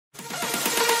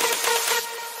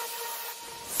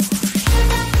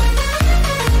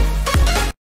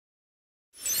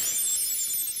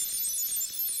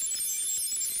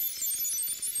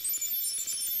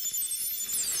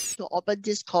open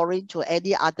this calling to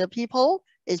any other people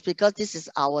is because this is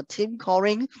our team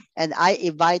calling, and I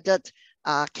invited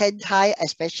Ken Tai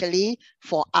especially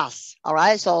for us. All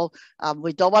right, so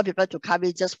we don't want people to come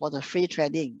in just for the free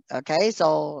training. Okay,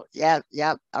 so yeah.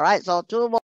 All right, so 2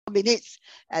 more minutes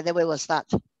and then we will start.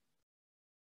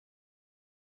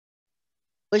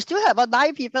 We still have about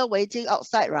 9 people waiting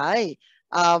outside, right?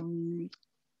 Hang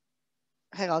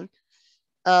on.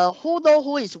 Who know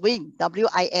who is Win?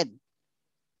 W-I-N.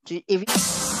 If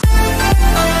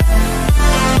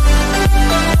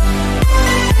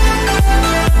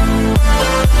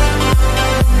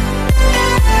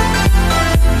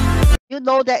you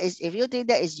know that is, if you think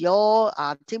that is your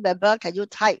team member, can you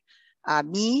type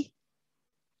me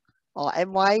or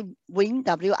my Win,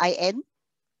 W-I-N?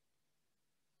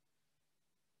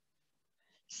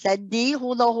 Sandy,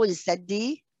 who know who is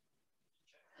Sandy?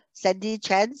 Sandy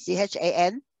Chan,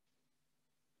 C-H-A-N.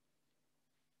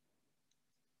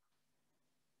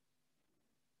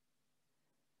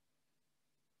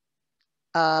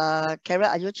 Karen,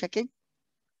 are you checking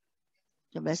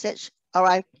your message? All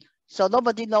right. So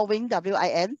nobody know Wing,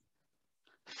 W-I-N.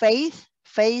 Faith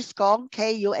Gong,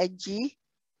 K-U-N-G.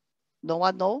 No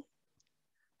one know.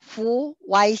 Fu,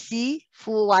 Y-C,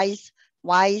 Fu,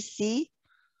 Y-C.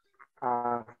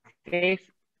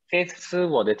 Faith 是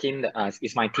我的 team 的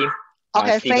is my team.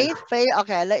 Okay, Faith,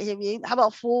 okay, let him in. How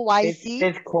about Fu, Y-C?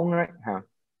 Faith Kong, right?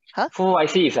 Huh? Fu,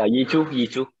 Y-C is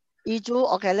Yizu.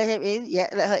 Yizu, okay, let him in. Yeah,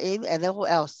 let her in. And then who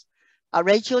else?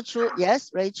 Rachel Chu, yes.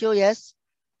 Rachel, yes.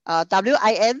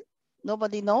 W-I-N,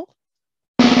 nobody know.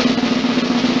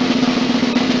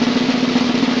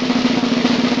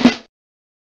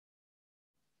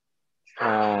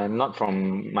 Not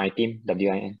from my team,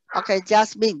 W-I-N. Okay,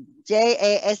 Jasmine,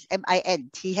 J-A-S-M-I-N,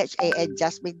 T-H-A-N,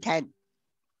 Jasmine 10.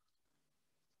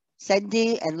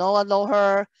 Sandy and no one know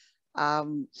her.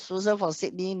 Susan from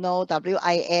Sydney, no,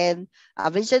 W-I-N.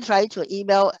 Vincent trying to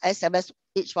email, SMS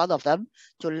each one of them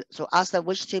to ask them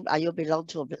which team are you belong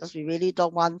to, because we really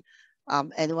don't want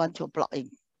anyone to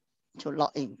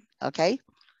log in. Okay.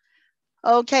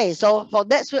 Okay, so from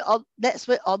next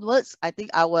week onwards, I think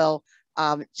I will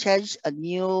change a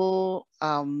new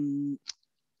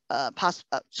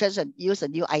use a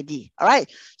new ID. All right.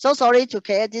 So sorry to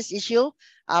create this issue.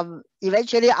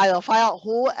 Eventually I will find out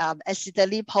who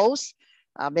accidentally post.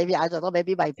 Maybe I don't know.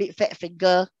 Maybe my big fat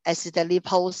finger accidentally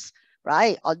post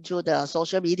right onto the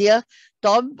social media.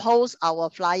 Don't post our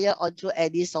flyer onto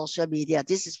any social media.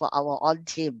 This is for our own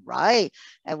team, right?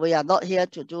 And we are not here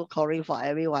to do calling for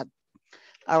everyone.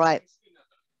 All right.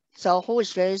 So who is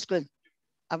sharing screen?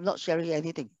 I'm not sharing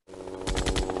anything.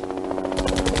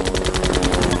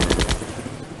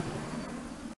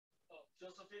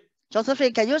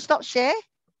 Josephine, can you stop share?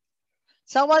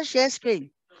 Someone share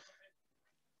screen.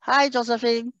 Hi,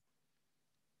 Josephine.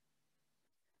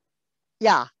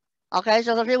 Yeah. Okay,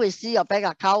 Josephine, we see your bank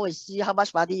account, we see how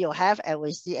much money you have, and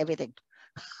we see everything.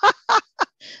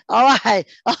 All right.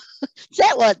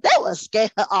 that was scare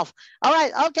her off. All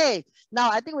right, okay.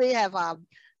 Now I think we have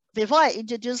before I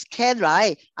introduce Ken,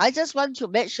 right? I just want to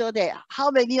make sure that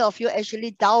how many of you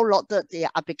actually downloaded the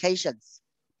applications?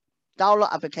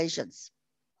 Download applications.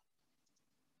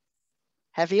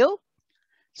 Have you?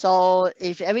 So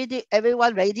if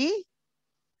everyone ready?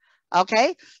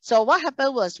 Okay. So what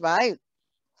happened was, right?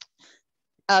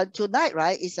 Tonight,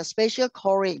 right, is a special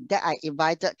calling that I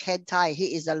invited Ken Tai.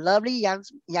 He is a lovely young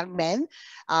man.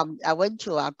 I went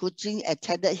to Kuching,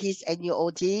 attended his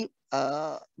NUOT,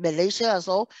 Malaysia or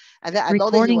so, and then I know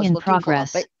that he was working for a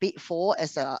big four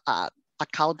as a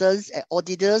accountants and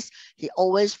auditors. He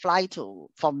always fly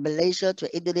from Malaysia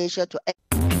to Indonesia to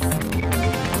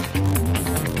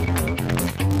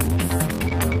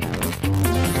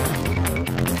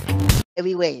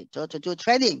everywhere to do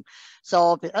training.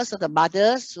 So because of the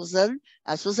mother, Susan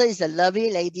is a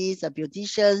lovely lady, a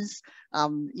beautician,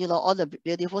 you know, all the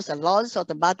beautiful salons. So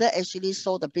the mother actually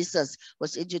sold the business,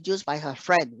 was introduced by her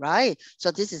friend, right?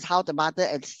 So this is how the mother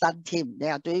and son team,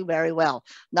 they are doing very well.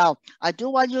 Now, I do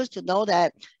want you to know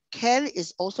that Ken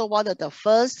is also one of the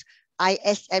first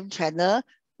ISM trainer,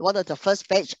 one of the first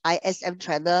batch ISM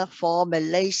trainer for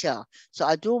Malaysia. So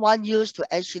I do want you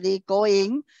to actually go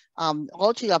to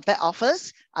your back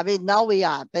office. I mean, now we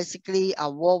are basically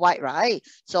worldwide, right?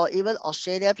 So even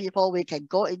Australia people, we can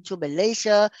go into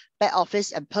Malaysia back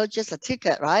office and purchase a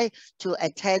ticket, right, to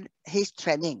attend his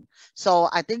training. So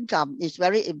I think it's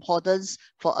very important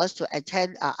for us to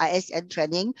attend ISN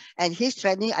training. And his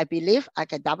training, I believe, I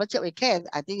can double check with Ken,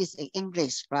 I think it's in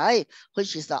English, right,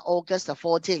 which is August the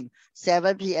 14th,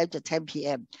 7 p.m. to 10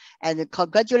 p.m. And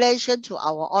congratulations to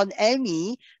our own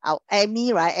Amy,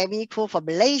 right, Amy Crew from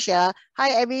Malaysia.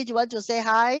 Hi, Amy, do you want to say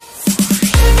hi?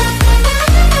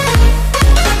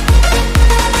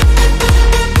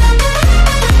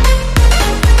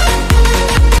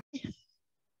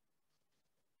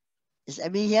 Is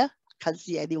Amy here? Can't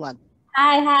see anyone.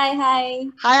 Hi.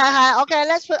 Okay,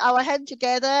 let's put our hand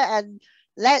together and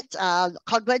let's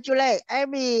congratulate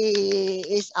Amy.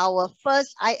 Is our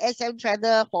first ISM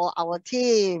trainer for our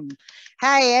team.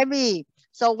 Hi, Amy.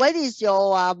 So when is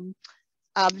your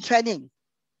training?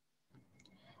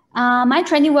 My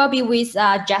training will be with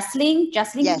Jocelyn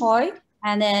Yes. Choi,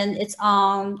 and then it's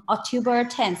on October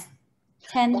 10th.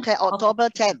 Okay, October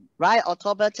 10th, right?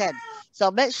 October 10th. So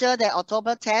make sure that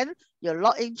October 10th, you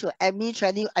log into Amy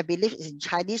training. I believe it's in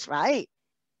Chinese, right?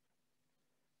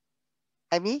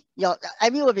 Amy,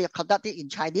 Amy will be conducted in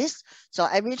Chinese. So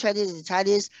Amy training is in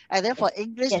Chinese. And then for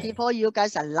English people, you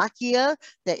guys are luckier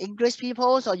than English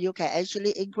people. So you can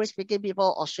actually, English speaking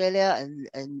people, Australia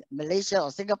and Malaysia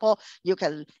or Singapore, you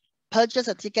can purchase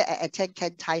a ticket and attend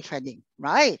Ken Tai training,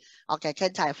 right? Okay,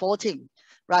 Ken Tai 14.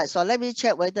 Right, so let me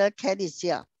check whether Ken is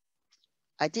here.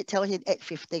 I did tell him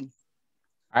 8:15.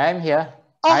 I am here.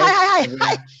 Oh,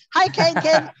 hi,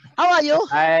 Ken. How are you?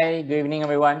 Hi, good evening,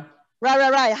 everyone.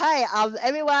 Right. Hi,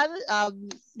 everyone.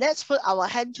 Let's put our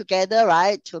hand together,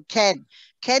 right, to Ken.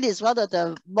 Ken is one of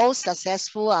the most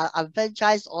successful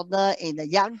franchise owner in the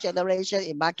young generation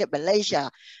in market Malaysia,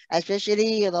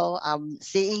 especially,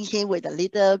 seeing him with a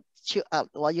little,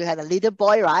 you had a little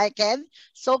boy, right, Ken?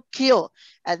 So cute.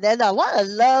 And then what a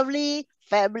lovely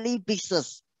family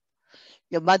business.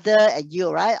 Your mother and you,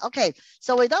 right? Okay,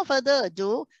 so without further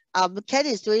ado, Ken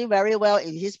is doing very well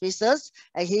in his business,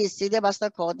 and he is senior master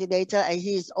coordinator, and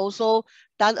he is also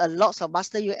done a lot of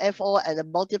master UFO and a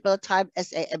multiple time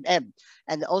SAMM,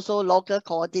 and also local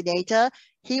coordinator.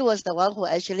 He was the one who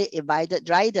actually invited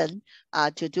Dryden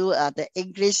to do the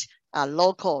English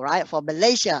local, right, for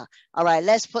Malaysia. All right,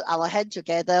 let's put our hand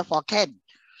together for Ken.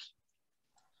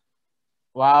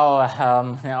 Wow,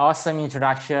 an awesome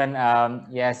introduction.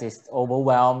 Yes, it's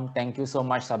overwhelmed. Thank you so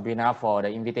much, Sabrina, for the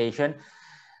invitation.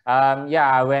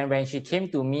 Yeah, when she came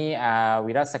to me,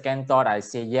 without second thought, I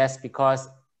say yes, because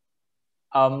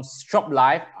strobe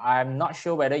life, I'm not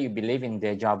sure whether you believe in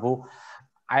deja vu.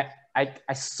 I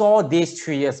saw this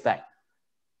 3 years back.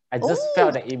 I just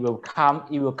felt that it will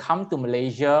come to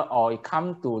Malaysia, or it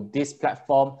come to this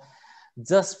platform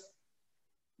just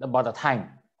about the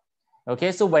time.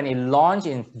 Okay, so when it launched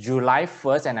in July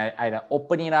 1st and I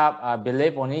open it up, I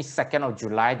believe only 2nd of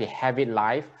July, they have it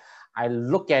live. I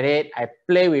look at it, I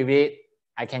play with it.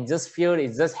 I can just feel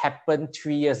it just happened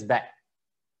 3 years back.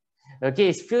 Okay,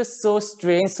 it feels so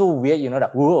strange, so weird,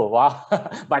 that, whoa, wow,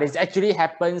 but it's actually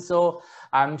happened. So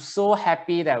I'm so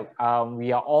happy that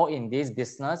we are all in this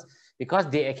business, because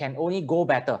they can only go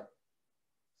better.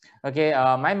 Okay,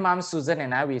 my mom, Susan,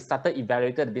 and I, we started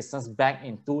evaluating the business back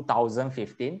in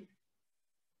 2015.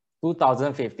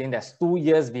 2015, that's 2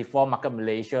 years before Market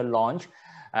Malaysia launched.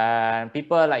 And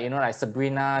people like, like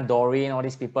Sabrina, Doreen, all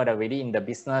these people that are already in the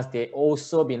business, they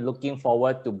also been looking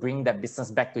forward to bring that business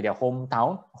back to their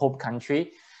hometown, home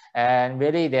country. And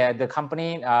really, the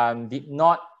company did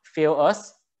not fail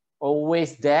us,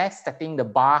 always there, setting the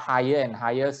bar higher and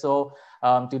higher. So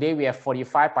today we have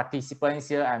 45 participants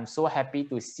here. I'm so happy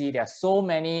to see there are so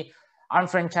many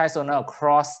unfranchised owners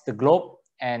across the globe.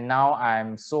 And now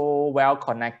I'm so well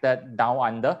connected down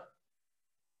under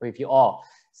with you all.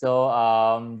 So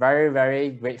very, very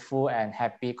grateful and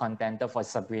happy, contented for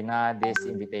Sabrina this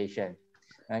invitation.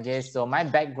 Okay, so my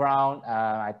background,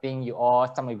 I think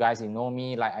some of you guys, you know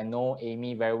me, like I know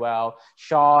Amy very well,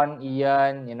 Sean,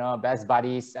 Ian, best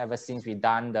buddies ever since we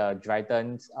done the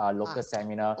Dryden's local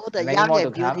seminar. Oh, the young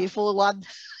and beautiful one.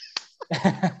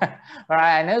 All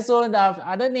right, and also the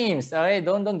other names, okay,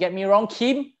 don't get me wrong,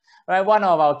 Kim, right, one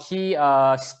of our key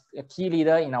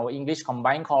leader in our English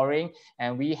combined coring,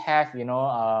 and we have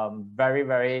very,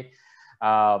 very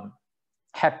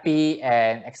happy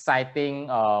and exciting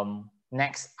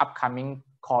next upcoming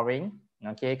coring,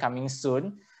 okay, coming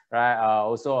soon, right?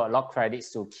 Also a lot of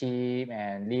credits to Kim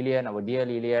and Lillian, our dear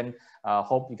Lillian.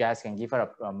 Hope you guys can give her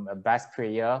a best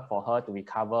prayer for her to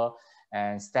recover,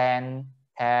 and Stan,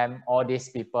 Pam, all these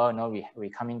people, we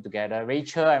coming together.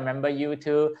 Rachel, I remember you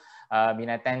too. Been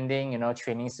attending,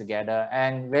 trainings together.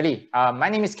 And really, my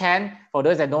name is Ken. For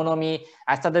those that don't know me,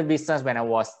 I started business when I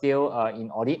was still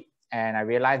in audit. and I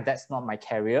realized that's not my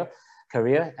career.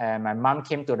 And my mom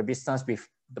came to the business with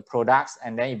the products,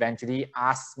 and then eventually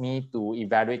asked me to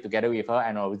evaluate together with her,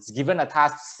 and I was given a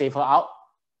task to save her out.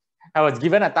 I was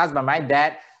given a task by my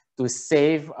dad to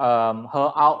save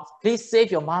her out. Please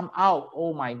save your mom out.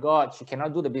 Oh my God, she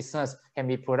cannot do the business, can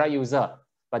be product user,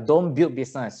 but don't build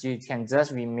business. You can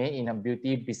just remain in a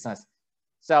beauty business.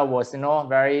 So I was,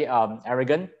 very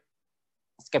arrogant,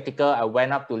 skeptical. I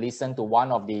went up to listen to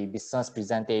one of the business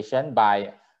presentation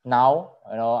by now,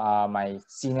 my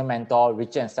senior mentor,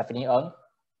 Richard and Stephanie Ng,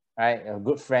 right? A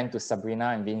good friend to Sabrina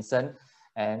and Vincent.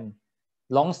 And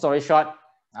long story short,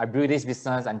 I built this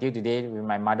business until today with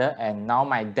my mother, and now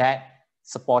my dad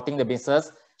supporting the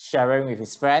business, sharing with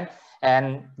his friend.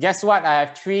 And guess what? I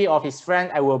have 3 of his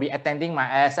friends. I will be attending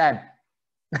my ISM.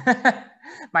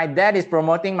 My dad is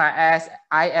promoting my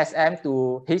ISM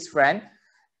to his friend,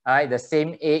 the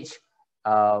same age.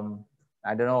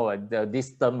 I don't know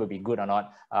this term will be good or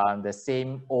not. The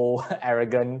same old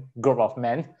arrogant group of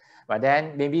men. But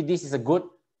then maybe this is a good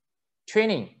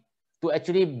training to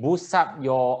actually boost up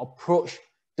your approach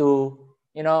to,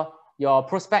 your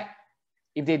prospect.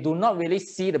 If they do not really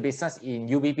see the business in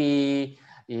UBP,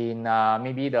 in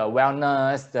maybe the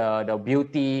wellness, the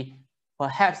beauty,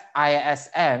 perhaps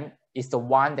ISM is the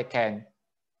one that can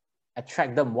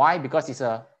attract them. Why? Because it's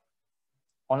a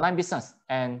online business,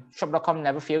 and shop.com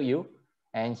never failed you.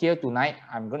 And here tonight,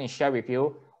 I'm going to share with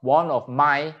you one of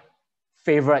my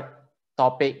favorite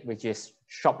topic, which is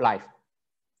Shop Life.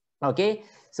 Okay,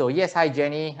 so yes, hi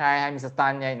Jenny, hi Mr.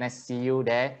 Tan, nice to see you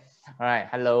there. All right,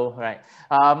 hello. All right,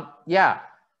 yeah.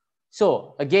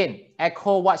 So again,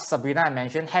 echo what Sabrina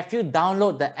mentioned. Have you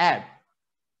downloaded the app,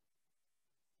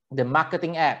 the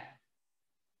marketing app?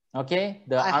 Okay,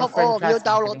 the I hope all of you unfranchised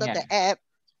marketing downloaded app. the app.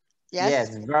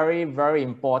 Yes, very, very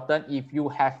important. If you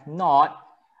have not,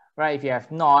 right, if you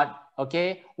have not,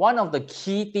 okay, one of the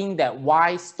key things that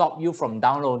why stop you from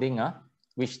downloading,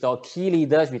 which the key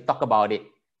leaders, we talk about it,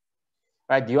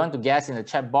 right? Do you want to guess in the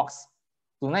chat box?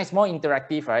 Tonight is more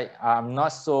interactive, right? I'm not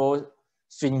so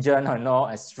stringent or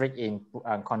no strict in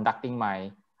conducting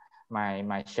my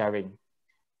sharing.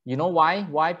 You know why?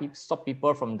 Why stop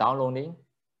people from downloading?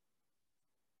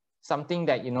 Something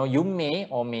that, you may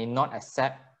or may not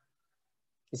accept.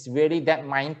 It's really that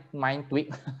mind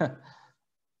tweak.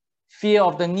 Fear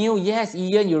of the new. Yes,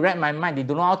 Ian, you read my mind. They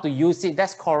don't know how to use it.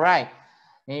 That's correct.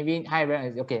 Maybe hi,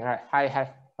 okay, all right,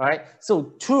 hi, all right.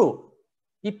 So true.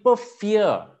 People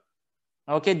fear.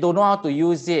 Okay, don't know how to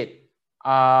use it.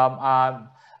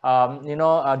 Don't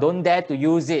dare to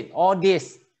use it. All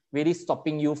this really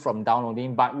stopping you from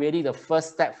downloading. But really, the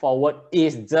first step forward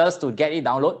is just to get it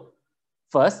download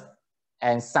first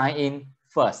and sign in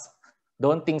first.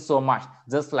 Don't think so much.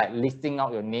 Just like listing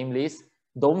out your name list.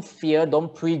 Don't fear.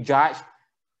 Don't prejudge.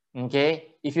 Okay.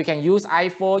 If you can use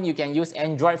iPhone, you can use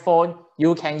Android phone.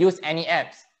 You can use any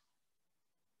apps.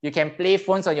 You can play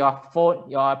phones on your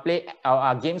phone. Play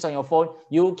games on your phone.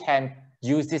 You can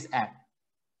use this app.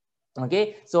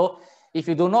 Okay. So if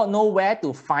you do not know where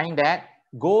to find that,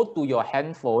 go to your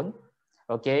handphone.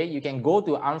 Okay. You can go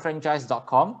to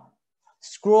unfranchise.com.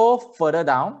 Scroll further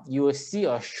down, you will see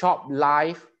a Shop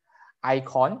Live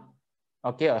icon.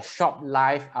 Okay, a Shop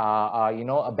Live,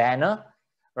 a banner,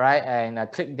 right?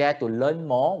 And click there to learn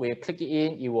more. When you click it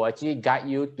in, it will actually guide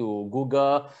you to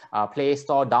Google Play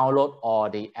Store download or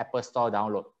the Apple Store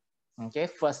download. Okay,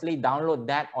 firstly, download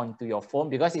that onto your phone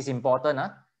because it's important.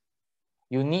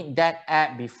 You need that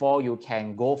app before you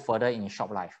can go further in Shop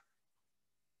Live.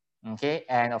 Okay,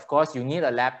 and of course, you need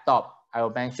a laptop. I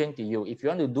will mention to you, if you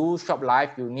want to do Shop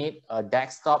Live, you need a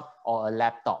desktop or a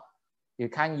laptop. You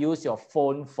can't use your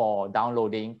phone for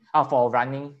downloading, for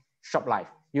running Shop Live.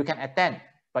 You can attend,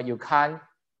 but you can't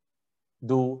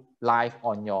do live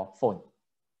on your phone.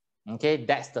 Okay,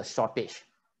 that's the shortage,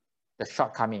 the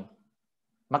shortcoming.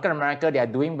 Market America, they are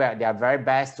doing well. They are very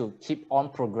best to keep on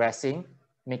progressing,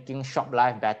 making Shop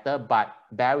Live better, but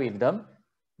bear with them.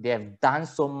 They have done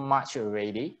so much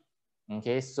already.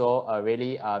 Okay, so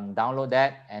really download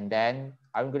that, and then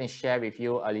I'm going to share with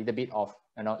you a little bit of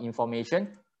information.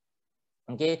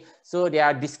 Okay, so there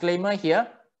are disclaimer here.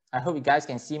 I hope you guys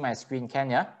can see my screen, can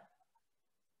ya?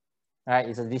 Right,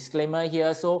 it's a disclaimer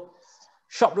here. So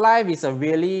Shop Live is a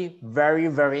really very,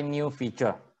 very new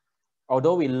feature.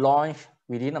 Although we launched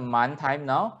within a month time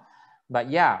now, but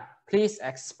yeah, please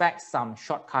expect some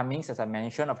shortcomings, as I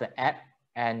mentioned, of the app,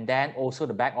 and then also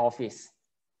the back office.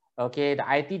 Okay, the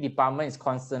IT department is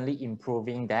constantly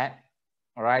improving that.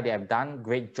 All right, they have done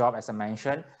great job, as I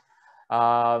mentioned.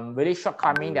 Really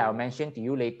shortcoming that I'll mention to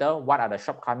you later. What are the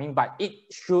shortcomings? But it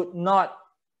should not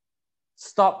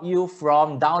stop you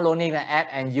from downloading the app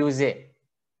and use it.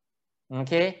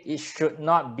 Okay, it should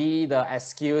not be the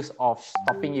excuse of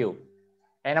stopping you.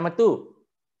 And number two,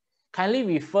 kindly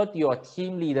refer to your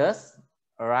team leaders,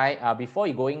 all right, before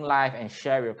you going live and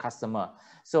share with your customer.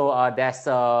 So there's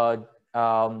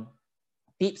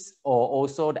tips or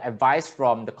also the advice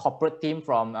from the corporate team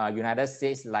from United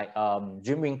States, like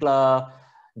Jim Winkler,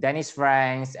 Dennis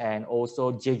Franks, and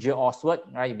also JJ Oswald,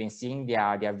 right? You've been seeing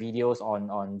their videos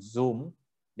on Zoom.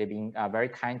 They've been very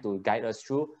kind to guide us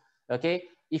through. Okay,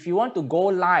 if you want to go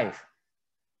live,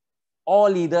 all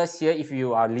leaders here, if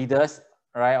you are leaders,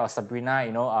 right, or Sabrina,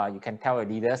 you know, you can tell your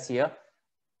leaders here,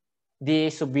 they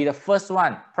should be the first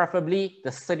one, preferably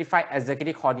the certified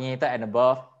executive coordinator and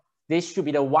above. They should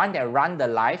be the one that run the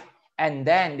live, and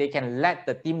then they can let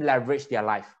the team leverage their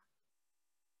life.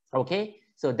 Okay,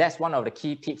 so that's one of the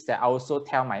key tips that I also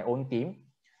tell my own team.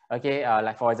 Okay,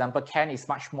 like for example, Ken is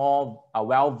much more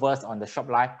well-versed on the shop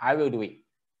live. I will do it.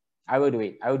 I will do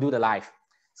it. I will do the live.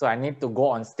 So I need to go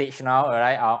on stage now, all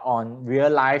right, on real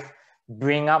life,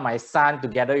 bring up my son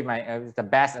together with my the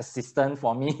best assistant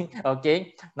for me.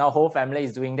 Okay, now whole family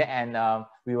is doing that, and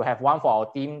we will have one for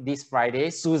our team this Friday.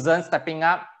 Susan stepping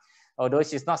up, although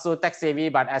she's not so tech savvy,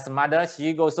 but as a mother,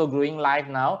 she also doing live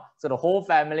now. So the whole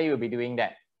family will be doing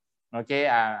that. Okay,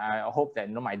 I hope that,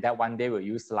 you know, my dad one day will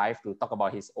use live to talk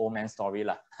about his old man story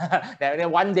lah. that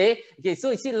one day. Okay,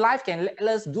 so you see, live can let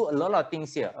us do a lot of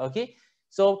things here. Okay,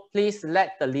 so please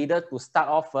let the leader to start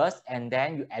off first, and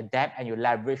then you adapt and you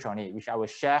leverage on it, which I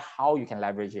will share how you can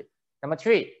leverage it. Number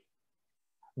three,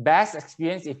 best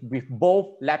experience is with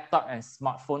both laptop and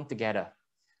smartphone together.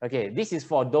 Okay, this is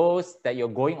for those that you're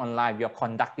going on live, you're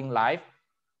conducting live.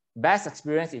 Best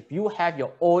experience if you have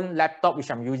your own laptop,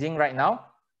 which I'm using right now.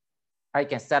 You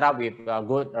can set up with a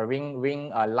good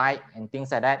ring light and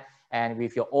things like that, and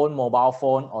with your own mobile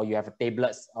phone, or you have a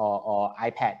tablets or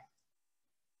iPad.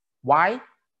 Why?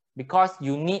 Because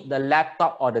you need the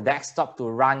laptop or the desktop to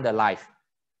run the live.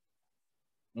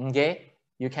 Okay,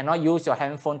 you cannot use your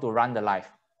handphone to run the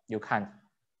live. You can't.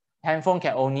 Handphone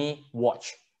can only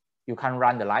watch. You can't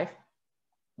run the live.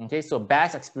 Okay, so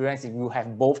best experience if you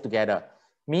have both together.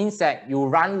 Means that you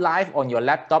run live on your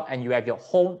laptop and you have your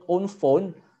own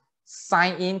phone,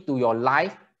 sign in to your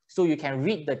live so you can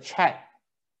read the chat.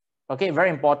 Okay, very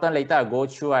important. Later I go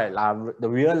through the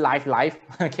real life.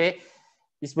 Okay,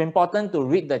 it's important to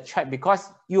read the chat because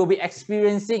you'll be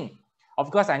experiencing.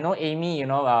 Of course, I know Amy, you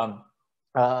know,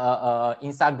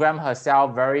 Instagram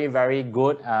herself, very, very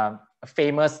good,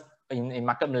 famous in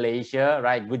market Malaysia,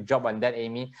 right? Good job on that,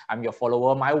 Amy. I'm your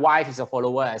follower. My wife is a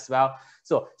follower as well.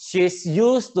 So she's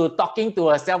used to talking to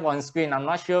herself on screen. I'm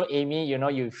not sure, Amy, you know,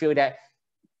 you feel that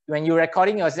when you're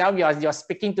recording yourself, you're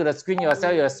speaking to the screen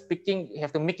yourself, you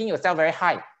have to making yourself very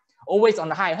high. Always on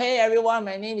the high. Hey everyone,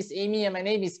 my name is Amy and my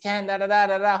name is Ken,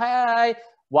 hi.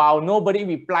 Wow, nobody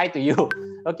reply to you.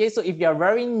 Okay, so if you're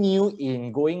very new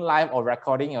in going live or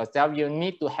recording yourself, you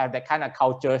need to have that kind of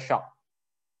culture shock.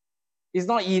 It's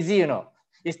not easy, you know.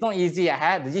 It's not easy. I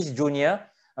had this junior,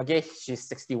 okay, she's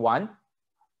 61,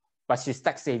 but she's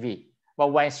tech savvy.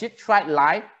 But when she tried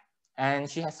live and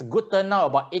she has a good turnout,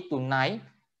 about 8 to 9,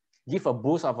 give a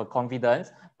boost of her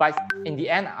confidence. But in the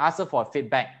end, I asked her for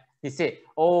feedback. He said,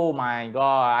 oh my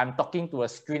God, I'm talking to a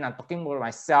screen, I'm talking to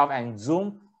myself, and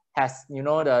Zoom has, you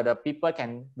know, the people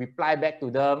can reply back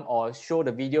to them or show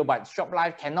the video, but Shop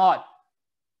Live cannot.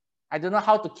 I don't know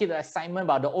how to keep the excitement,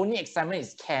 but the only excitement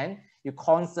is Ken. You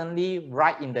constantly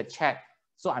write in the chat,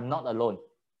 so I'm not alone.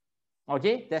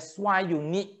 Okay, that's why you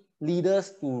need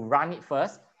leaders to run it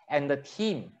first, and the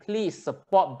team, please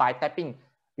support by typing,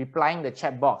 replying the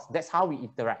chat box. That's how we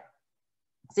interact.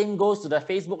 Same goes to the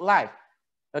Facebook Live.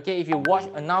 Okay, if you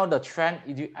watch now the trend,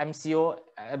 MCO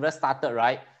ever started,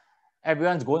 right?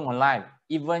 Everyone's going online.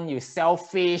 Even you sell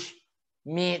fish,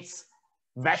 meats,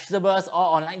 vegetables,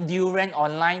 all online, durian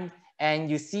online, and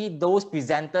you see those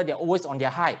presenters, they're always on their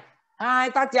high. Hi,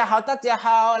 大家好，大家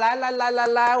好，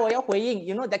来，我要回应,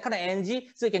 you know, that kind of energy,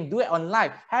 so you can do it on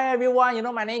live. Hi everyone, you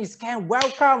know, my name is Ken.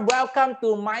 Welcome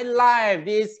to my live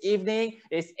this evening.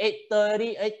 It's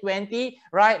 8:30, 8:20,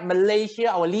 right? Malaysia,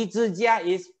 our Li Zhijia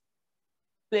is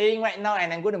playing right now,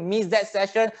 and I'm going to miss that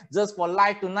session just for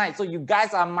live tonight. So you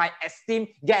guys are my esteemed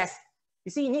guests. You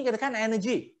see, you need that kind of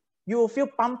energy. You will feel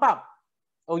pumped up.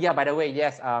 Oh yeah, by the way,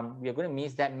 yes, we are going to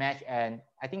miss that match, and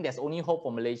I think there's only hope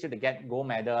for Malaysia to get gold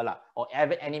medal or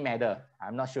any medal.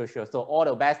 I'm not sure. So all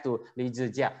the best to Li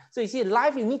Zhijia. So you see,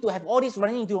 live, you need to have all this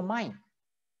running into your mind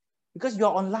because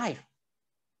you're on live.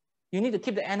 You need to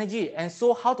keep the energy, and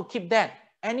so how to keep that?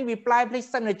 Any reply, please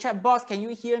type in the chat box. Can you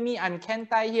hear me? I'm Ken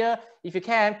Tai here. If you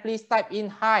can, please type in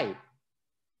hi.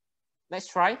 Let's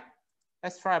try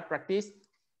a practice.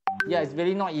 Yeah, it's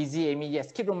really not easy, Amy.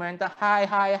 Yes, keep the momentum high,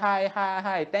 high, high, high,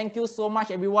 high. Thank you so much,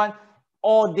 everyone.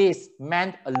 All this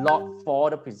meant a lot for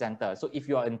the presenter. So if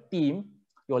you're in team,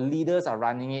 your leaders are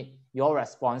running it, your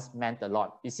response meant a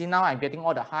lot. You see now I'm getting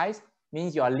all the highs,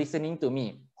 means you are listening to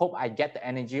me. Hope I get the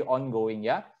energy ongoing,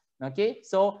 yeah? Okay,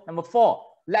 so number 4,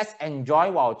 let's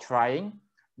enjoy while trying.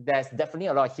 There's definitely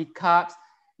a lot of hiccups.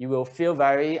 You will feel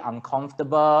very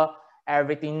uncomfortable,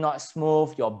 everything not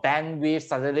smooth, your bandwidth,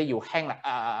 suddenly you hang like,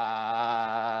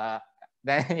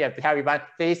 then you have to tell everyone,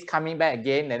 please coming back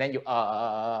again, and then you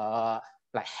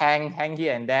like hang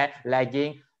here and there,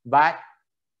 lagging. But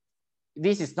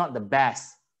this is not the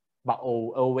best, but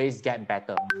always get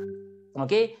better.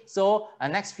 Okay, so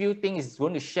next few things is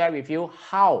going to share with you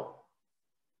how,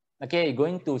 okay, you're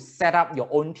going to set up your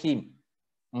own team.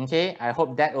 Okay, I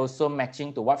hope that also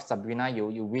matching to what Sabrina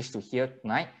you wish to hear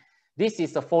tonight. This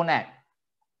is the phone app.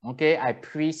 Okay, I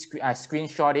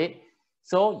screenshot it.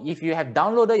 So if you have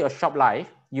downloaded your Shop Live,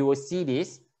 you will see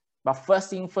this. But first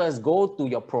thing first, go to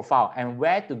your profile. And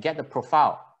where to get the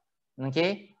profile?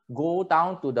 Okay, go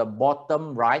down to the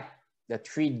bottom right, the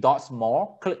 3 dots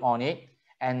more, click on it,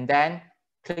 and then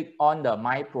click on the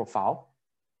My Profile.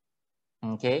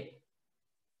 Okay,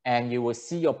 and you will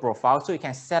see your profile. So you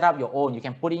can set up your own. You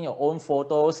can put in your own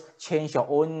photos, change your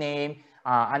own name,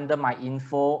 under my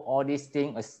info, all these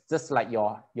things is just like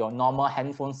your normal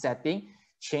handphone setting,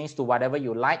 change to whatever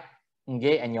you like,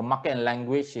 okay? And your market and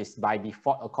language is by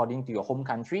default according to your home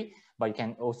country, but you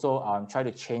can also try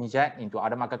to change that into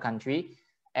other market country.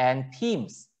 And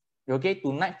teams, okay?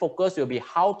 Tonight focus will be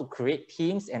how to create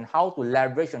teams and how to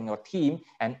leverage on your team,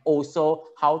 and also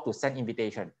how to send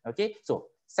invitation, okay? So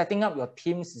setting up your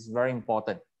teams is very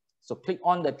important. So click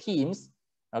on the teams.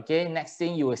 Okay, next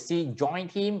thing you will see join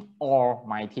team or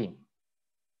my team.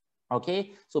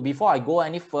 Okay, so before I go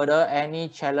any further, any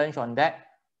challenge on that?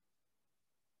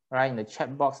 Right, in the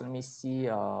chat box, let me see.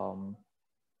 All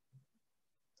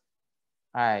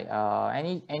right,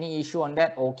 any issue on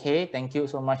that? Okay, thank you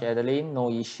so much, Adeline. No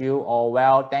issue, all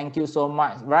well, thank you so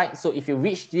much. Right, so if you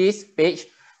reach this page,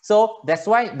 so that's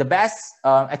why the best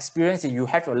experience is you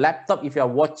have your laptop. If you are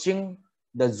watching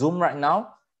the Zoom right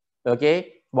now,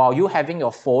 okay, while you having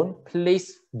your phone,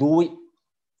 please do it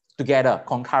together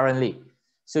concurrently.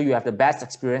 So you have the best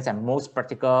experience and most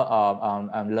practical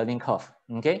learning curve,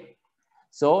 okay?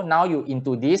 So now you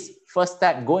into this, first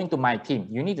step, go into my team.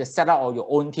 You need to set up your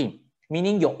own team,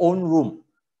 meaning your own room.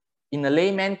 In a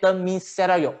layman term means set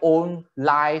up your own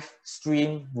live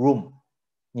stream room.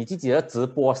 你自己的直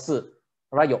播室,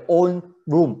 right? Your own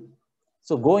room.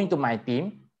 So go into my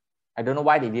team. I don't know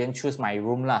why they didn't choose my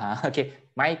room lah. Huh? Okay,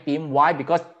 my team. Why?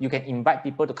 Because you can invite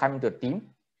people to come into the team.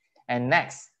 And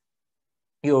next,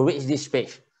 you will reach this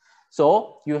page.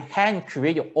 So you can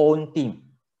create your own team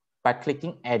by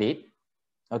clicking edit.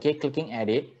 Okay, clicking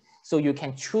edit. So you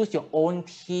can choose your own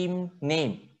team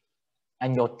name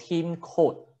and your team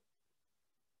code.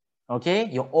 Okay,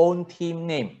 your own team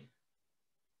name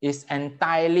is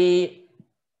entirely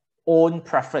own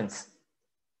preference.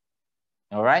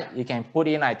 All right, you can put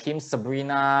in like Team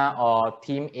Sabrina or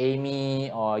Team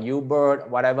Amy or Hubert,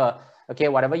 whatever. Okay,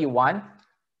 whatever you want,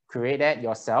 create that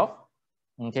yourself.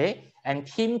 Okay, and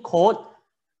team code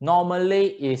normally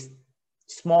is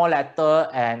small letter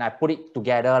and I put it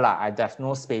together lah. There's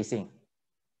no spacing.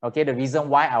 Okay, the reason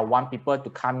why I want people to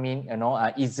come in, you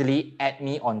know, easily add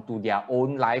me onto their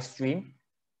own live stream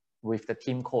with the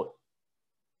team code.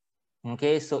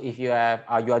 Okay, so if you have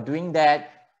you are doing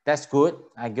that, that's good.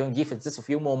 I'm going to give it just a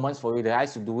few moments for you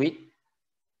guys to do it.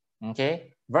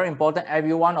 Okay, very important.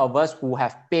 Every one of us who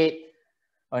have paid,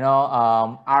 you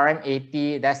know,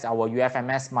 RM80, that's our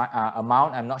UFMS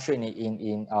amount. I'm not sure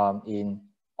in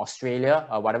Australia,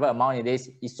 whatever amount it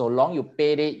is so long you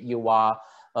paid it, you are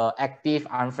active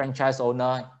unfranchised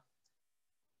owner,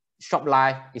 Shop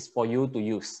Live is for you to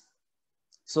use.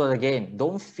 So again,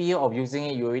 don't fear of using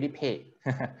it. You already paid.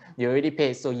 You already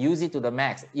paid. So use it to the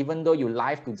max. Even though you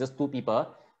live to just 2 people,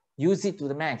 use it to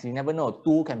the max. You never know.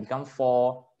 2 can become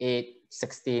 4, 8,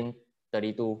 16,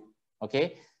 32.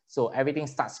 Okay. So everything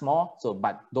starts small. So,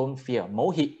 but don't fear.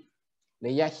 冇協，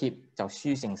你一協就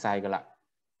輸成晒㗎啦。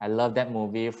I love that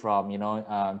movie from, you know,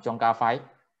 張家輝，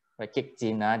激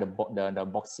戰 the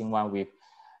boxing one with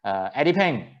Eddie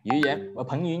Peng,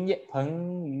 Peng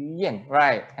Yu Yan,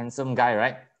 right? Handsome guy,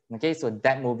 right? Okay, so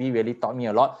that movie really taught me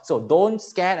a lot. So don't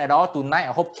scared at all tonight.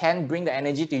 I hope Ken bring the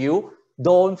energy to you.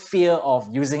 Don't fear of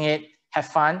using it. Have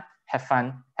fun, have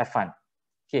fun, have fun.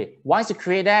 Okay, once you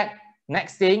create that,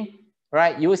 next thing,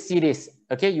 right? You will see this.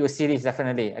 Okay, you will see this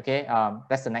definitely. Okay,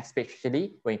 that's the next page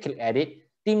actually. When you click edit,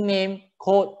 team name,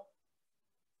 code.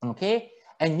 Okay,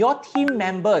 and your team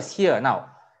members here now.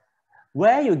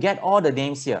 where you get all the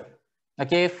names here.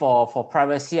 Okay, for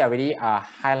privacy, I already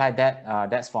highlight that.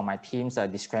 That's for my team's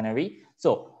discretionary.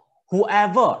 So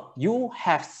whoever you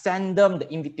have sent them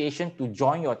the invitation to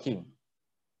join your team.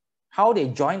 How they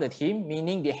join the team,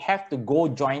 meaning they have to go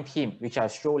join team, which I'll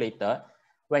show later.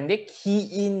 When they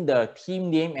key in the team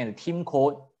name and the team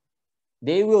code,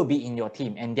 they will be in your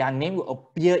team and their name will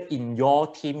appear in your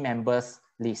team members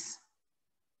list.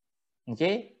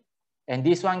 Okay, and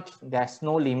this one, there's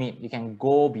no limit. You can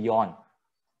go beyond.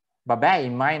 But bear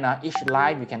in mind, each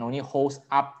live you can only host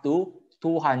up to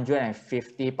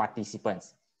 250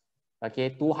 participants. Okay,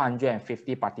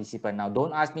 250 participants. Now,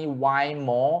 don't ask me why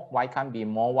more, why can't be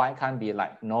more, why can't be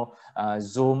like, you know,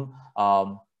 Zoom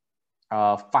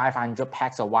 500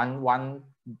 packs or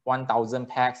 1,000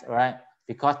 packs, right?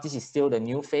 Because this is still the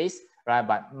new phase, right?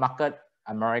 But market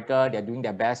America, they're doing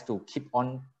their best to keep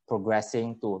on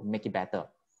progressing to make it better.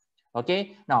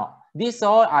 Okay, now these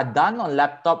all are done on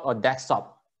laptop or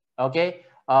desktop. Okay,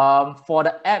 for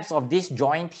the apps of this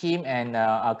join team and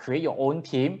create your own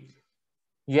team,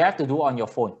 you have to do on your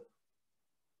phone.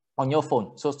 On your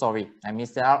phone. So sorry, I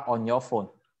missed that out. On your phone.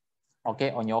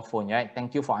 Okay, on your phone, right?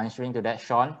 Thank you for answering to that,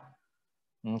 Sean.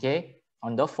 Okay,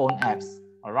 on the phone apps.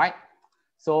 All right.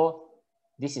 So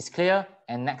this is clear.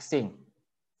 And next thing,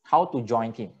 how to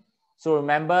join team. So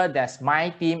remember, that's my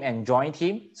team and join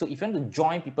team. So if you want to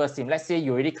join people's team, let's say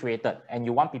you already created and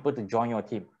you want people to join your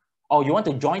team, or you want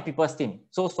to join people's team.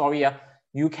 So sorry,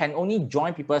 you can only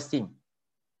join people's team.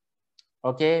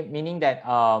 Okay, meaning that,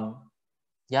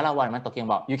 yeah, what am I talking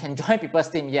about? You can join people's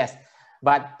team, yes.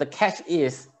 But the catch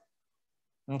is,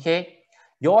 okay,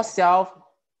 yourself,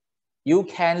 you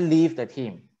can leave the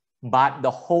team, but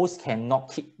the host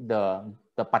cannot kick the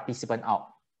participant out.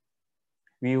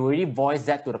 We already voiced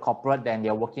that to the corporate, and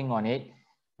they're working on it.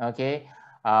 Okay,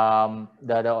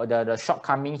 the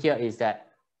shortcoming here is that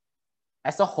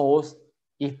as a host,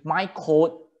 if my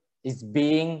code is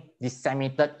being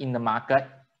disseminated in the market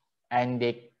and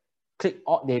they click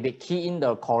on, they key in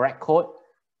the correct code,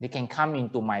 they can come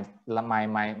into my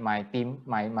team,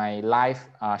 my live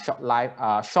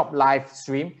shop live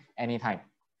stream anytime,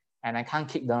 and I can't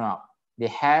kick them out. They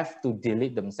have to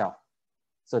delete themselves.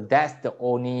 So that's the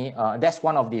only, that's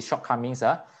one of the shortcomings.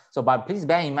 So, but please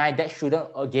bear in mind that shouldn't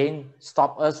again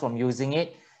stop us from using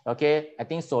it. Okay, I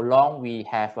think so long we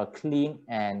have a clean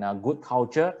and a good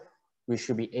culture, we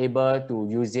should be able to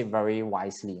use it very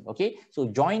wisely. Okay, so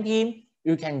join team,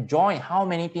 you can join how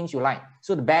many teams you like.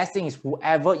 So the best thing is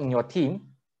whoever in your team,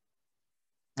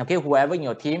 okay, whoever in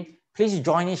your team, please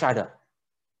join each other.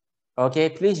 Okay,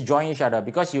 please join each other,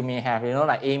 because you may have, you know,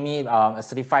 like Amy, a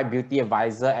certified beauty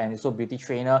advisor and also beauty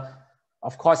trainer.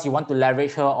 Of course, you want to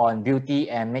leverage her on beauty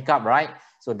and makeup, right?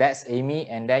 So that's Amy.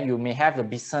 And then you may have the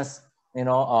business, you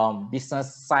know,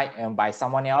 business side by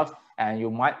someone else, and you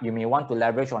may want to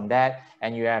leverage on that.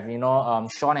 And you have, you know,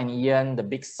 Sean and Ian, the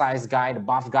big size guy, the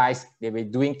buff guys, they were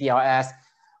doing TLS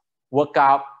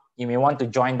workout. You may want to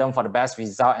join them for the best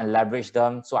result and leverage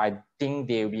them. So I think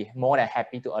they will be more than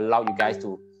happy to allow you guys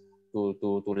to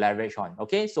leverage on.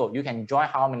 Okay, so you can join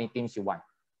how many teams you want.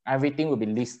 Everything will be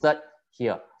listed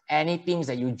here. Any teams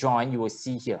that you join, you will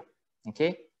see here.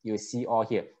 Okay, you will see all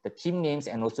here, the team names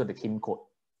and also the team code.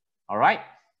 All right,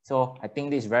 so I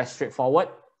think this is very straightforward.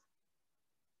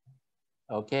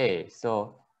 Okay,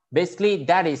 so basically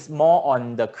that is more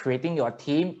on the creating your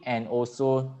team and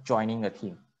also joining the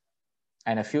team,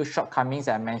 and a few shortcomings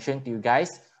I mentioned to you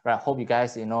guys. Right, hope you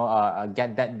guys, you know,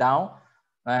 get that down.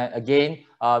 Again,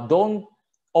 don't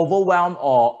overwhelm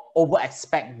or over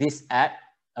expect this app.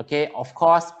 Okay, of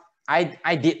course,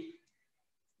 I did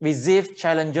receive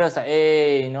challenges like,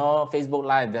 hey, you know, Facebook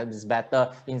Live is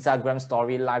better, Instagram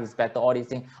Story Live is better, all these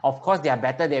things. Of course, they are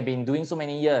better. They've been doing so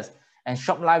many years. And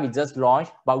Shop Live is just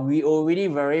launched, but we already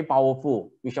very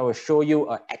powerful, which I will show you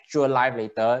an actual live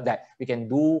later, that we can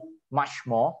do much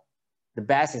more. The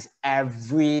best is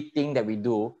everything that we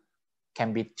do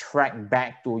can be tracked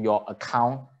back to your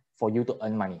account for you to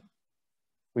earn money.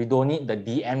 We don't need the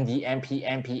DM,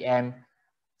 PM,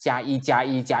 加一加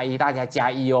一加一，大家加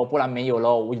一哦，不然没有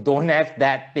咯。We don't have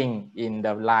that thing in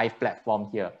the live platform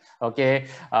here. Okay,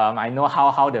 I know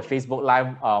how the Facebook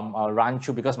Live run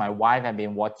through, because my wife have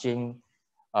been watching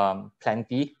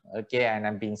plenty. Okay, and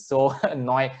I'm being so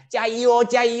annoyed. 加一哦，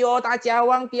加一哦，大家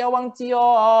不要忘记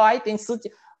哦，还点时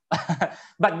间。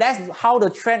But that's how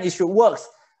the trend issue works.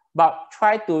 But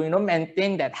try to, you know,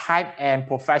 maintain that hype and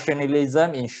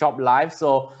professionalism in Shop Live.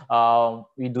 So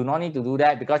we do not need to do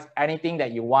that, because anything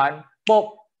that you want,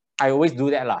 pop, I always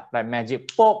do that lah, like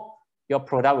magic, pop, your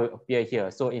product will appear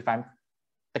here. So if I'm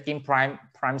taking prime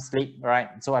sleep,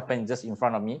 right, so happen just in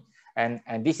front of me, and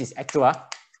this is actual.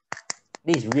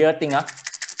 This is real thing.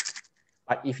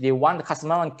 But if they want the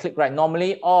customer want to click right,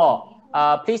 normally,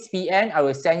 please PN, I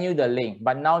will send you the link.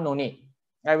 But now no need.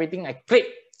 Everything I click,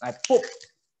 I pop,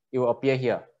 it will appear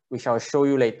here, which I'll show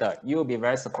you later. You will be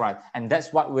very surprised. And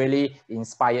that's what really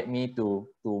inspired me to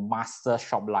master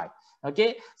Shop Live.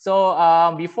 Okay,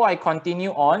 so before I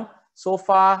continue on, so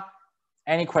far,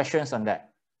 any questions on that?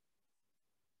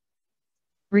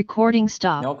 Recording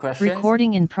stop. No questions?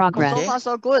 Recording in progress. So far,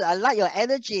 so good. I like your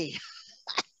energy.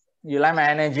 You like my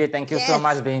energy? Thank you so Yes.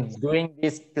 much. Been doing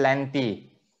this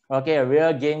plenty. Okay, a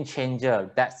real game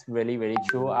changer. That's really, really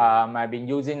true. I've been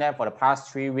using that for the past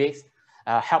 3 weeks.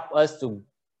 Help us to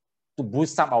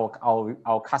boost up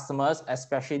our customers,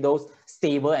 especially those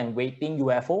stable and waiting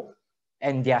UFO,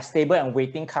 and their stable and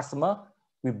waiting customer.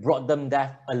 We brought them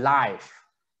there alive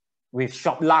with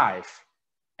Shop Live,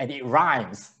 and it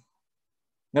rhymes.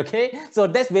 Okay, so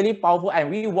that's really powerful, and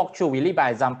we walk through, we lead by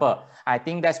example. I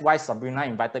think that's why Sabrina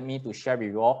invited me to share with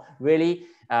you all. Really,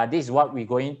 this is what we're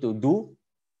going to do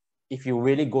if you're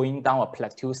really going down a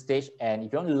plateau stage. And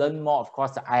if you want to learn more, of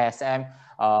course, the ISM,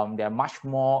 there are much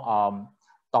more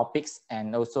topics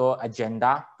and also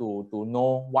agenda to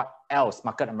know what else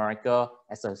Market America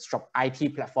as a shop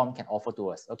IT platform can offer to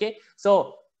us. Okay,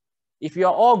 so if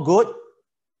you're all good,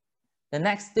 the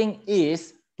next thing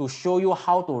is to show you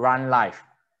how to run live.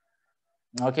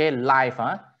 Okay, live,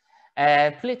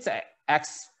 and please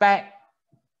expect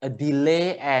a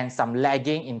delay and some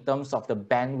lagging in terms of the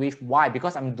bandwidth. Why?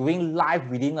 Because I'm doing live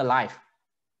within a live.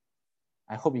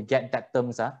 I hope you get that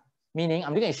terms. Meaning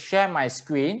I'm going to share my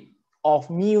screen of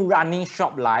me running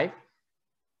Shop Live,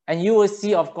 and you will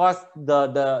see, of course,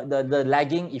 the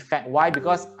lagging effect. Why?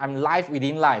 Because I'm live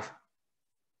within live.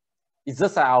 It's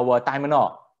just like our timer,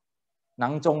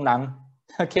 nang zhong nang.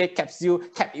 Okay, capsule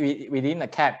kept within a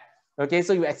cap. Okay,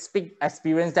 so you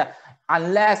experience that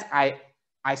unless I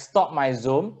stop my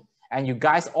Zoom and you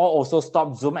guys all also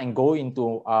stop Zoom and go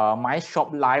into my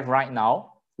Shop Live right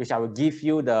now, which I will give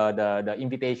you the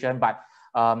invitation, but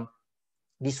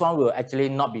this one will actually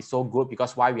not be so good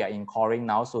because why we are in calling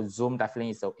now, so Zoom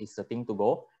definitely is the thing to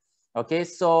go. Okay,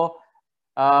 so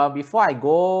before I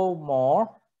go more,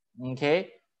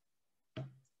 okay,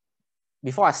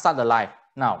 before I start the live,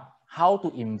 now how to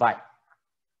invite.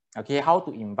 Okay, how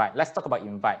to invite. Let's talk about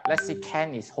invite. Let's say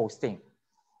Ken is hosting.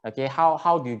 Okay,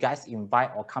 how do you guys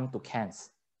invite or come to Ken's?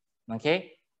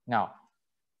 Okay, now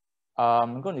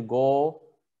I'm going to go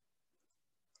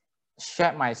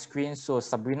share my screen. So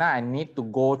Sabrina, I need to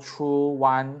go through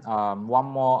one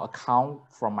more account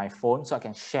from my phone so I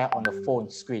can share on the phone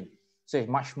screen. So it's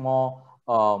much more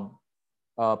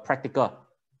practical.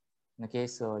 Okay,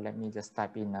 so let me just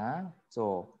type in.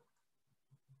 So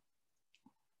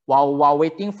while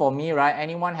waiting for me, right?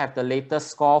 Anyone have the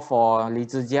latest score for Li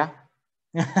Zijia?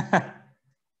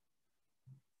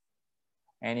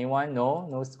 Anyone?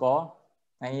 No score?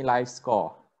 Any live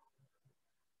score?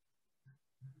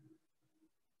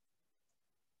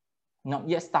 Not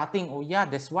yet starting. Oh yeah,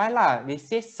 that's why lah. They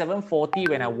say 7:40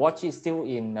 when I watch it still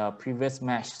in previous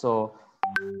match. So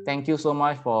thank you so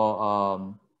much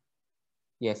for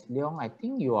yes, Leong. I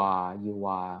think you are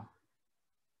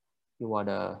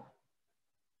the.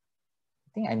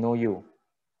 I think I know you,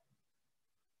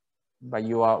 but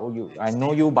I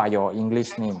know you by your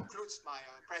English name.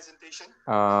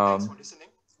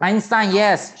 Einstein,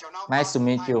 yes. Nice to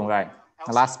meet you. Right.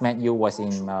 The last met you was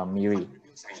in Miri.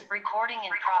 Recording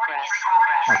in progress.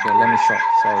 Okay, let me show.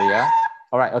 Sorry, yeah.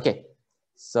 All right. Okay.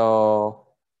 So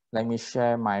let me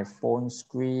share my phone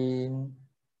screen.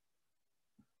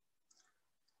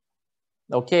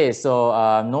 Okay, so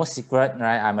no secret,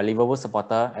 right? I'm a Liverpool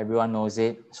supporter. Everyone knows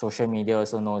it. Social media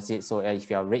also knows it. So if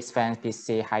you're Reds fans, please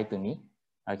say hi to me.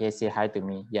 Okay, say hi to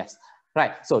me. Yes.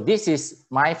 Right. So this is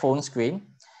my phone screen.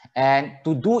 And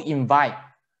to do invite,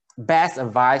 best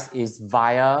advice is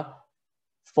via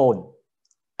phone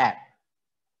app.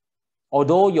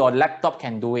 Although your laptop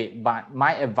can do it, but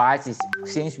my advice is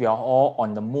since we are all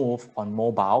on the move on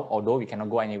mobile, although we cannot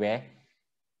go anywhere,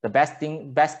 the best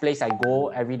place I go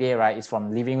every day, right, is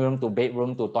from living room to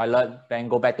bedroom to toilet, then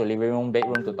go back to living room,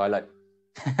 bedroom to toilet.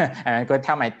 And I go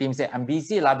tell my team, say, I'm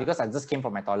busy because I just came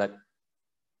from my toilet.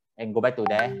 And go back to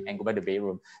there and go back to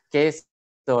bedroom. Okay,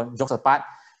 so jokes apart.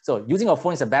 So using your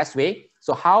phone is the best way.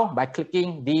 So how? By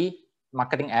clicking the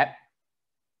marketing app.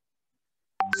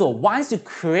 So once you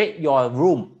create your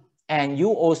room and you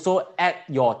also add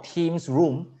your team's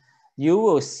room, you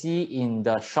will see in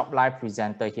the Shop Live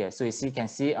presenter here. So you can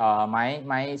see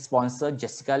my sponsor,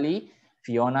 Jessica Lee,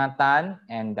 Fiona Tan,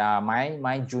 and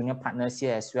my junior partners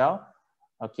here as well.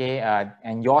 Okay,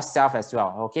 and yourself as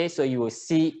well. Okay, so you will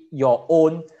see your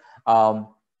own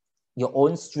your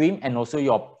own stream and also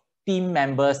your team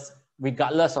members,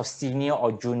 regardless of senior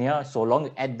or junior, so long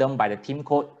you add them by the team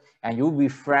code and you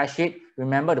refresh it.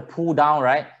 Remember to pull down,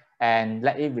 right? And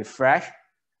let it refresh,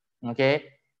 okay?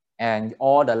 And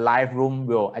all the live room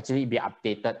will actually be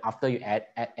updated after you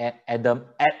add them,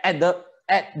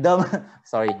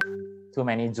 sorry, too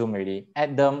many Zoom already,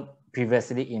 add them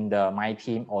previously in the My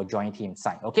Team or Join Team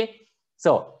site, okay?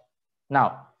 So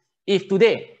now, if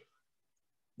today,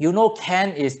 you know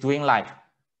Ken is doing live,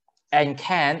 and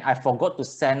Ken, I forgot to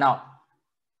send out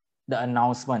the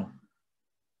announcement,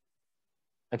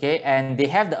 okay? And they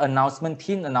have the announcement,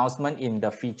 team announcement in the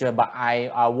feature, but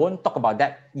I won't talk about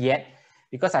that yet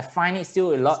because I find it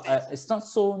still a lot, it's not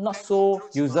so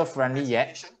user-friendly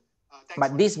yet.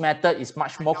 But this method is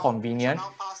much more convenient.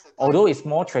 Although it's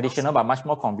more traditional, but much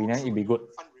more convenient, it'll be good.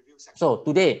 So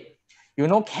today, you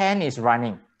know Ken is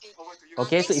running.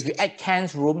 Okay, so if you add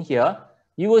Ken's room here,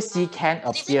 you will see Ken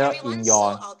appear in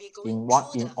your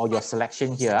your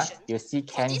selection here. You see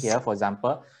Ken here, for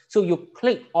example. So you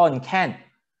click on Ken.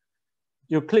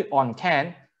 You click on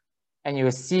Ken, and you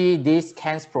see this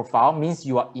Ken's profile, means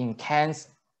you are in Ken's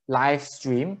live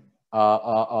stream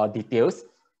details.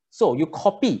 So you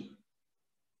copy.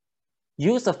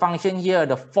 Use the function here,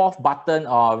 the fourth button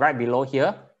right below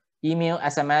here, email,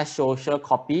 SMS, social,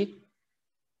 copy.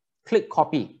 Click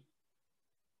copy.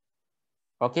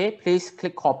 Okay, please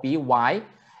click copy. Why?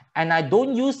 And I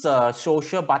don't use the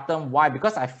social button. Why?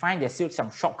 Because I find there's still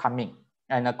some shortcoming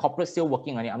and the corporate still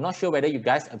working on it. I'm not sure whether you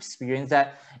guys experience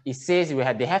that. It says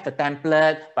they have the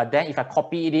template, but then if I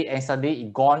copy it and suddenly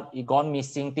it gone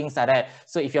missing, things like that.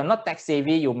 So if you're not tech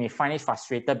savvy, you may find it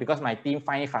frustrated because my team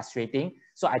find it frustrating.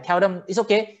 So I tell them, it's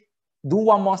okay. Do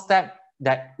one more step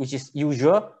which is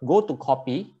usual. Go to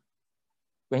copy.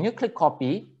 When you click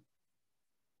copy,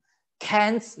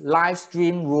 Ken's live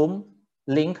stream room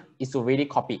link is already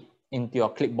copied into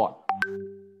your clipboard.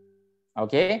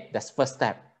 Okay, that's first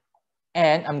step.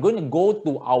 And I'm going to go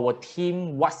to our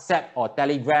team WhatsApp or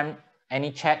Telegram, any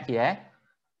chat here.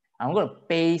 I'm going to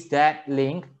paste that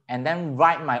link and then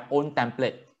write my own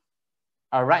template.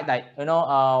 I'll write that, you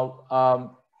know,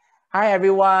 hi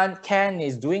everyone, Ken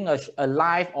is doing a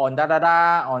live on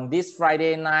on this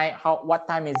Friday night. What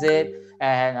time is it?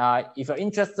 And if you're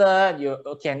interested, you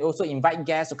can also invite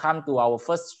guests to come to our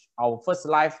first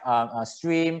live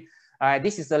stream.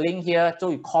 This is the link here. So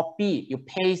you copy, you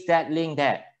paste that link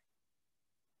there.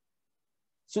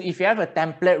 So if you have a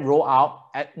template roll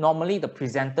out, normally the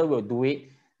presenter will do it.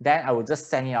 Then I will just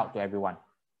send it out to everyone.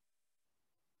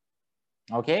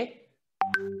 Okay?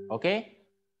 Okay?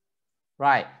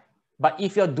 Right. But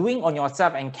if you're doing on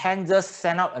yourself and can just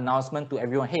send out announcement to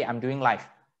everyone, hey, I'm doing live.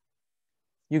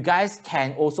 You guys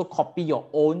can also copy your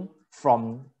own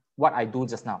from what I do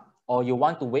just now. Or you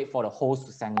want to wait for the host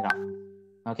to send it out.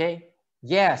 Okay?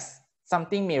 Yes,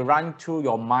 something may run through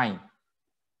your mind.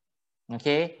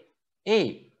 Okay?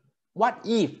 Hey, what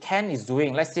if Ken is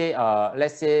doing, let's say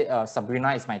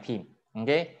Sabrina is my team,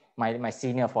 okay? My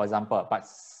senior, for example, but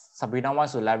Sabrina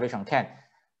wants to leverage on Ken.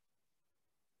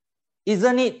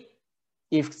 Isn't it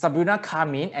if Sabrina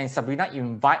come in and Sabrina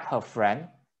invite her friend,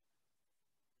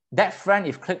 that friend,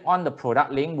 if click on the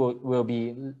product link, will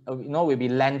be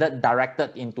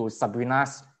directed into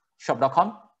Sabrina's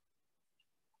shop.com?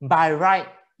 By right,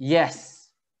 yes.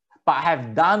 But I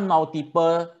have done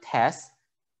multiple tests.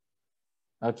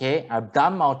 Okay, I've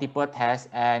done multiple tests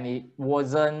and it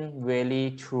wasn't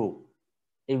really true.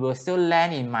 It will still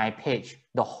land in my page,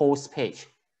 the host page.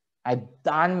 I've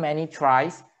done many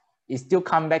tries. It still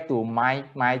come back to my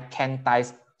Ken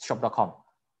Tai's shop.com.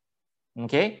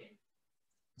 Okay,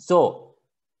 so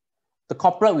the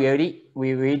corporate we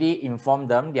already informed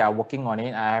them. They are working on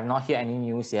it. I have not heard any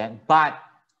news yet. But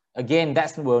again,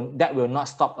 that will not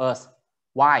stop us.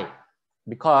 Why?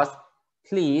 Because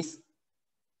please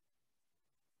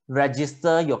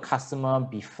register your customer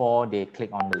before they click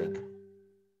on the link.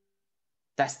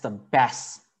 That's the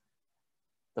best,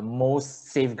 the most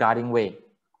safeguarding way.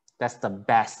 That's the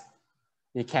best.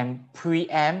 You can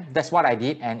preempt. That's what I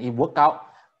did, and it worked out.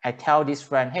 I tell this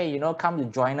friend, hey, you know, come to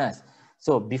join us.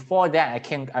 So before that, I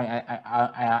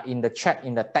in the chat,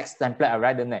 in the text template, I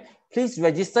write them there. Please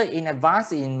register in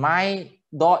advance in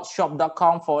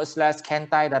my.shop.com/Ken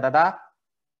Tai .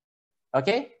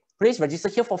 Okay, please register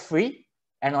here for free.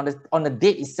 And on the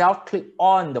date itself, click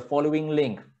on the following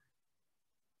link.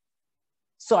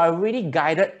 So I really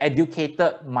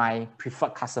educated my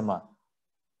preferred customer.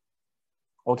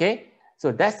 Okay,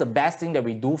 so that's the best thing that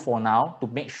we do for now to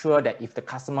make sure that if the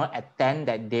customer attend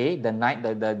that day,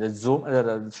 the Zoom,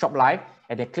 the shop live,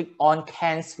 and they click on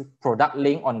Ken's product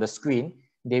link on the screen,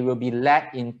 they will be led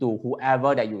into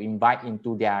whoever that you invite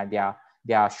into their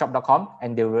shop.com,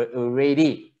 and they were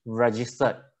already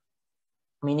registered.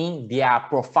 Meaning their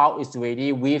profile is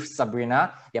already with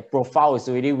Sabrina, their profile is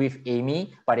already with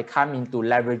Amy, but they come into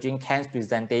leveraging Ken's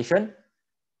presentation,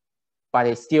 but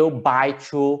they still buy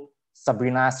through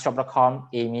Sabrina's shop.com,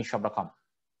 Amy's shop.com.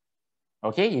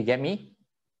 Okay, you get me?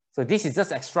 So this is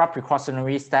just extra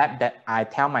precautionary step that I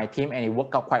tell my team, and it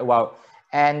worked out quite well.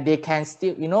 And they can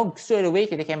still, you know, straight away,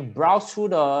 they can browse through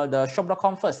the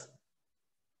shop.com first.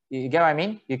 You get what I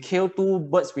mean? You kill two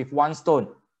birds with one stone.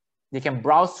 They can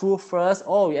browse through first.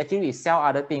 Oh, actually we sell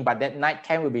other things, but that night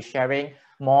Ken will be sharing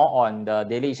more on the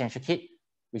Daily Essential Kit,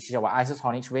 which is our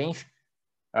isotonics range.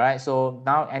 All right, so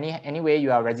now anyway,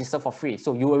 you are registered for free.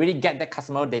 So you already get that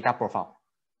customer data profile.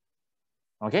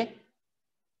 Okay,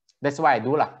 that's why I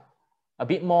do lah. A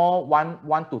bit more,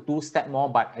 one to two step more,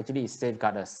 but actually it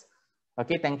safeguards us.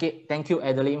 Okay, thank you,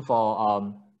 Adeline,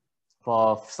 for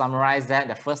summarize that.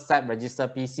 The first step, register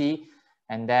PC,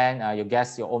 and then you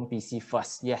guess your own PC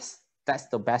first. Yes, that's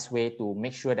the best way to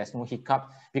make sure there's no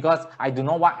hiccup, because I do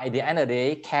not want at the end of the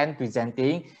day, Ken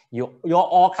presenting, your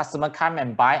all customer come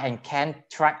and buy and can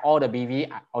track all the BV,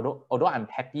 although I'm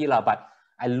happy lah, but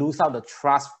I lose out the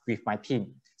trust with my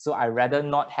team. So I rather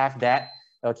not have that.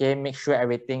 Okay, make sure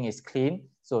everything is clean.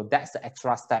 So that's the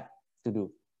extra step to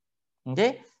do.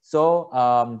 Okay, so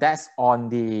that's on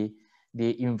the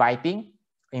inviting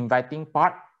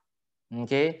part.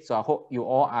 Okay, so I hope you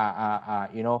all are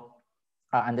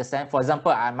understand. For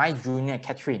example, my junior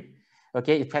Catherine.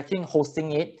 Okay, if Catherine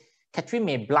hosting it, Catherine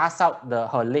may blast out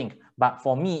her link. But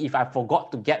for me, if I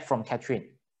forgot to get from Catherine,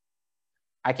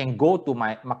 I can go to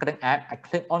my marketing app, I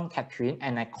click on Catherine,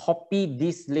 and I copy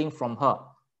this link from her.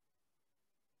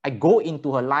 I go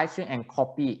into her live stream and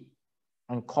copy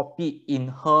in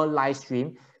her live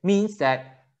stream, means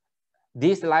that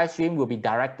this live stream will be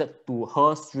directed to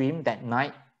her stream that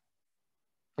night.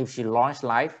 If she launched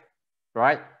live,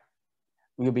 right,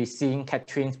 we'll be seeing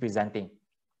Catherine's presenting.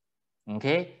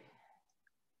 Okay.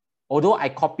 Although I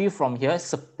copy from here,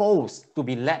 supposed to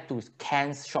be led to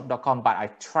Ken's shop.com, but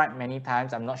I tried many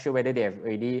times. I'm not sure whether they have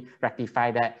already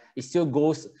rectified that. It still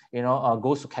goes,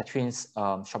 goes to Catherine's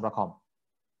shop.com.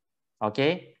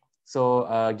 Okay. So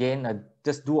again,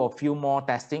 just do a few more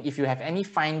testing. If you have any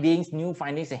findings, new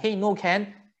findings, say, hey, no,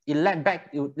 Ken, it led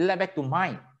back to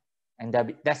mine, and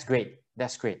that's great.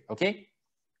 That's great. Okay.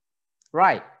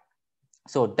 Right.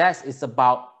 So that is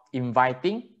about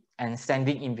inviting and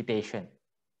sending invitation.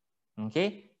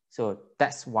 Okay, so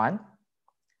that's one.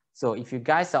 So if you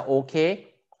guys are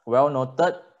okay, well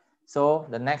noted. So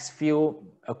the next a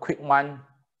quick one,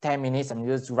 10 minutes, I'm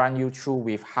just run you through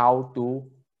with how to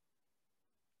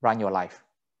run your life.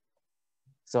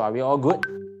 So are we all good?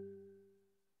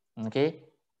 Okay.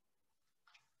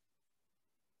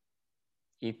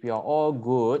 If you're all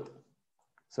good,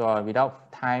 so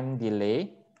without time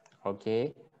delay,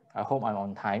 okay, I hope I'm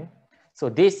on time. So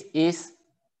this is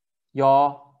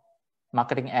your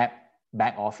marketing app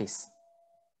back office.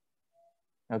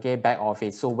 Okay, back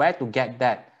office. So where to get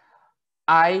that?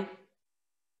 I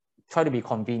try to be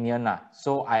convenient.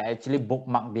 So I actually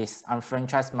bookmark this,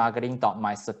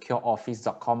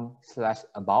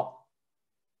 unfranchisemarketing.mysecureoffice.com/about.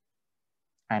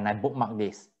 And I bookmark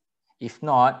this. If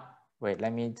not, wait,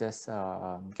 let me just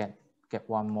get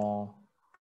one more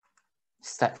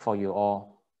step for you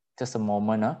all. Just a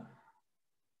moment.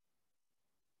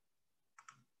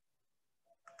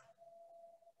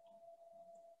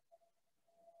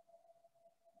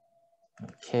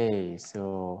 Okay,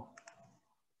 so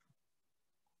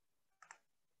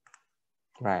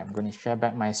right, I'm going to share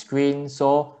back my screen.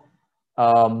 So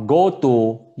go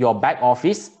to your back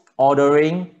office,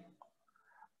 ordering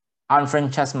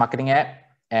unfranchised marketing app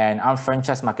and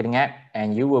unfranchised marketing app,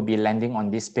 and you will be landing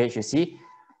on this page. You see,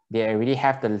 they already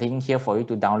have the link here for you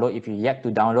to download. If you yet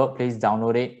to download, please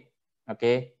download it.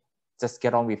 Okay, just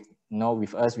get on with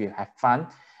with us. We have fun,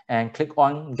 and click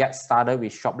on Get Started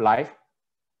with Shop Live.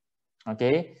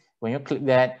 Okay, when you click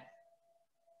that,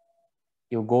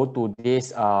 you go to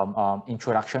this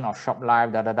introduction of Shop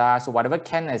Live, So whatever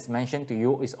Ken has mentioned to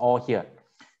you is all here.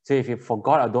 So if you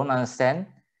forgot or don't understand,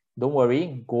 don't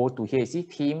worry, go to here. You see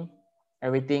team,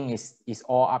 everything is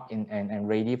all up and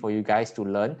ready for you guys to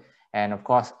learn. And of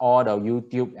course, all the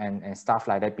YouTube and stuff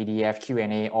like that, PDF,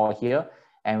 Q&A, all here.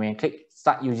 And when you click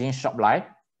start using Shop Live,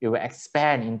 it will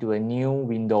expand into a new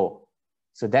window.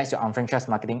 So that's your unfranchised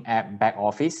marketing app back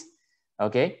office.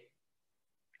 Okay.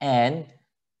 And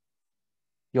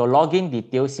your login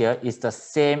details here is the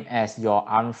same as your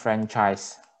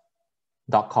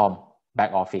unfranchise.com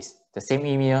back office, the same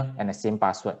email and the same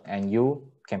password, and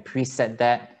you can preset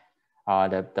that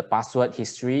the password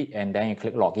history, and then you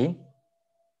click login.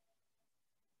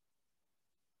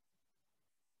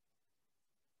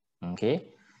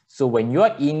 Okay, so when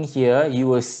you're in here, you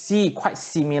will see quite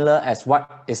similar as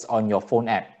what is on your phone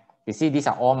app. You see, these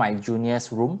are all my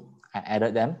juniors' room. I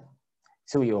added them.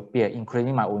 So it will appear,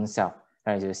 including my own self.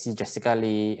 Right, you see Jessica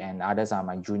Lee and others are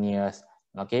my juniors.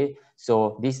 Okay,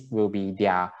 so this will be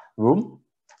their room.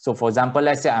 So for example,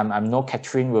 let's say I'm no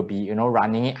Catherine will be, you know,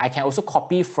 running it. I can also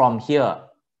copy from here.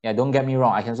 Yeah, don't get me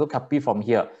wrong. I can also copy from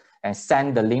here and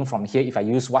send the link from here if I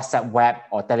use WhatsApp web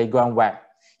or Telegram web.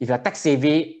 If you're tech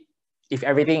savvy, if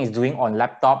everything is doing on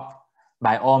laptop,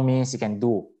 by all means you can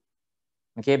do.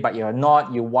 Okay, but you're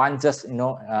not, you want just, you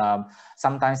know,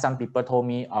 sometimes some people told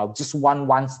me, just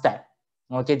one step.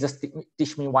 Okay, just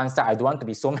teach me one step. I don't want to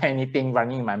be so many things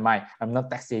running in my mind. I'm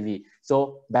not tech savvy.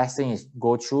 So best thing is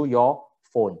go through your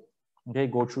phone. Okay,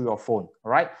 go through your phone.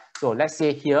 All right. So let's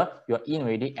say here you're in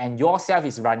already and yourself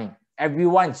is running.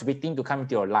 Everyone is waiting to come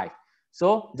into your life.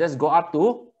 So just go up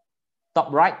to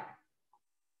top right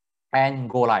and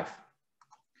go live.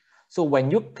 So when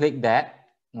you click that,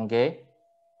 okay,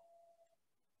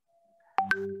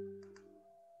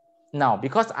 now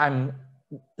because I'm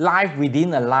live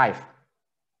within a live,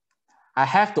 I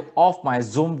have to off my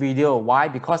Zoom video. Why?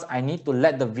 Because I need to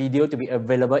let the video to be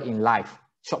available in live,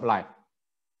 shop live.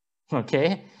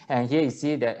 Okay, and here you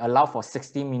see that allow for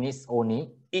 60 minutes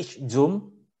only. Each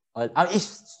Zoom, each,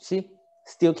 see,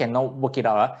 still cannot work it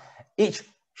out. Each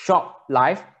shop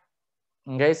live.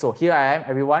 Okay, so here I am,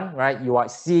 everyone, right? You are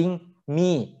seeing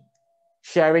me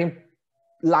sharing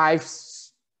live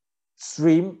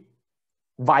stream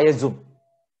via Zoom.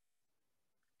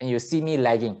 And you see me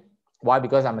lagging. Why?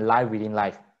 Because I'm live within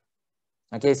live.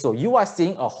 Okay, so you are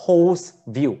seeing a host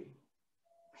view.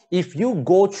 If you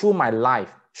go through my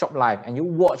live, shop live, and you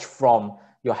watch from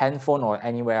your handphone or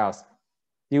anywhere else,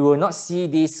 you will not see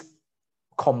this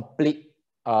complete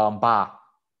bar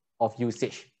of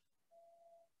usage.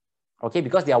 Okay,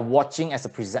 because they are watching as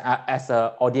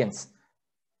a audience.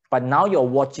 But now you're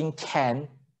watching Ken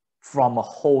from a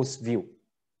host view.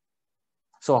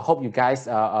 So I hope you guys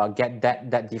get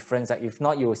that difference. If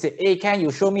not, you will say, hey, Ken,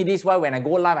 you show me this one. When I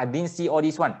go live, I didn't see all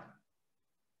this one.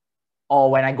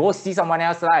 Or when I go see someone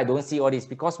else live, I don't see all this.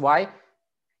 Because why?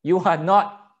 You are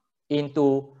not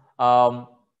into,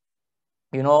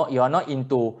 you know, you are not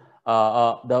into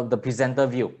the presenter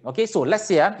view. Okay, so let's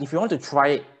say if you want to try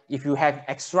it, if you have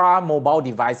extra mobile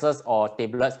devices or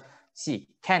tablets, see,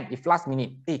 Ken, if last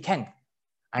minute, hey, Ken,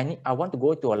 I want to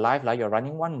go to a live, like you're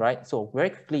running one, right? So very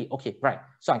quickly, okay, right.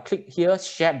 So I click here,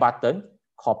 share button,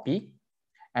 copy,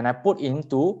 and I put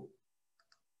into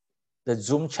the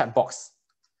Zoom chat box.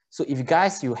 So if you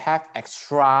guys, you have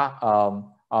extra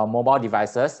mobile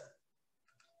devices,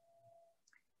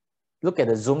 look at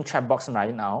the Zoom chat box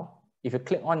right now. If you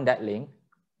click on that link,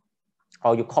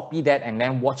 or you copy that and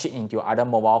then watch it into your other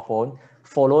mobile phone,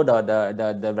 follow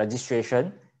the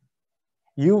registration,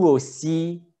 you will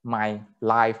see my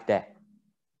live there.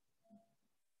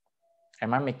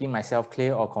 Am I making myself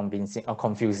clear or convincing or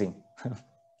confusing?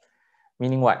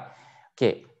 Meaning what?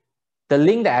 Okay, the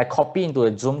link that I copy into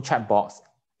the Zoom chat box,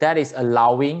 that is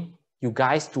allowing you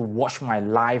guys to watch my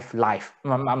live,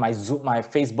 my Zoom, my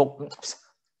Facebook,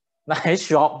 my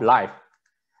shop live.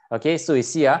 Okay, so you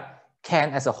see here,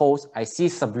 Ken as a host, I see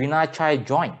Sabrina Chai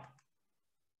join.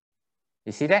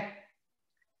 You see that?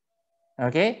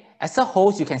 Okay, as a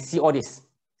host, you can see all this.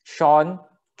 Sean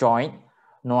joined,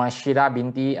 Noashida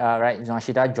Binti, right?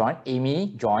 Noashida joined,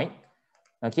 Amy joined.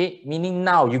 Okay, meaning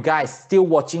now you guys still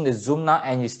watching the Zoom now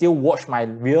and you still watch my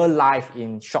real life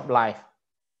in Shop Live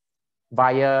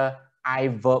via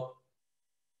iVerb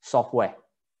software.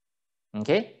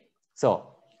 Okay, so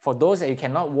for those that you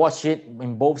cannot watch it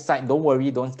in both sides, don't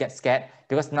worry, don't get scared,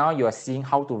 because now you are seeing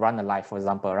how to run a live, for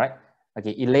example, right?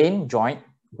 Okay, Elaine joined,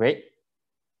 great.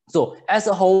 So as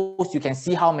a host, you can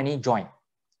see how many join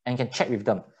and you can check with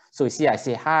them. So you see, I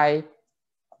say, hi,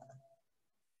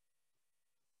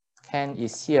 Ken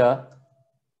is here.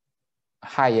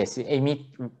 Hi, yes,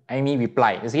 Amy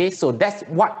replied. Okay, so that's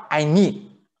what I need.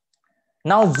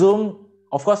 Now Zoom,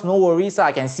 of course, no worries.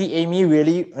 I can see Amy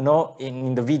really, you know,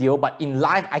 in the video, but in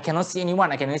live, I cannot see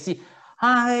anyone. I can only see,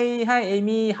 hi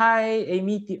Amy,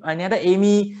 another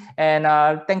Amy, and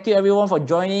thank you everyone for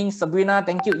joining. Sabrina,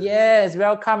 thank you. Yes,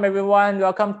 welcome everyone.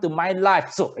 Welcome to my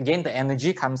live. So again, the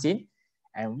energy comes in,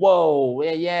 and whoa,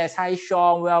 yes, hi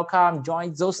Sean, welcome.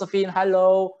 Join Josephine,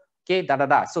 hello. Okay,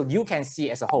 So you can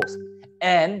see as a host,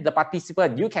 and the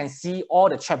participant, you can see all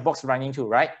the chat box running too,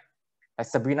 right? Like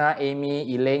Sabrina,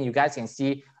 Amy, Elaine, you guys can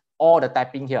see all the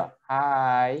typing here.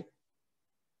 Hi.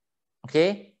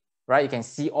 Okay, right? You can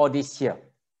see all this here.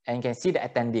 and you can see the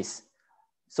attendees.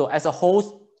 So as a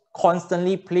host,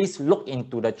 constantly please look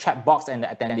into the chat box and the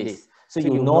attendees. So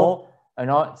you know,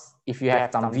 if you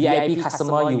have some VIP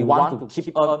customer, you want to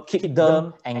keep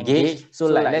them engaged. So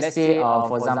like let's say,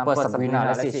 for example, Sabrina,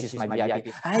 let's say she's my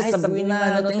VIP. Hi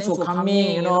Sabrina, thanks for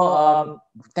coming.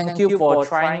 Thank you for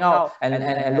trying out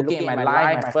and looking at my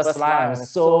live, my first live. I'm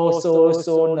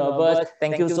so nervous.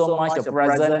 Thank you so much. Your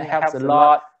present helps a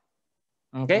lot.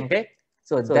 Okay.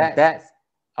 So that's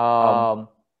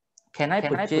can I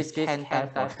purchase Ken Tai?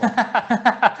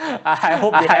 I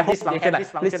hope they have this function.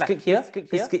 Please click here.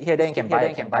 Please click here. Then you can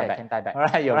buy Ken Tai back. All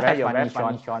right, you're very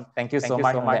funny, Sean. Thank you so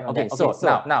much. Okay, so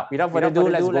now without further ado,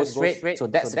 let's go straight. So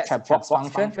that's the chat box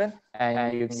function,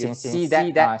 and you can see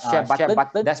that share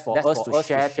button. That's for us to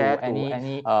share to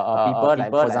any people. Like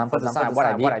for example, what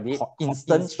I did,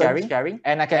 instant sharing,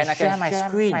 and I can share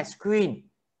my screen.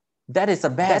 That is the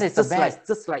best.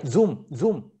 Just like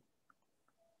Zoom.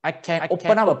 I can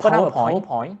open up a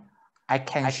PowerPoint. I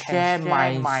can share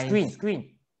my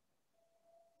screen.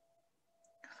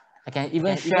 I can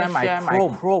even share my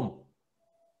Chrome.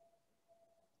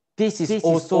 This is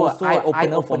also an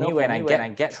eye-opener for me when I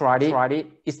get tried it.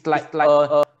 It's like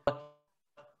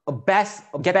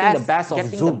getting the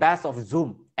best of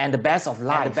Zoom and the best of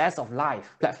live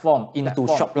platform into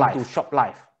Shop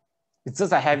Live. It's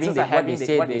just like having what they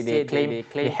say. They claim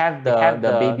they have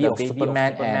the baby of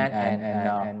Superman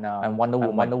and Wonder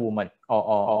Woman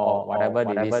or whatever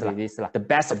it is. The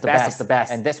best of the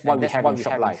best. And that's what we have in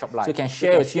Shop Live. So you can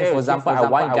share your screen. For example, I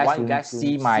want you guys to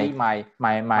see my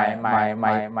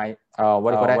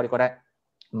what do you call that?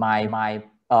 My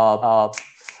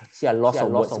see, I lost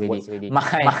some words already.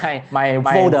 My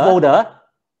folder,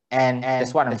 and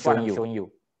that's what I'm showing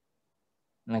you.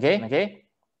 Okay.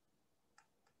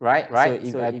 Right.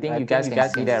 So I think you guys can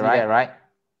see that, right?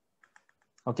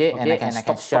 Okay, and I can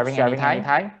stop sharing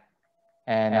anytime,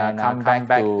 and come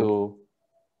back to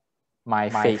my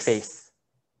face.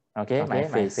 Okay, my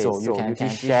face. So you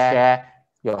can share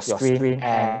your screen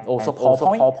and also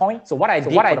PowerPoint. So what I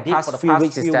did for the past few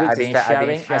weeks is that I've been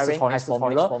sharing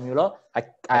isotonic formula.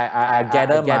 I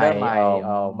gather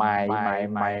my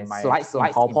slides in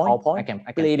PowerPoint. I can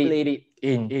play it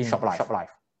in Shop Live.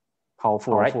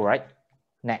 Powerful, right?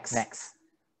 Next.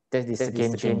 This is a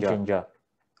game changer.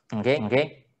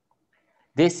 Okay.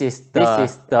 This is the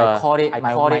I call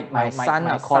it my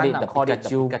son called it the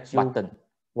Pikachu button.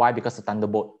 Why? Because of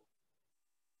Thunderbolt.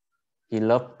 He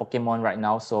loves Pokemon right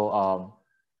now, so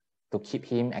to keep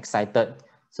him excited,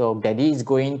 so Daddy is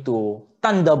going to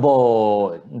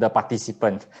Thunderbolt the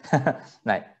participant.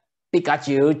 Like,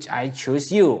 Pikachu, I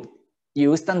choose you.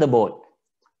 Use Thunderbolt.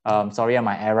 Sorry, in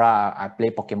my era, I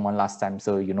played Pokemon last time,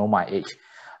 so you know my age.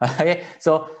 Okay,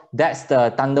 so that's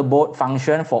the Thunderbolt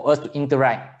function for us to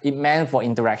interact. It meant for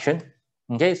interaction.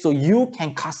 Okay, so you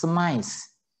can customize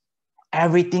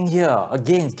everything here.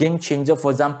 Again, game changer.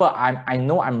 For example, I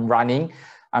know I'm running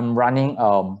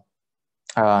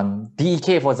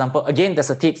DEK, for example. Again,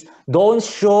 there's a tips. Don't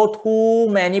show too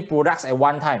many products at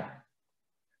one time.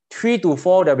 3 to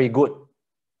 4, that'll be good.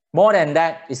 More than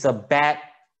that is a bad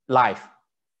life.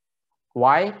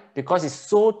 Why? Because it's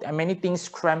so many things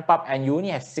cramp up and you only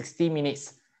have 60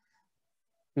 minutes.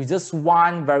 You just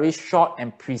want very short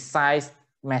and precise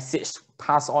message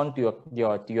passed on to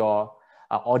your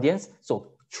audience.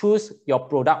 So choose your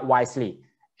product wisely.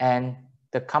 And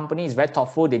the company is very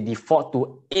thoughtful. They default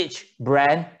to each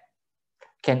brand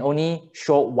can only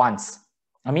show once.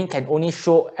 Can only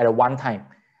show at one time.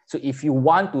 So if you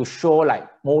want to show like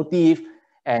Motif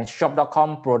and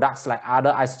shop.com products like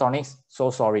other isotonics, so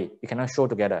sorry, you cannot show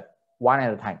together, one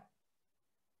at a time.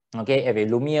 Okay, if a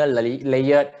Lumia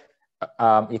layered,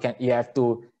 you have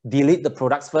to delete the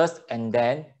products first and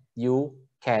then you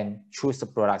can choose the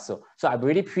product. So I've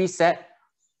already preset.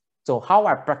 So how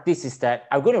I practice is that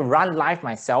I'm going to run live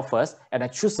myself first and I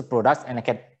choose the products and I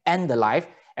can end the live.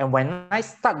 And when I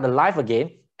start the live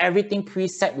again, everything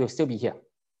preset will still be here.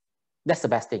 That's the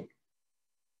best thing.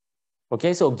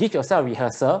 Okay, so give yourself a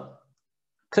rehearsal,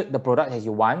 click the product that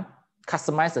you want,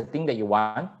 customize the thing that you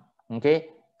want, okay,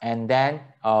 and then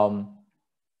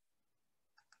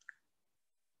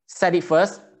set it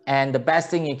first. And the best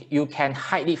thing, you can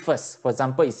hide it first. For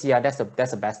example, you see, that's the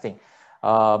best thing.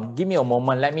 Give me a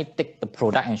moment. Let me take the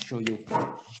product and show you.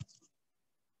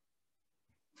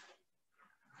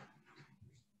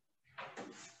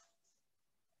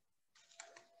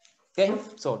 Okay,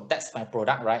 so that's my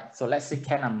product, right? So let's see,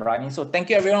 Ken, I'm running. So thank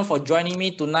you everyone for joining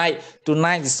me tonight.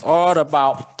 Tonight is all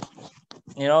about,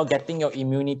 getting your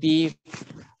immunity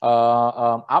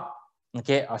up.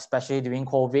 okay, especially during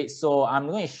COVID. So I'm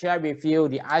going to share with you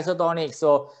the isotonic.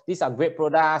 So these are great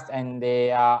products and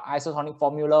they are isotonic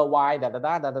formula, why,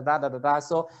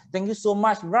 So thank you so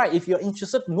much. Right, if you're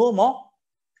interested to know more,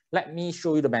 let me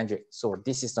show you the magic. So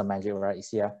this is the magic, right?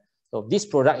 It's here. So this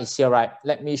product is here, right?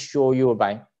 Let me show you,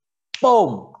 right?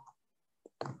 Boom.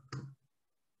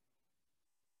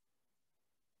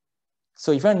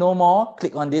 So if you want to know more,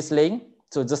 click on this link.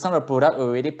 So just now the product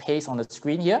already pasted on the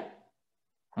screen here.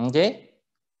 Okay.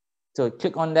 So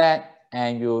click on that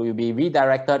and you'll be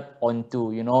redirected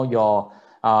onto, you know, your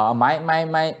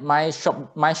my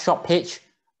shop page.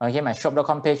 Okay, my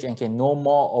shop.com page, and can know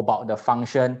more about the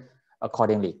function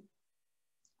accordingly.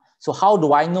 So how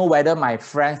do I know whether my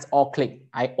friends all click?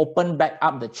 I open back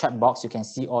up the chat box. You can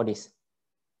see all this.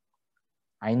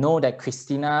 I know that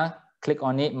Christina click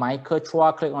on it, Michael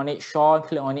Chua click on it, Sean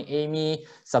click on it, Amy,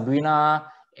 Sabrina,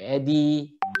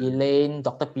 Eddie, Elaine,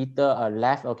 Dr. Peter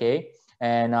left, okay,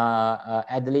 and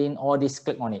Adeline, all this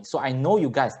click on it. So I know you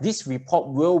guys, this report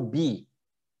will be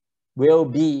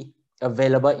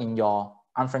available in your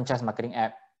unfranchised marketing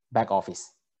app back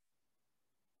office.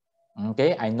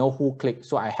 Okay, I know who clicked,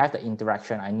 so I have the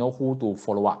interaction. I know who to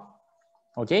follow up.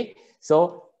 Okay,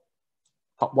 so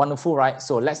wonderful, right?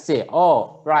 So let's say,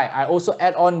 oh, right, I also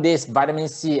add on this vitamin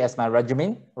C as my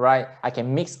regimen, right? I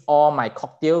can mix all my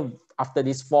cocktail after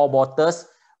these 4 bottles,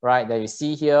 right? That you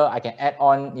see here. I can add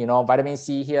on, you know, vitamin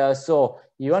C here. So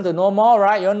you want to know more,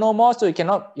 right? You want to know more, so you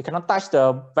cannot touch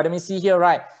the vitamin C here,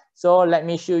 right? So let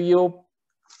me show you.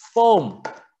 Boom.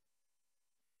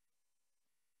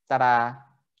 Ta-da.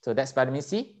 So that's vitamin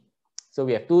C. So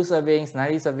we have 2 servings,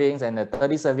 90 servings, and the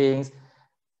 30 servings.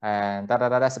 And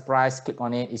that's the price. Click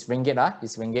on it. It's ringgit,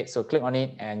 it's ringgit. So click on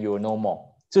it, and you will know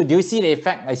more. So do you see the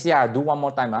effect? I see. I'll do one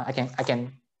more time. I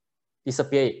can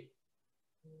disappear it.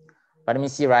 Vitamin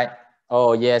C, right?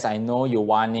 Oh yes, I know you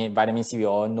want it. Vitamin C, we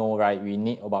all know, right? We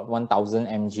need about 1,000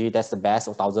 mg. That's the best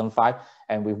of 1,005.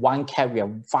 And with 1 cap, we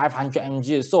have 500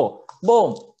 mg. So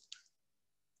boom.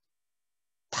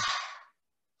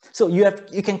 So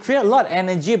you can create a lot of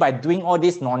energy by doing all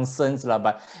this nonsense,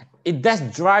 but it does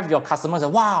drive your customers.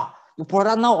 Wow, the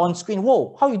product now on screen.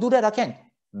 Whoa, how you do that, Ken?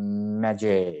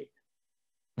 Magic,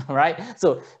 right?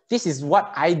 So this is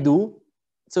what I do.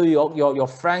 So your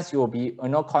friends, you will be, you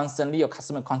know, constantly, your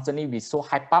customer constantly be so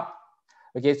hype up.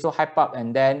 Okay, so hype up,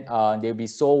 and then they'll be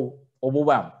so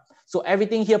overwhelmed. So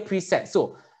everything here preset.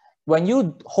 So when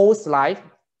you host live,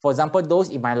 for example, those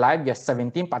in my live, there's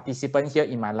 17 participants here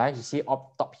in my live. You see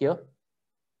up top here.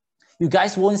 You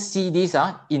guys won't see this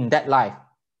in that live.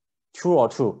 True or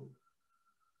true?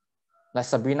 Like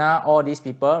Sabrina, all these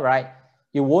people, right?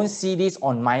 You won't see this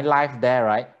on my live there,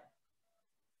 right?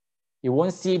 You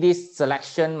won't see this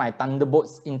selection, my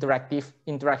Thunderbolts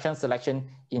interaction selection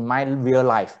in my real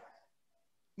life.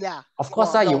 Yeah. Of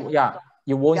course, no.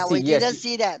 you won't see. We didn't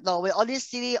see that. No, we only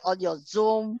see it on your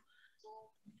Zoom.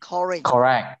 Correct.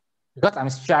 Because I'm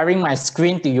sharing my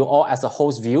screen to you all as a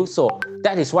host view. So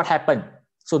that is what happened.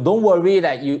 So don't worry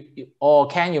that you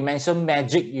Ken, you mentioned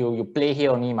magic, you play here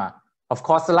only, ma. Of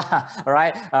course lah,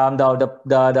 right?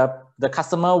 The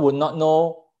customer would not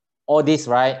know all this,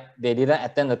 right? They didn't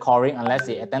attend the calling. Unless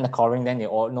they attend the calling, then they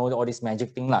all know all this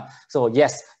magic thing lah. So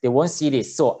yes, they won't see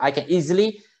this. So I can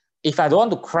easily, if I don't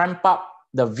want to cramp up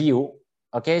the view,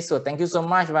 okay, so thank you so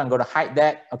much. I'm going to hide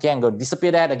that. Okay, I'm going to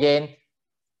disappear that again.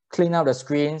 Clean out the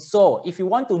screen. So if you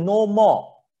want to know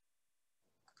more,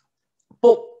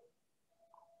 boop,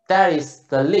 there is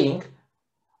the link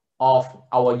of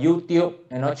our YouTube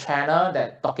channel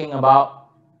that talking about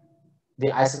the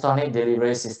isotonic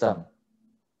delivery system,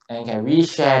 and you can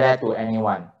reshare that to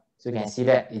anyone. So you can see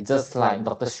that it's just like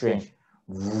Doctor Strange,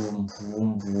 boom,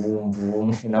 boom, boom,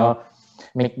 boom, you know,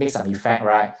 make some effect,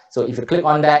 right? So if you click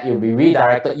on that, it will be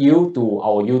redirected you to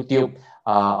our YouTube,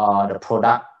 the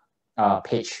product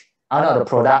page, the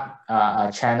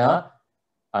product channel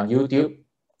on YouTube.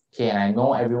 Okay, and I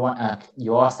know everyone,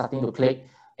 you are starting to click.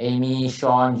 Amy,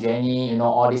 Sean, Jenny,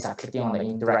 all these are clicking on the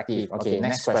interactive. Okay,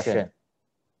 next question.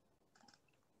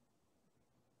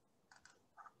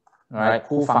 All right,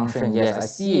 cool function. Yes, I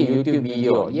see a YouTube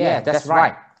video. Yeah, that's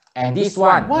right. And this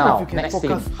one, now, next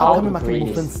thing, how to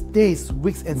create this. Days,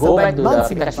 weeks, and Go back to months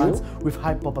the in advance Pikachu. with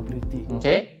high probability.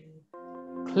 Okay,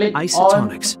 click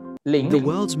Isotonics, on link. the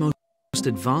world's most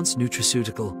advanced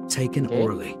nutraceutical taken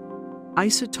orally.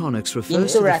 Isotonics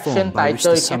refers to the form Interaction by which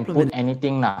title, the you can put supplement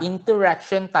anything now.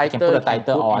 Interaction title, I can put a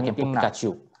title or I can put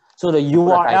Pikachu. So the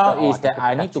URL is that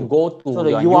I need to go to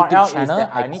your YouTube channel.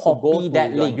 I need to copy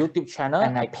that link YouTube channel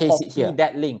and I paste it here.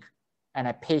 That link and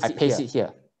I paste it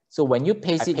here. So when you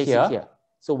paste it here,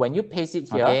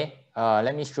 okay,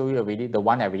 let me show you already the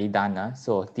one I already done.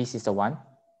 So this is the one.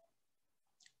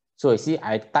 So you see,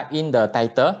 I type in the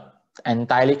title,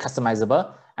 entirely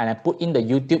customizable, and I put in the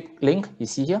YouTube link, you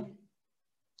see here,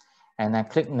 and I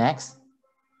click next.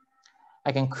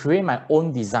 I can create my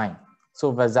own design.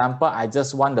 So for example, I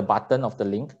just want the button of the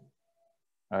link.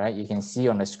 All right, you can see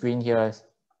on the screen here.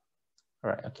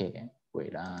 All right, okay,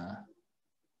 wait.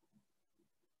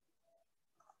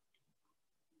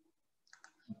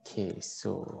 Okay,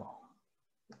 so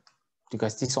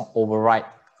because this one override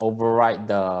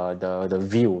the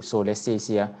view. So let's say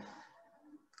here,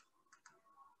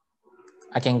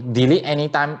 I can delete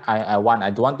anytime I want. I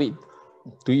don't want it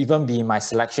to even be my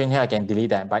selection here. I can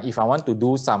delete that. But if I want to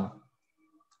do some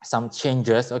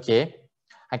changes, okay,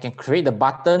 I can create the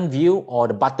button view or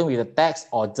the button with the text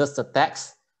or just the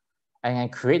text. I can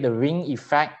create the ring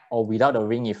effect or without the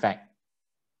ring effect.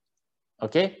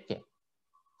 Okay, okay.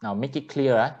 Now make it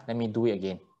clear. Let me do it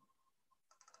again.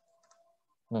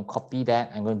 I'm going to copy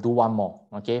that. I'm going to do one more,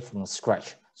 okay, from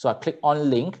scratch. So I click on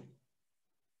link.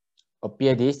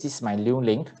 Appear this is my new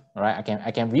link. All right,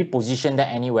 I can reposition that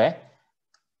anywhere.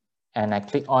 And I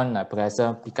click on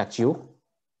Professor Pikachu.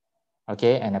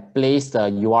 Okay, and I place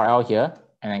the URL here.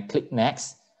 And I click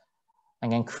next. I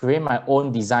can create my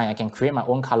own design. I can create my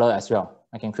own color as well.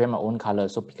 I can create my own color.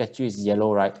 So Pikachu is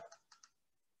yellow, right?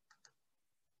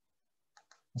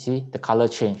 You see the color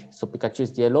change. So Pikachu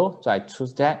is yellow. So I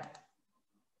choose that.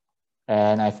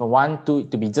 And if I want to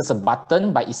be just a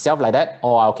button by itself like that,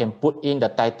 or I can put in the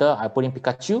title, I put in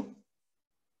Pikachu,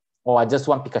 or I just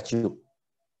want Pikachu.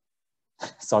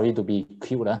 Sorry to be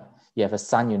cute. You have a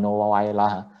son, you know why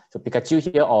lah. So Pikachu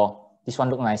here, or this one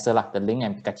look nicer lah, the link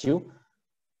and Pikachu.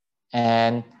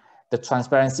 And the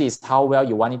transparency is how well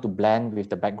you want it to blend with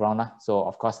the background. So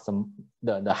of course the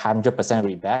 100% will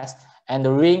be best. And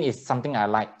the ring is something I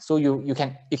like. So you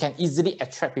can easily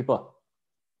attract people.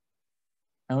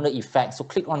 Another effect. So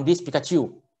click on this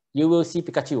Pikachu, you will see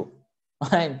Pikachu,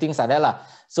 and things like that lah.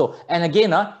 So, and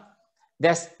again,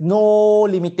 there's no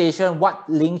limitation what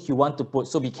link you want to put.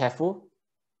 So be careful.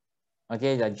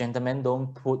 Okay, the gentlemen,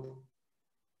 don't put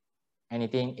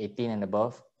anything 18 and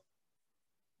above.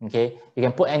 Okay, you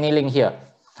can put any link here.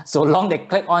 So long they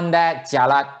click on that,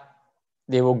 jialat,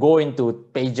 they will go into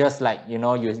pages like, you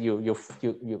know,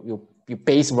 you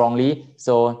paste wrongly.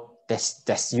 So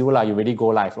that's you lah. You already go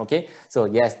live. Okay. So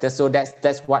yes, that's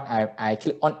what I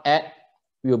click on add,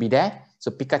 will be there.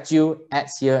 So Pikachu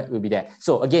ads here will be there.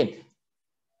 So again,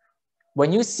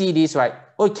 when you see this, right?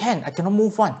 Oh, Ken, I cannot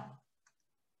move one.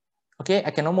 Okay,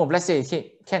 I cannot move. Let's say,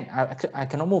 hey, Ken, I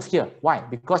cannot move here. Why?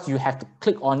 Because you have to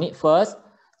click on it first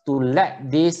to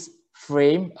let this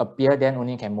frame appear. Then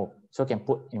only can move. So I can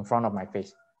put in front of my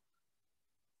face.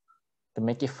 To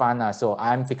make it fun, so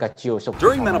I'm Pikachu. So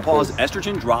during menopause,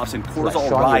 estrogen drops and cortisol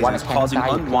rises, causing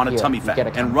unwanted tummy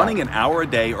fat. And running an hour a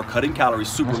day or cutting calories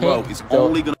super low is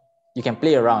only going to... You can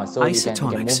play around. So Isotonics, you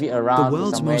can move it around, the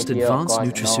world's most advanced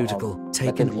nutraceutical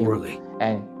taken orally.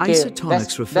 And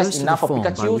Isotonics refers to the form by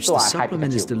which the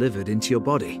supplement is delivered into your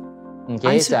body.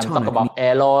 Okay, so I'm talking about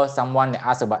aloe. Someone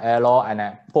asked about aloe, and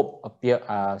I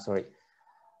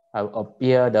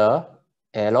appear the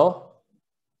aloe,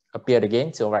 appeared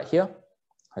again. So right here,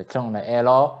 I click on the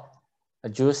aloe,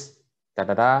 juice,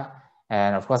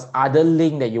 and of course, other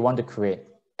link that you want to create.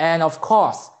 And of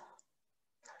course,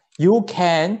 you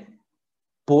can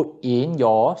put in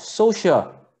your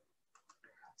social.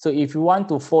 So if you want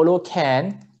to follow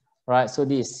Ken, right? So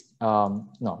this,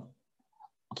 no.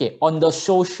 Okay, on the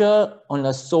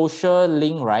social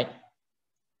link, right?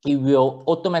 It will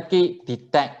automatically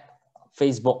detect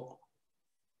Facebook,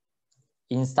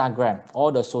 Instagram, all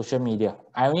the social media.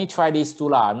 I only try these two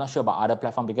lah. I'm not sure about other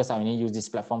platform because I only use this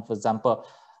platform. For example,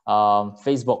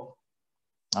 Facebook.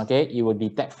 Okay, it will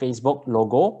detect Facebook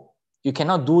logo. You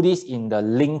cannot do this in the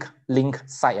link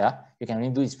site. You can only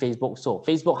do this Facebook. So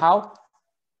Facebook, how?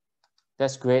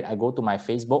 That's great. I go to my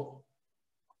Facebook.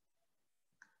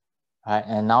 All right,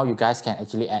 and now you guys can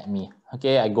actually add me.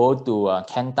 Okay, I go to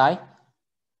Ken Tai.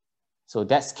 So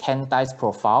that's Ken Tai's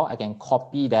profile. I can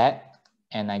copy that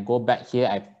and I go back here.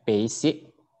 I paste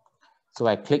it. So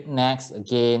I click next.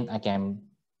 Again, I can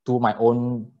do my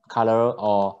own color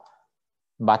or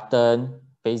button,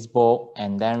 Facebook,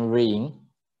 and then ring.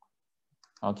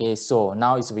 Okay, so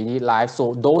now it's really live.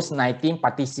 So those 19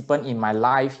 participants in my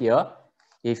live here,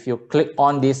 if you click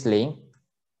on this link,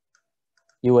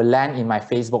 you will land in my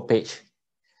Facebook page.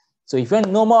 So if you want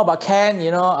to know more about Ken,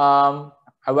 you know,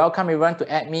 I welcome everyone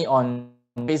to add me on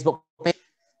Facebook page.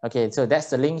 Okay, so that's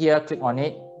the link here. Click on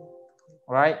it.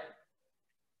 All right.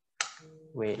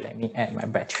 Wait, let me add my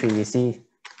battery. You see,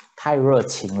 太热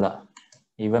情了.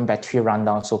 even battery run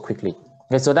down so quickly.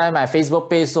 Okay, so that's my Facebook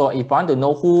page. So if you want to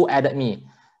know who added me,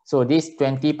 so these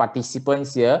 20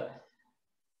 participants here.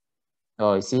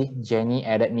 Oh, you see, Jenny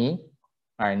added me.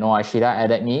 All right, Noah Ashida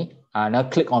added me. Now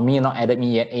click on me, not added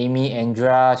me yet. Amy,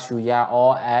 Andrea, Shuya,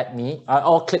 all add me.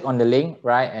 All click on the link,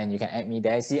 right? And you can add me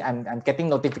there. See, I'm getting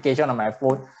notification on my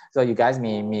phone. So you guys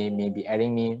may be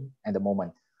adding me at the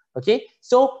moment. Okay,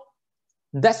 so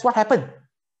that's what happened.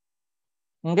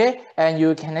 Okay, and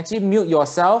you can actually mute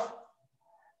yourself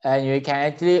and you can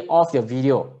actually off your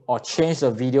video or change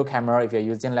the video camera if you're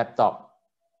using laptop.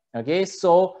 Okay,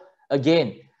 so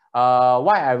again,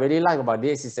 what I really like about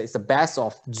this is that it's the best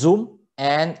of Zoom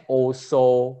and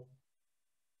also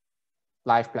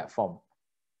live platform.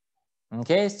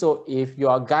 Okay, so if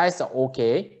your guys are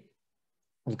okay,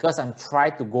 because I'm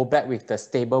trying to go back with the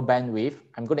stable bandwidth,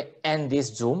 I'm going to end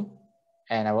this Zoom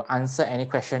and I will answer any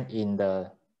question in the,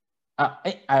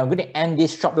 I'm going to end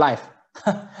this shop live.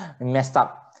 Messed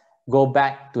up. Go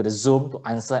back to the Zoom to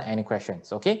answer any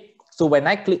questions, okay? So when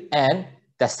I click end,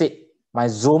 that's it. My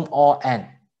Zoom all end.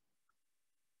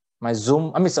 My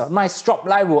Zoom, my shop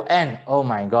live will end. Oh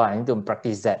my God, I need to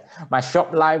practice that. My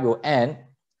shop live will end.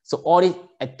 So all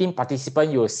the team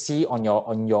participants you will see on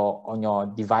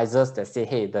your devices that say,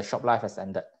 hey, the shop live has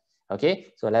ended.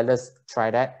 Okay, so let us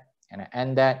try that and I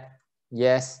end that.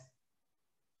 Yes.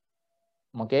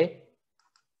 Okay.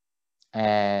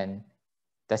 And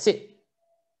that's it.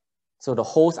 So the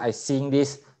host I seeing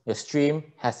this, the stream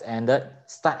has ended.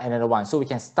 Start another one. So we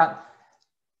can start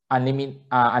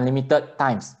unlimited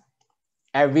times.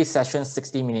 Every session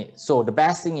 60 minutes. So the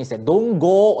best thing is that don't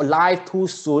go live too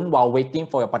soon while waiting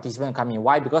for your participant to come in.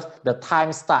 Why? Because the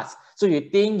time starts. So you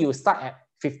think you start at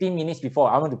 15 minutes before.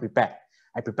 I want to prepare.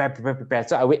 I prepare.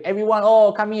 So I wait everyone,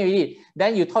 oh, come in already.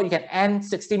 Then you thought you can end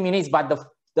 60 minutes, but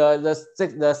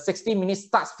the 60 minutes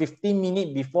starts 15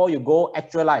 minutes before you go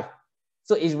actual live.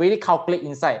 So it's really calculate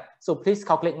inside. So please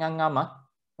calculate ngam.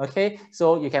 Okay,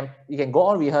 so you can go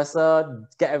on rehearsal,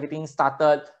 get everything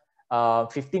started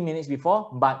 15 minutes before,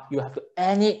 but you have to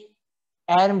end it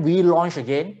and relaunch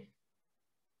again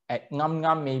at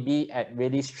ngam maybe at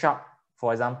really sharp,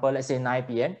 for example, let's say 9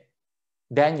 p.m.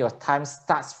 Then your time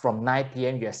starts from 9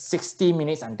 p.m. You have 60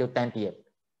 minutes until 10 p.m.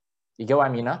 You get what I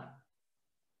mean? Huh?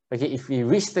 Okay, if we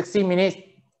reach 60 minutes,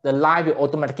 the live will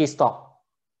automatically stop.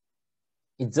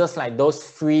 It's just like those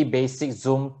free basic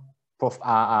Zoom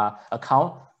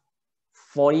account.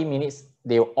 40 minutes,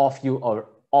 they'll off you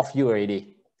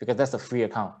already because that's a free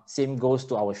account. Same goes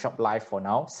to our shop live for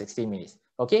now, 60 minutes.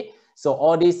 Okay, so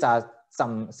all these are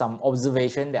some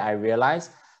observation that I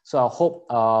realized. So I hope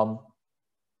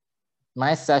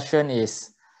my session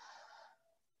is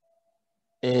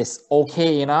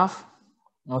okay enough.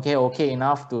 Okay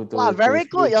enough to wow, very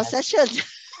good your session.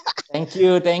 Thank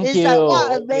you. It's like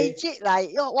wow, amazing. Like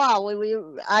wow,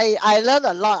 I learned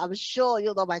a lot. I'm sure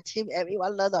my team,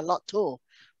 everyone learned a lot too.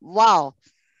 Wow.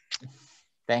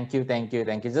 Thank you.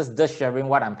 Just sharing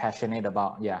what I'm passionate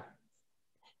about. Yeah.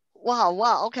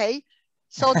 Wow. Okay.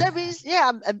 So that means, yeah,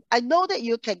 I know that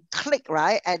you can click,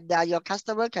 right? And your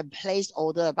customer can place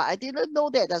order, but I didn't know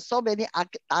that there's so many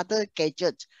other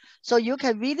gadgets. So you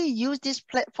can really use this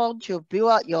platform to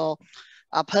build up your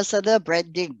personal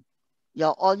branding,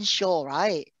 your own show,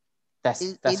 right? That's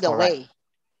in correct. the way.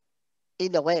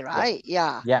 In the way, right?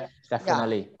 Yeah. Yeah,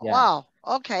 definitely. Yeah. Wow.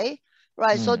 Okay.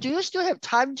 Right. So do you still have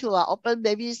time to open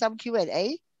maybe some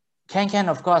Q&A? Can,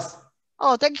 of course.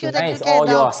 Oh, thank you. It's all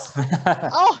yours.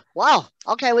 Oh, wow.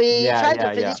 Okay, we try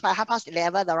to finish by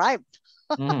 11:30, all right?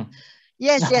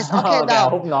 Yes. Okay, okay, now. I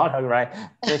hope not, all right.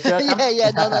 Sure,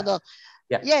 no.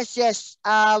 Yeah. Yes.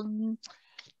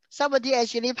 Somebody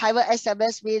actually private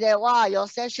SMS me that, wow, your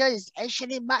session is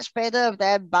actually much better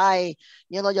than by,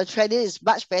 your training is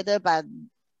much better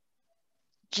than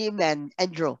Jim and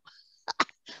Andrew.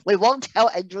 We won't tell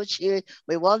Andrew Chi,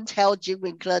 we won't tell Jim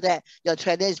Winkler that your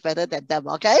training is better than them,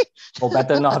 okay? Oh,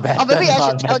 better not. Or maybe I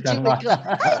should tell Jim Winkler.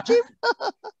 Hi, Jim.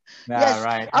 Yes.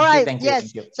 Right. All right. Thank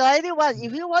Yes. you. So anyone,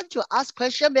 if you want to ask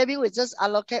question, maybe we just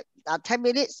allocate 10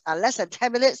 minutes, less than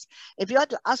 10 minutes. If you want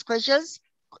to ask questions,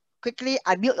 quickly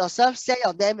unmute yourself, say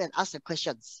your name and ask the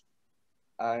questions.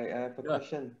 I have a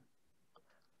question.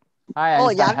 Hi,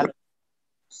 Einstein.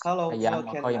 Hello,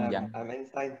 Ken.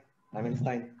 I'm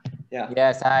Einstein. Yeah.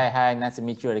 Yes, hi. Nice to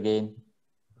meet you again.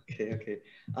 Okay.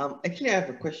 Actually, I have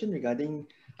a question regarding.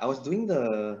 I was doing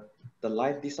the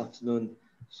live this afternoon,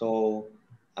 so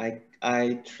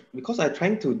because I'm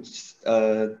trying to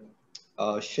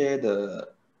share the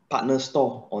partner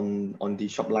store on the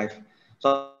shop live.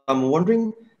 So I'm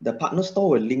wondering the partner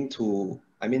store will link to.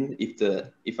 I mean,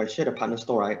 if I share the partner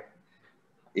store, right?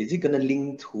 is it gonna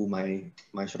link to my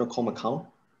Shuttle.com account?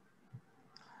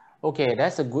 Okay,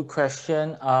 that's a good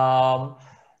question. I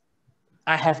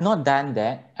have not done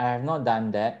that. I have not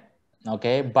done that.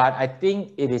 Okay, but I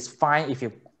think it is fine if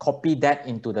you copy that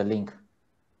into the link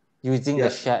using the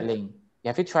shared link.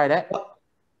 Have you tried that?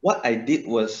 What I did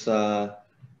was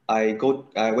I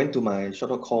went to my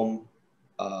Shuttle.com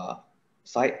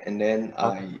site, and then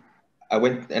I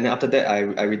went, and then after that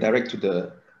I redirect to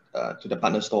the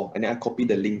partner store, and then I copy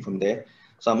the link from there.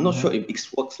 So I'm not sure if it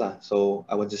works lah. So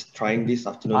I was just trying this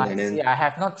afternoon, and then I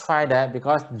have not tried that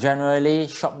because generally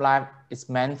Shop Live is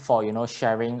meant for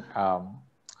sharing,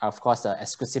 of course,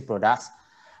 exclusive products.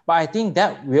 But I think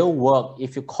that will work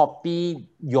if you copy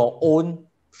your own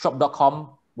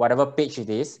shop.com, whatever page it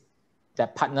is,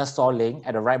 that partner store link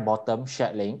at the right bottom,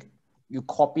 shared link. You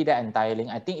copy that entire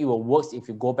link. I think it will work if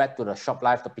you go back to the Shop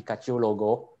Live, the Pikachu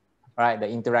logo, right? The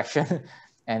interaction,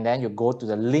 and then you go to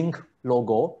the link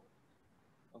logo.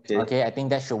 Okay, I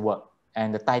think that should work.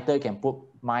 And the title you can put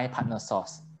my partner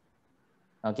source.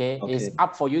 Okay, it's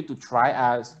up for you to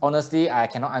try. Honestly, I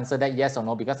cannot answer that yes or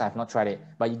no because I have not tried it.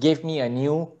 But you gave me a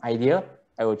new idea.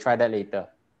 I will try that later.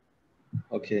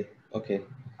 Okay.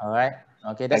 All right.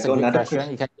 Okay, that's a good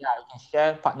question. You can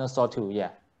share partner store too.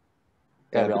 Yeah.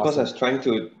 Yeah, because I was trying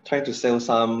to sell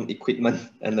some equipment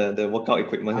and the workout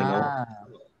equipment and all.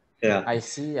 Yeah. I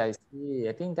see. I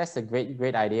think that's a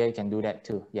great idea. You can do that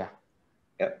too. Yeah.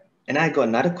 Yeah. And I got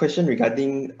another question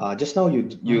regarding just now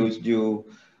you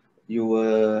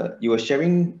were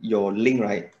sharing your link,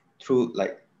 right? Through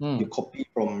you copy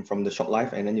from the Shop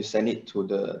Live and then you send it to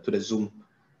the Zoom.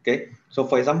 Okay. So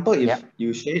for example, if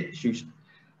you share,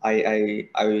 I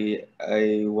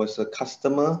was a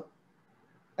customer.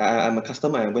 I'm a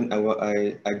customer.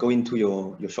 I go into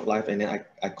your Shop Live and then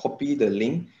I copy the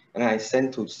link and I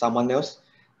send to someone else.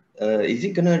 Is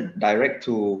it gonna direct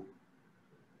to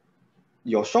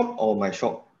your shop or my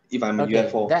shop if I'm a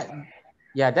UFO?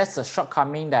 That's a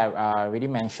shortcoming that I already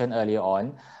mentioned earlier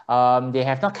on. They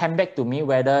have not come back to me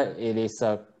whether it is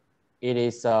a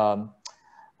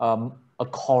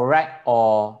correct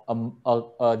or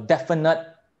a definite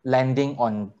landing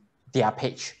on their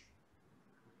page.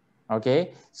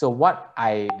 Okay, so what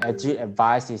I actually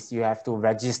advise is you have to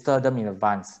register them in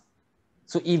advance.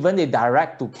 So even they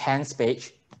direct to Ken's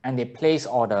page and they place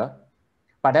order,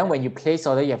 but then when you place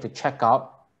order, you have to check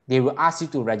out. They will ask you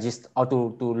to register or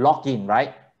to log in,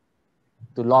 right?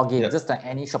 To log in, just like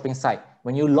any shopping site.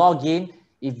 When you log in,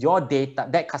 if your data,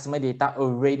 that customer data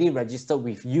already registered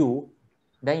with you,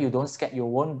 then you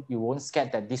won't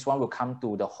scared that this one will come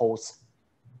to the host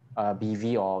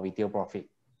BV or retail profit.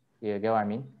 You get what I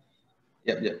mean?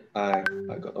 Yep. I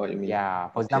got what you mean. Yeah.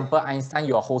 For example, Einstein,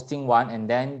 you are hosting one, and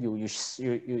then you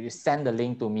send the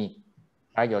link to me,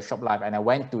 right? Your Shop Live, and I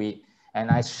went to it,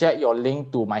 and I shared your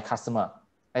link to my customer.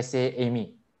 Let's say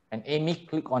Amy, and Amy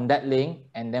clicked on that link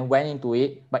and then went into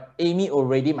it. But Amy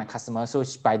already my customer, so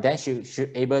by then she should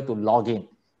able to log in.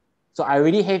 So I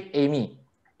already have Amy.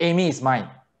 Amy is mine.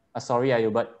 Sorry,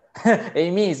 Hubert.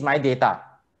 Amy is my data.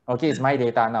 Okay, it's my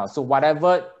data now. So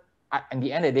whatever. At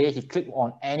the end of the day, he clicked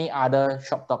on any other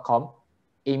shop.com,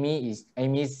 Amy's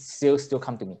sales still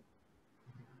come to me.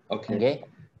 Okay.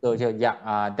 So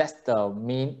that's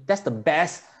the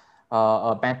best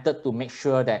method to make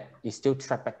sure that it still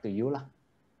track back to you lah.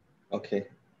 Okay.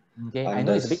 I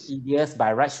know it's a bit tedious,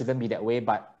 by right shouldn't be that way,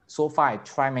 but so far I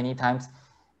try many times,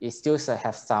 it still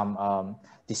have some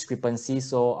discrepancy.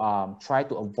 So try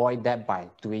to avoid that by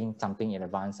doing something in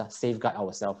advance, safeguard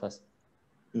ourselves first.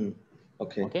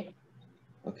 Okay.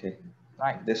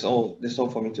 Right. That's all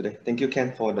for me today. Thank you,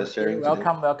 Ken, for the sharing.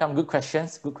 Welcome. Good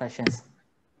questions.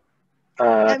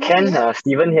 Ken,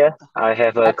 Steven here. I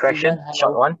have a question,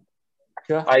 short one.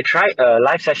 Sure. I tried a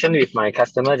live session with my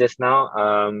customer just now,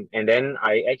 and then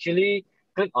I actually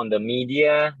click on the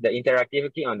media, the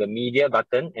interactivity on the media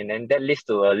button, and then that leads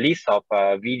to a list of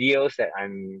videos that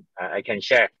I can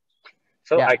share.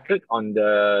 So I click on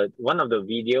one of the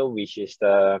video, which is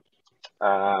the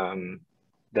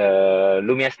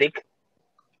Lumia stick,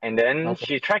 and then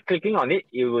she tried clicking on it.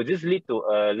 It will just lead to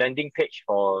a landing page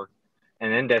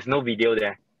and then there's no video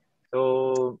there.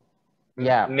 So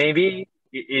maybe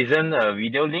it isn't a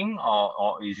video link,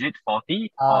 or is it faulty,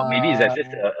 or maybe it's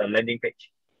just a landing page.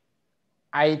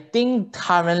 I think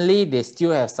currently they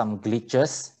still have some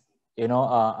glitches,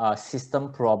 a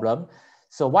system problem.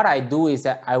 So what I do is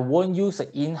that I won't use an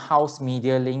in-house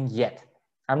media link yet.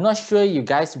 I'm not sure you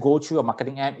guys go through a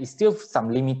marketing app. It's still some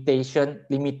limited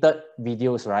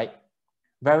videos, right?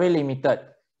 Very limited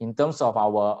in terms of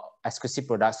our exclusive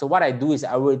products. So what I do is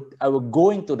I will go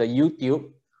into the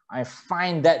YouTube, I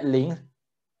find that link,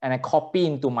 and I copy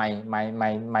into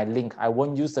my link. I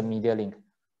won't use the media link.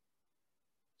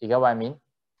 You get what I mean?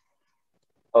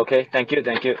 Okay, thank you.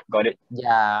 Got it.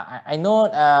 Yeah, I know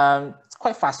it's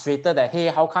quite frustrated that, hey,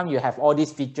 how come you have all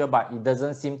these features but it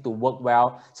doesn't seem to work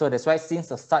well? So that's why since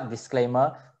the start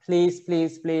disclaimer, please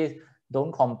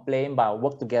don't complain, but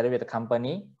work together with the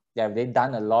company. Yeah, they've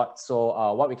done a lot.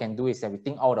 So what we can do is that we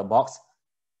think out of the box,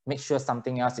 make sure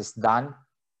something else is done,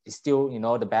 is still, you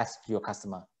know, the best to your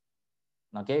customer.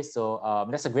 Okay, so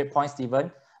that's a great point,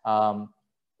 Stephen.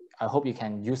 I hope you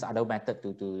can use other method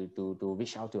to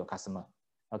reach out to your customer.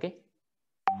 Okay.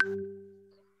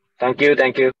 Thank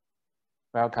you.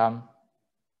 Welcome.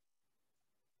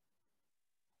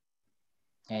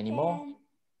 Any more?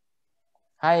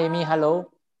 Hi, Amy.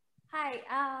 Hello.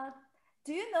 Hi.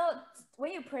 Do you know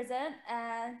when you present,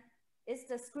 is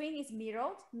the screen is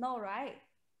mirrored? No, right?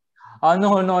 Oh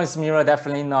no, it's mirror.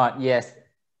 Definitely not. Yes,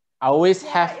 I always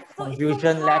have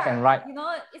confusion so left and right. You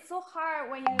know, it's so hard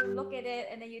when you look at it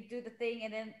and then you do the thing,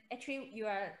 and then actually you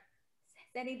are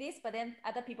sending this, but then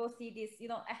other people see this. You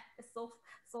know, it's so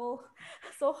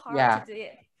hard to do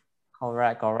it.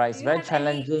 Correct. It's very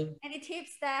challenging. Any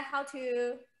tips that how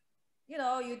to, you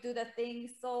know, you do the thing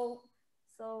so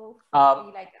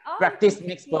like, oh, practice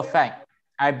makes perfect.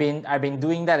 I've been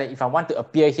doing that. If I want to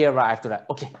appear here, right, I have to like,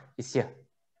 okay, it's here.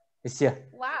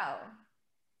 Wow.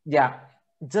 Yeah,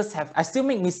 I still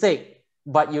make mistake,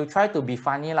 but you try to be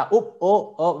funny like,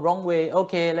 oh, wrong way.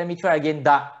 Okay, let me try again.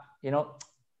 That, you know,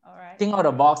 all right. Think out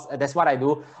of the box. That's what I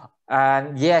do.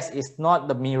 And yes, it's not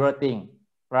the mirror thing,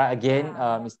 right? Again,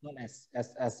 it's not as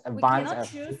advanced. We cannot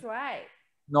choose, right?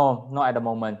 No, not at the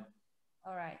moment.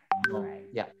 All right.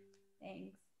 Yeah.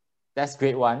 Thanks. That's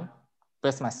great one.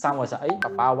 Because my son was like,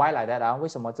 Papa, why like that? 为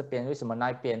什么这边？为什么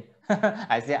那边?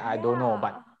 I said, I don't know,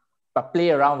 but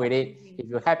play around with it. If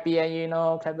you're happy and you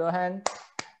know, clap your hand.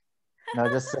 No,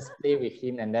 just play with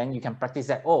him, and then you can practice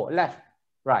that. Oh, left,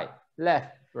 right.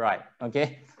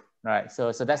 Okay, right.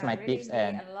 So that's my really tips,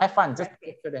 and have fun. Just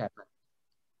make sure they have fun.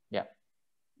 Yeah.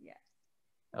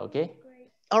 Okay.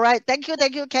 All right, thank you,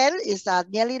 Ken. It's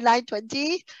nearly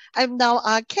 9:20. I'm now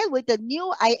Ken, with the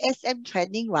new ISM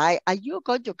training, right? Are you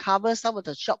going to cover some of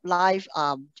the shop life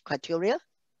criteria?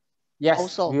 Yes,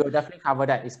 also, we will definitely cover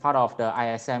that. It's part of the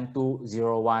ISM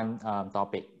 201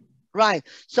 topic. Right.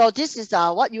 So this is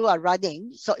what you are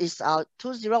running. So it's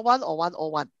 201 or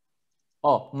 101?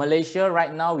 Oh, Malaysia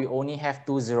right now we only have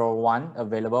 201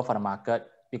 available for the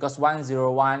market, because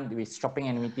 101 with shopping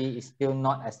annuity is still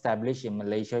not established in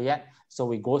Malaysia yet. So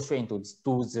we go straight into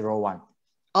 201.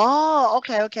 Oh,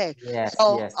 okay. Yes,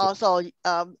 so, yes. So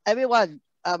everyone,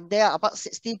 there are about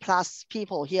 60 plus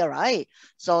people here, right?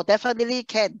 So definitely,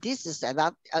 Ken, this is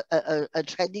a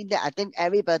training that I think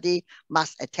everybody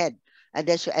must attend. And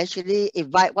they should actually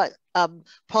invite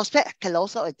prospect can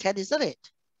also attend, isn't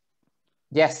it?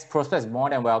 Yes, prospect is more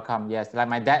than welcome. Yes, like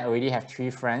my dad already have 3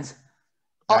 friends.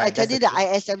 Oh, attending the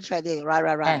ISM training,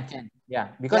 right. Can. Yeah,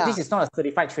 because this is not a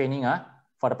certified training.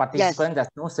 For the participant, there's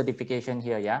no certification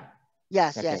here, yeah?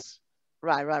 Yes.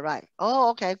 Right. Oh,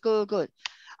 okay, good.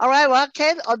 All right, well,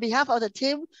 Ken, on behalf of the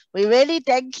team, we really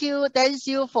thank you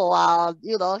for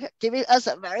giving us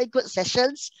a very good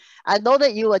sessions. I know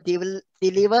that you will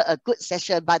deliver a good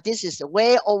session, but this is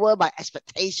way over my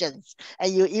expectations.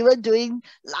 And you even doing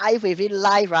live within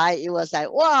live, right? It was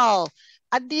like, wow,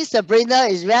 Auntie Sabrina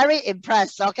is very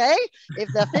impressed. Okay, if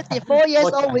the 54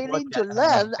 years old willing to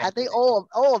learn, I think all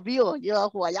of you,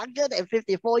 who are younger than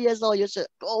 54 years old, you should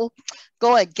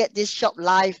go and get this shop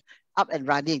live up and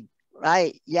running.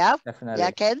 Right? Yeah. Definitely. Yeah,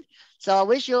 Ken. So I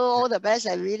wish you all the best,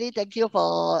 and really thank you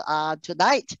for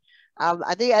tonight.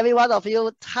 I think every one of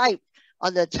you type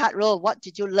on the chat room, what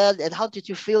did you learn and how did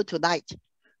you feel tonight?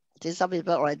 I think some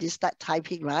people already start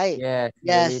typing, right? Yes.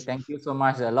 Really, thank you so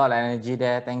much. A lot of energy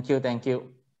there. Thank you.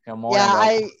 You're more than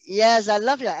welcome. I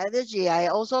love your energy. I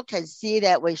also can see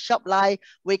that with ShopLive,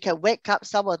 we can wake up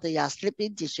some of the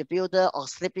sleeping distributor or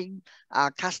sleeping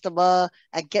customer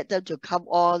and get them to come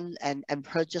on and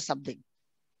purchase something.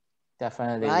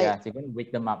 Definitely, right? Yeah. You're going to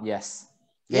wake them up, yes.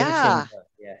 Yeah.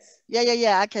 Yes.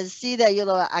 Yeah. I can see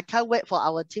that, I can't wait for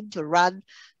our team to run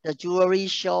the jewelry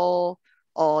show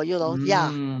or,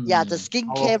 the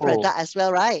skincare product as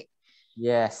well, right?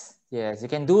 Yes. You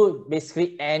can do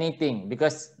basically anything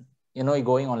because, you're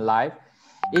going on live.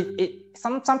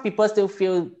 Some people still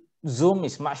feel Zoom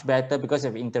is much better because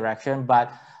of interaction,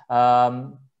 but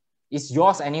it's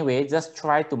yours anyway. Just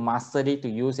try to master it to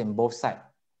use in both sides.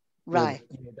 Right.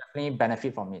 You'll definitely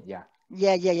benefit from it, yeah.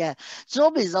 Yeah.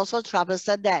 Zoom is also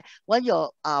troublesome that when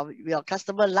your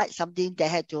customer like something, they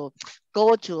had to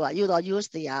go to use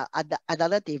the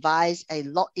another device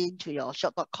and log into your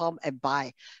shop.com and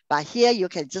buy. But here you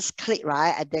can just click,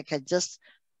 right, and they can just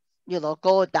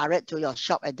go direct to your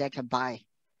shop and they can buy.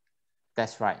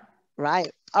 That's right.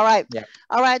 Right. All right. Yeah.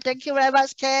 All right. Thank you very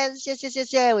much, Ken.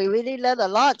 Yeah. We really learned a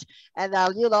lot. And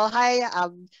hi,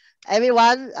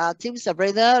 everyone. Team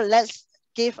Sabrina. Let's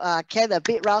give Ken a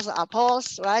big round of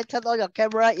applause. Right. Turn on your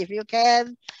camera if you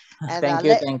can,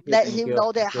 and let him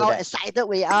know that how excited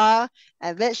we are,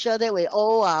 and make sure that we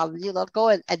all go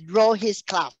and enroll his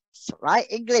class. Right.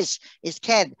 English is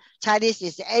Ken. Chinese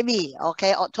is Amy.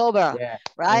 Okay. October. Yeah.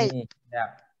 Right. Yeah.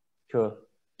 Sure.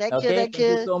 Thank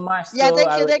you so much. Yeah, so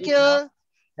thank you.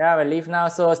 Yeah, we'll leave now.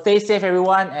 So stay safe,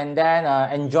 everyone, and then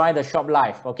enjoy the shop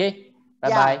life. Okay. Bye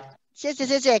bye. 谢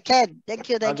谢 Ken. Thank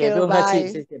you. Bye.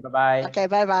 Bye. Okay,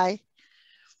 bye.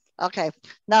 Okay.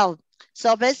 Now,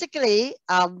 so basically,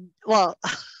 well,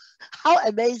 how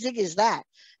amazing is that?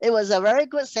 It was a very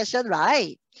good session,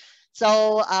 right?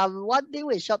 So one thing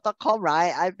with shop.com,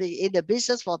 right? I've been in the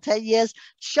business for 10 years.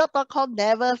 Shop.com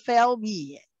never failed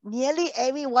me. Nearly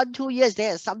every 1-2 years,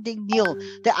 there's something new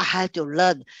that I had to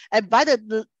learn. And by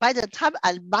the time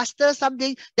I master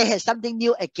something, they have something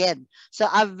new again. So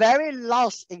I'm very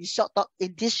lost in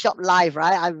this shop life,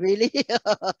 right? I really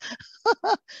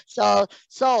so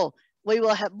we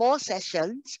will have more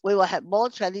sessions. We will have more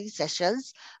training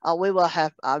sessions. We will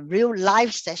have a real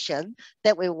live session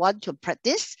that we want to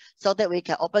practice so that we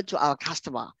can open to our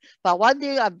customer. But one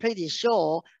thing I'm pretty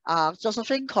sure,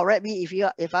 Josephine, correct me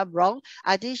if I'm wrong.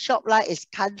 I think shop life is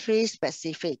country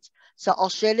specific. So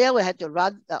Australia, we have to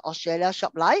run the Australia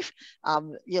shop life,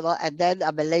 and then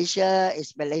Malaysia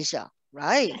is Malaysia,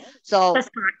 right? So that's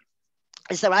correct.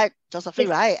 Is that right, Josephine?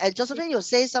 Yes. Right? And Josephine, you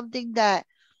say something that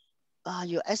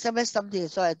you SMS something,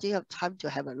 so I didn't have time to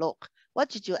have a look. What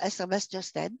did you SMS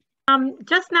just then?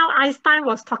 Just now Einstein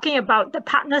was talking about the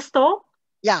partner store.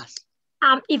 Yes.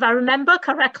 If I remember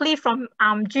correctly from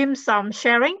Jim's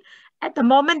sharing, at the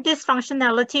moment this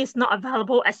functionality is not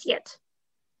available as yet.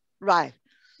 Right.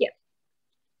 Yeah.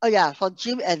 Oh yeah, for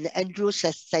Jim and Andrew's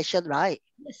session, right?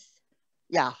 Yes.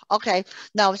 Yeah, okay.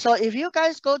 Now, so if you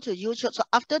guys go to YouTube, so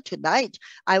after tonight,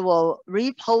 I will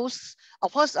repost,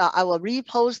 of course, I will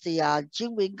repost the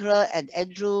Jim Winkler and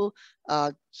Andrew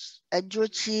Chi.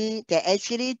 They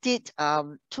actually did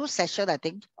 2 sessions, I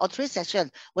think, or 3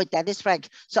 sessions with Dennis Frank.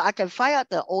 So I can find out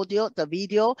the audio, the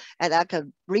video, and I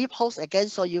can repost again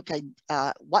so you can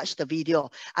watch the video.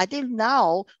 I think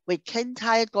now with Ken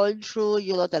Tai going through,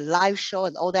 the live show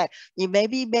and all that, it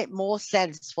maybe make more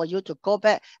sense for you to go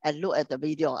back and look at the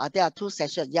video. There are 2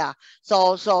 sessions, yeah.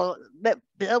 So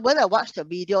when I watched the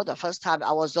video the first time,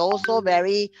 I was also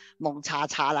very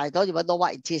I don't even know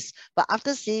what it is. But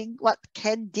after seeing what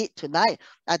Ken did tonight,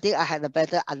 I think I had a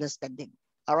better understanding.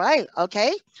 All right,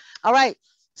 okay. All right.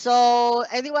 So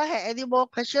anyone have any more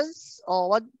questions or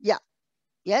what? Yeah.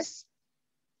 Yes.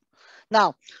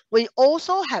 Now, we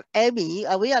also have Amy.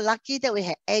 We are lucky that we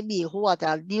have Amy, who are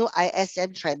the new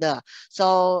ISM trainer.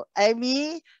 So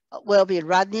Amy will be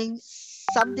running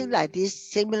something like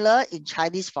this, similar in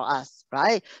Chinese for us,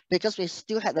 right? Because we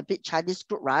still have a big Chinese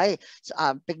group, right?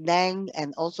 So, Penang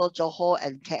and also Johor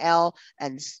and KL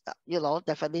and,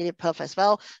 definitely Perth as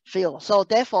well, Phil. So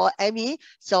therefore, Amy,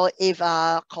 so if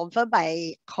confirmed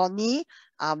by Connie,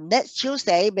 next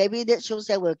Tuesday, maybe next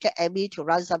Tuesday we'll get Amy to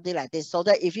run something like this. So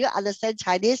that if you understand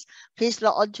Chinese, please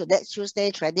log on to next Tuesday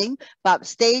training, but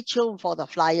stay tuned for the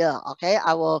flyer, okay?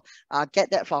 I will get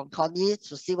that from Connie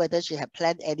to see whether she has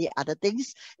planned any other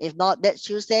things. If not, next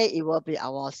Tuesday, it will be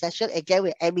our session again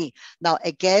with Amy. Now,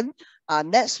 again,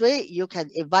 next week, you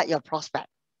can invite your prospect.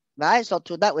 Right, so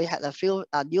tonight we had a few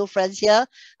new friends here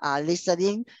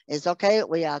listening. It's okay,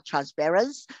 we are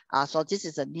transparent. So this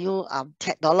is a new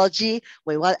technology.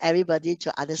 We want everybody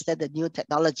to understand the new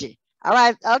technology. All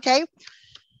right, okay.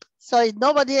 So if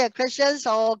nobody has questions,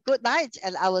 so good night,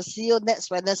 and I will see you next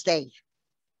Wednesday.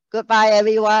 Goodbye,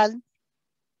 everyone.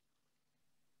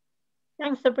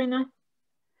 Thanks, Sabrina.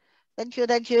 Thank you.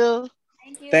 Thank you.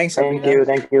 Thank you. Thanks, Sabrina.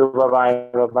 Thank you. Bye-bye.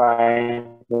 Bye-bye.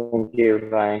 Thank you.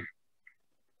 Bye.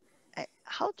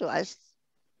 How do I?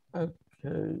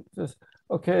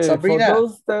 Okay. Sabrina, for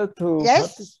those that to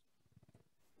yes.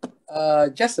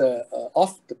 Just a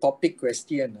off the topic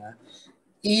question.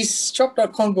 Is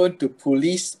shop.com going to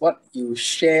police what you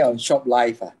share on Shop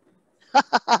Live?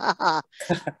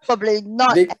 Probably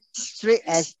not as strict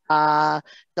as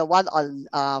the one on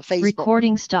Facebook.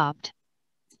 Recording stopped.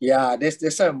 Yeah, that's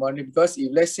what I'm wondering, because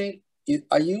if let's say,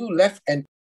 are you left and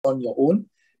on your own,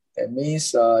 That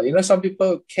means, some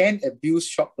people can abuse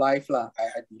shop life lah.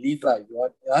 I believe lah. You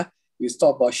want, you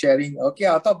talk about sharing. Okay,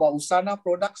 I'll talk about Usana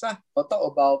products lah. I'll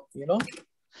talk about,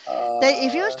 Then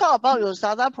if you talk about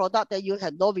Usana product, then you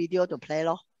have no video to play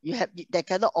lor. They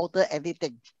cannot order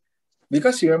anything.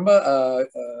 Because you remember,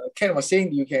 Ken was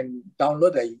saying you can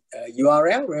download the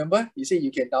URL. Remember, you said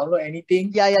you can download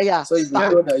anything. Yeah. So if you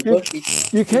go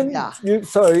you can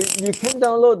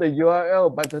download the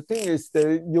URL, but the thing is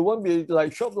that you won't be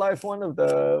like Shop Life. One of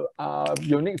the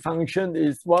unique function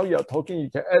is while you're talking, you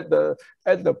can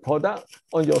add the product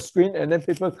on your screen, and then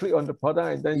people click on the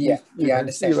product, and then you can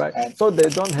see, right? So they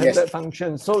don't have that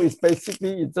function. So it's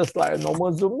just like a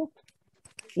normal Zoom.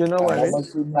 You know what I mean?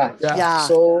 Zoom,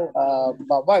 So,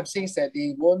 but what I'm saying is that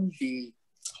they won't be.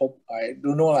 I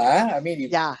don't know lah. I mean,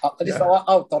 this is all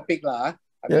out topic lah.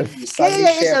 It's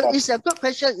a good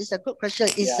question. It's a good question.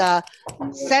 It's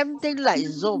same thing like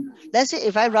Zoom. Let's say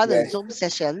if I run a Zoom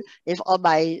session, if on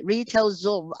my retail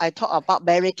Zoom I talk about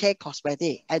Mary Kay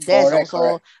cosmetic, and there's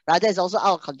also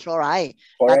out of control, right?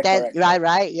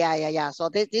 Right. Yeah. So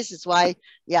this is why,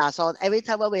 so every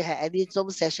time when we have any Zoom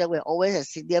session, we always have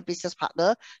senior business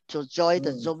partner to join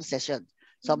the Zoom session.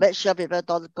 So make sure people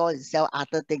don't go and sell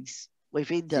other things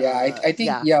within the. I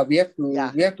think we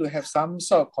have to have some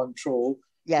sort of control.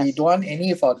 Yes. We don't want any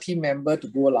of our team member to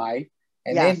go live,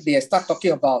 and then they start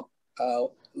talking about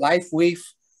live wave,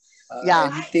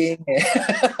 anything. The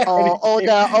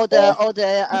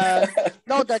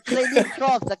cleaning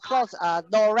cloth,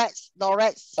 no rats.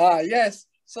 Yes.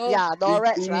 So no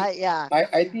rats, right? Yeah.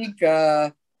 I think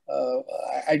I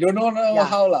don't know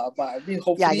how lah, but I mean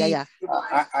hopefully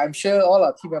I'm sure all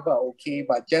our team members are okay,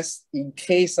 but just in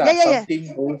case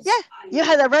something goes. You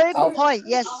had a very good point.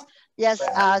 Yes,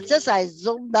 just like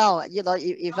Zoom now,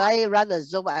 if I run a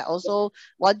Zoom, I also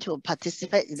want to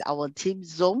participate in our team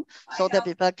Zoom so that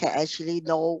people can actually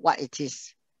know what it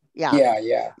is. Yeah.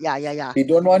 We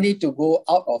don't want it to go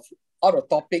out of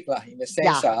topic lah, in the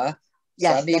sense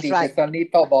Yes, suddenly that's they right. suddenly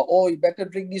talk about, you better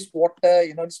drink this water,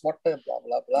 this water, blah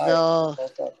blah blah. No.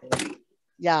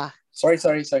 Yeah. Sorry.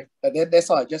 But that's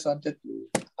all. I just wanted to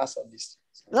ask on this.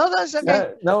 No, that's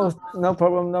okay. No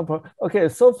problem. Okay,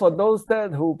 so for those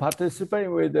who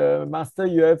participate with the Master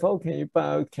UFO,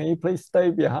 can you please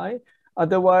stay behind?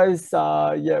 Otherwise,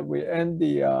 we end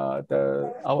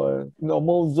our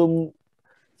normal Zoom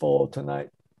for tonight.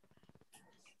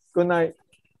 Good night.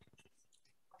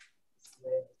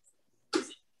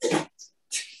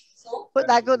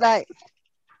 Good night.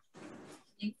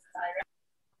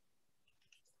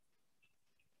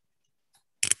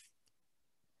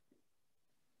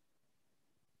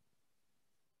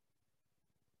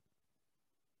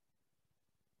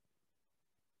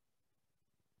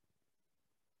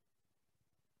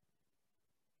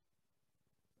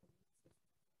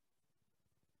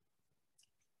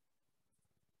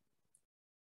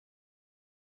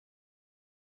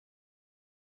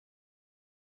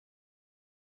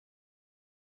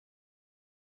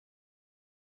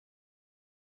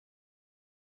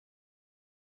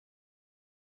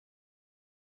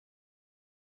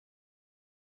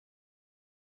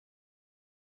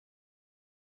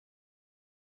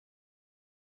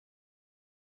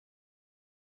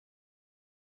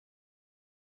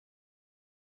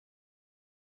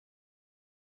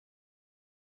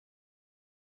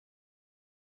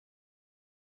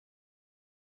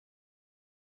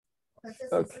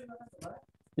 Okay.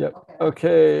 Yep.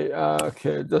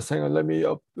 Okay. Just hang on. Let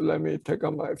me take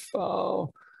out my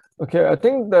file. Okay. I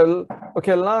think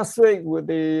last week with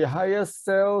the highest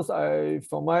sales,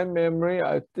 from my memory,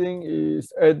 I think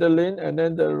is Adeline, and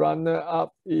then the runner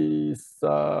up is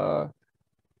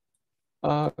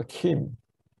Kim.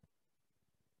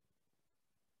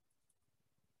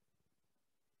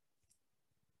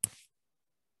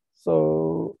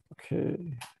 So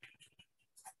okay.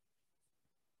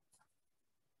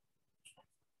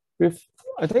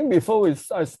 I think before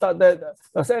I start that,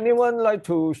 does anyone like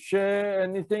to share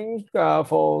anything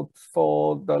for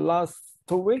the last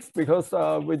 2 weeks, because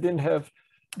we didn't have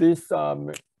this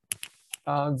Zoom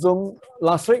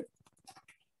last week?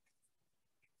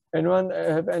 Anyone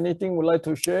have anything would like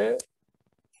to share?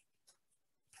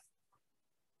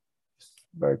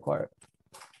 Very quiet.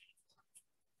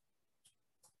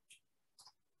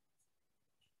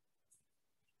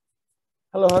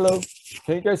 Hello.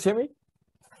 Can you guys hear me?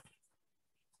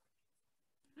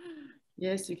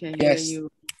 Yes, we can hear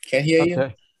you. Can hear you.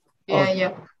 Okay.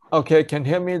 Yeah. Okay, can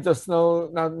hear me, just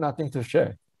nothing to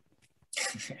share.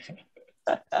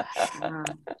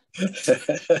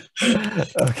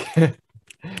 Okay.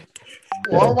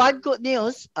 Well, one good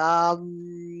news,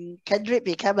 Kendrick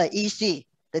became an EC.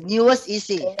 The newest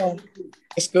EC. Oh,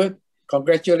 that's good.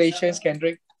 Congratulations,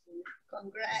 Kendrick.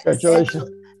 Congratulations.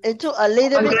 It took a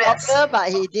little bit longer, but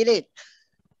he did it.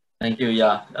 Thank you.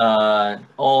 Yeah.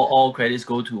 All credits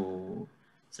go to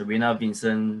Sabrina,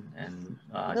 Vincent, and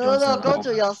Johnson. No, go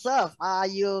to yourself.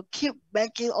 You keep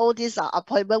making all these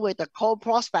appointment with the cold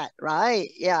prospect, right?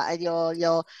 Yeah, and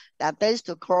your thanks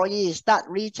to Corey, start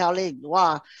retailing.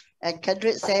 Wow. And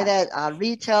Kendrick said that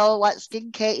retail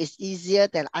skincare is easier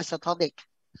than isotonic.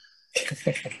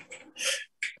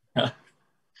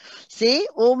 See,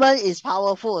 woman is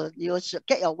powerful. You should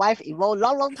get your wife involved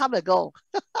long time ago.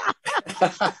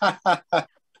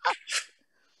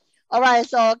 All right,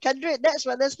 so Kendrick, next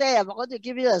Wednesday, I'm going to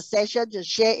give you a session to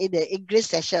share in the English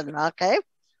session, okay?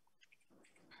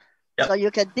 Yep. So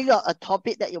you can think of a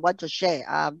topic that you want to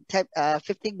share,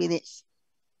 15 minutes.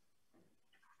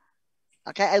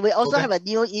 Okay, and we also have a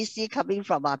new EC coming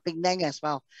from Penang as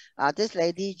well. This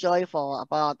lady joined for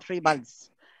about 3 months.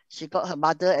 She got her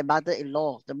mother and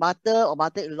mother-in-law. The mother or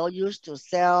mother-in-law used to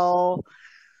sell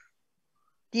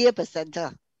deer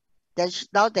placenta. Then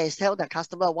now they tell the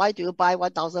customer, why do you buy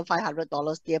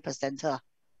 $1,500 deer placenta?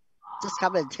 Just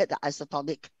come and take the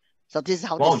isotonic. So this is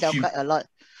how they sell quite a lot.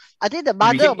 I think the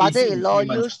mother or mother-in-law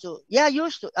used to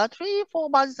 3-4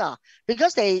 months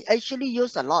because they actually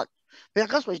use a lot.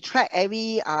 Because we track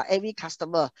every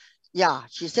customer. Yeah,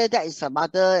 she said that is her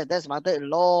mother and that's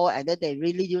mother-in-law, and then they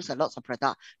really use a lot of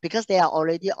product because they are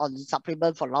already on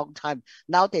supplement for a long time.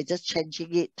 Now they're just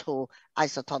changing it to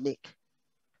isotonic.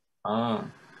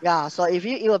 Yeah, so it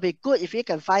will be good if you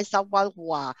can find someone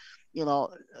who are,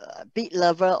 big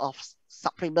lover of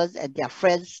supplements and their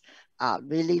friends are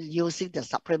really using the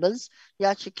supplements.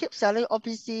 Yeah, she keeps selling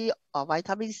OPC or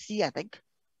vitamin C, I think.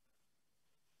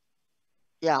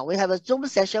 Yeah, we have a Zoom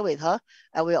session with her,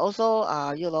 and we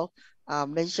also,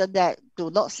 mentioned that do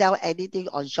not sell anything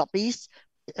on Shopee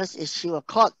because she will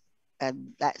caught,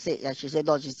 and that's it. Yeah, she said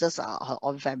no, she's just her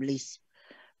own families.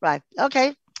 Right.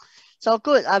 Okay. So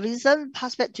good. Vincent,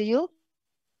 pass back to you.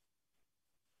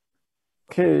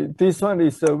 Okay, this one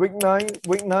is week 9,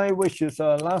 which is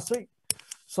last week.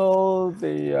 So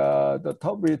the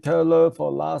top retailer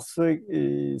for last week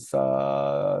is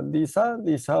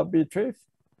Lisa Beatrice,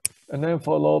 and then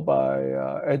followed by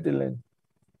Adeline.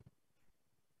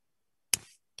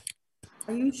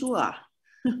 Are you sure?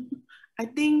 I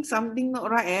think something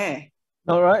not right.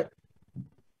 Not right?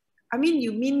 I mean,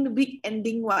 you mean week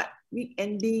ending what? Week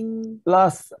ending?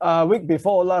 Last week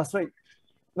before last week.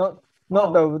 Not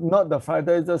the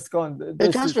Friday just gone.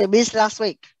 Because we missed last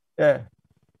week. Yeah.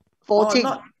 14.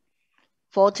 Oh,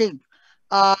 14.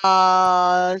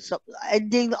 So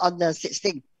ending on the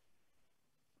 16th.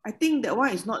 I think that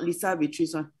one is not Lisa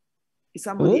Beatrice one. It's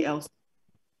somebody else.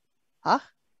 Huh?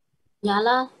 Yeah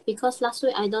lah, because last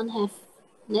week I don't have.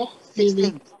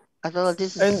 16th. I don't know.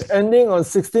 This is. And ending on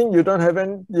 16, you don't have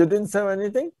you didn't sell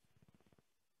anything?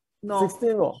 No.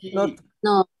 16 or no.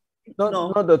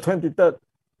 Not the 23rd.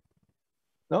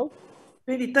 No?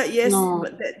 23rd, yes, no.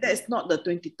 But that is not the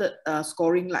 23rd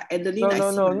scoring. Like Adeline,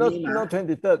 No, not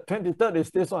 23rd. 23rd is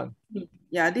this one.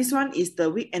 Yeah, this one is the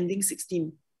week ending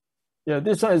 16. Yeah,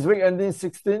 this one is week ending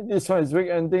 16. This one is week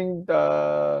ending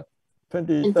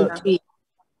 23rd.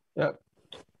 Yeah.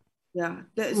 Yeah,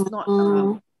 that is not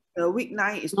the week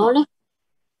 9 is not.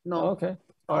 No. Okay.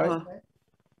 All right. Okay.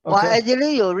 Well,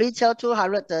 ideally you retail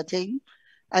 213,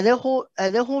 and then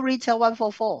who retail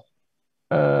 144?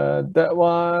 That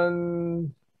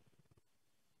one.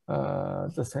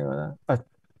 Just hang on.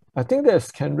 I think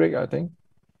there's Kendrick. I think.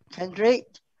 Kendrick,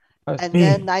 and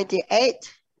then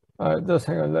 98. Just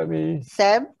hang on. Let me.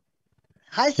 Sam.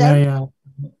 Hi, Sam. Yeah.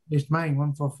 It's mine.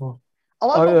 144. Oh,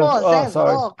 144. Sam.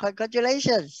 Sorry. Oh,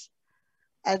 congratulations.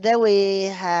 And then we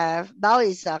have now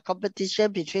is a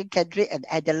competition between Kendrick and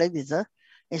Adeline, is it?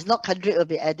 It's not Kendrick, it will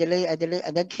be Adeline,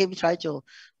 and then Kim try to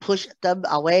push them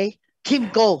away. Kim,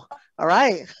 go. All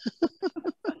right.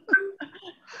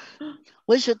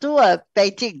 We should do a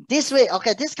betting this week.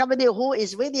 Okay, this company who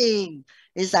is winning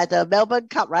is at the Melbourne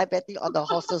Cup, right? Betting on the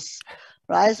horses,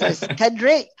 right? So it's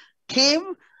Kendrick,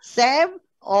 Kim, Sam,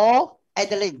 or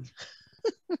Adeline.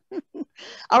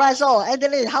 All right, so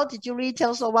Adeline, how did you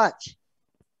retail so much?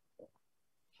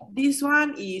 This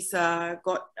one is I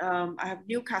have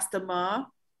new customer.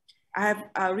 I have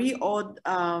reordered.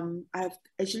 I have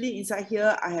actually inside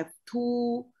here. I have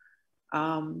two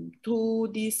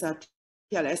this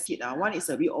TLS kit. One is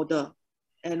a reorder,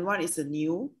 and one is a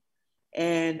new.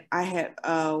 And I have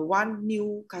one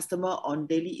new customer on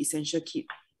daily essential kit,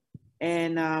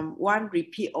 and one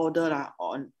repeat order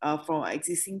on from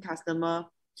existing customer,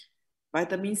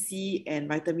 vitamin C and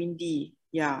vitamin D.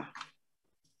 Yeah.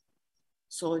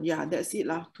 So yeah, that's it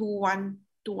lah.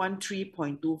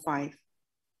 213.25.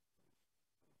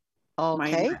 Okay.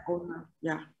 My own,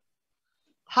 yeah.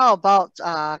 How about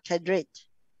Kendrick?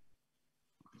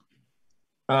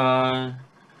 What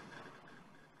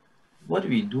did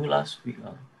we do last week?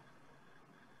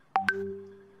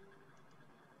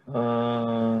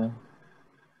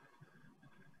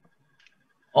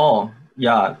 Oh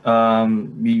yeah,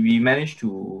 we managed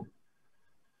to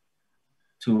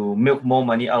milk more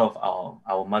money out of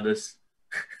our mothers.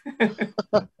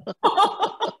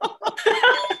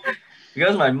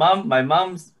 Because my mom,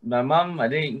 I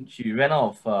think she ran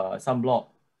out of sunblock.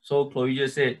 So Chloe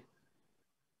just said,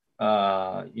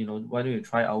 you know, why don't you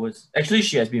try ours? Actually,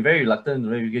 she has been very reluctant,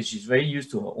 right, because she's very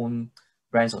used to her own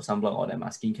brands of sunblock, all them,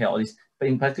 skincare, all this. But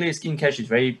in particular, skincare,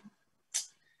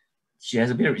 she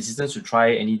has a bit of resistance to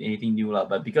try anything new,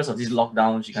 but because of this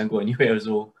lockdown, she can't go anywhere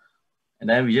also. And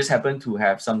then we just happen to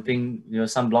have something, you know,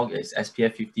 sunblock is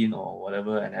SPF 15 or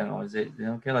whatever, and then I said,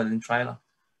 okay, then try lah.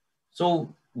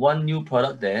 So one new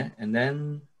product there, and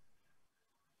then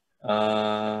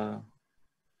a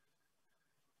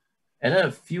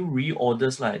few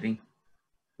reorders lah, I think.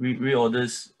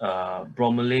 Reorders,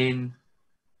 bromelain,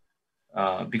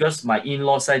 because my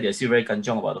in-law side, they're still very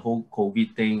kanchong about the whole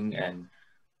COVID thing,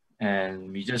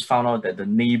 and we just found out that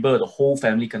the whole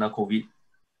family kena COVID.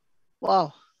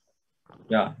 Wow.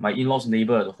 Yeah, my in-law's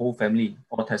neighbor, the whole family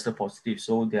all tested positive,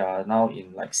 so they are now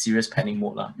in like serious panic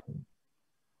mode lah.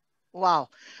 Wow.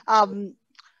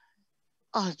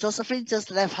 Josephine just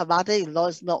left. Her mother-in-law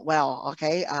is not well.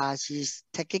 Okay. She's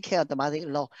taking care of the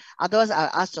mother-in-law. Otherwise, I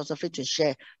asked Josephine to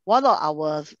share. One of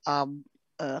our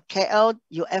KL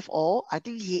UFO, I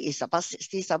think he is about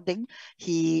 60 something.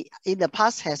 He in the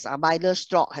past has a minor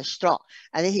stroke,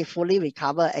 and then he fully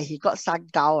recovered and he got sun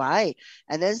gout, right?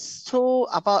 And then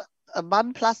about a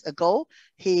month plus ago,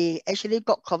 he actually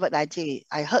got COVID-19.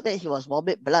 I heard that he was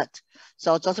vomit blood.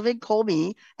 So Josephine called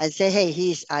me and said, hey,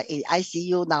 he's in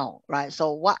ICU now, right?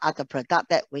 So what are the products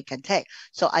that we can take?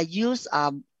 So I use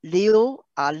Leo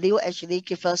actually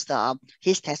gave us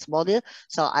his testimonial.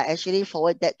 So I actually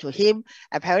forward that to him.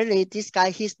 Apparently this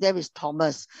guy, his name is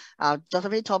Thomas.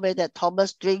 Josephine told me that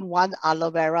Thomas drink 1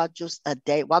 aloe vera juice a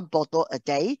day, 1 bottle a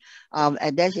day.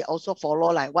 And then he also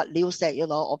follow like what Leo said, you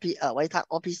know,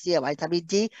 OPC and vitamin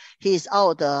D. He is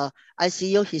out of the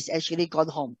ICU. He's actually gone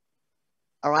home.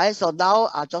 All right, so now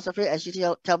Josephine actually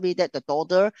tell me that the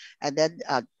daughter and then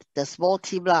the small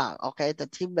team lah, okay, the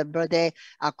team member there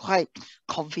are quite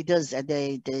confident and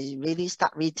they really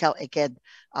start retail again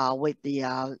with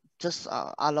the just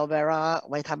aloe vera,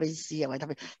 vitamin C and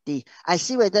vitamin D. I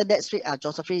see whether next week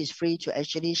Josephine is free to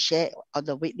actually share on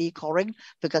the weekly calling,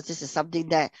 because this is something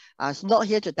that is not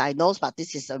here to diagnose, but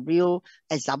this is a real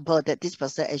example that this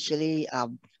person actually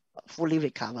fully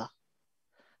recover.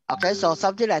 Okay, so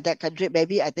something like that can drink.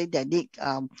 Maybe I think they need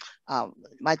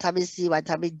vitamin C,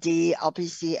 vitamin D,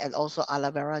 LPC, and also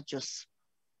aloe vera juice,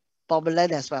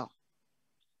 bromelain as well.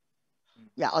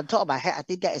 Yeah, on top of my head, I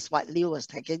think that is what Leo was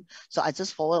taking. So I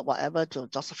just forward whatever to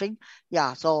Josephine.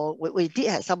 Yeah, so we did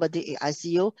have somebody in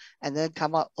ICU and then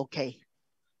come out okay.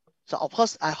 So of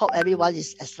course, I hope everyone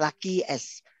is as lucky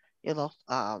as, you know,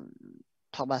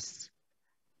 Thomas.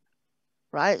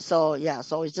 Right, so yeah,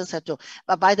 so we just have to,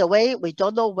 but by the way, we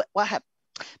don't know what happened.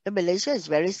 Malaysia is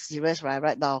very serious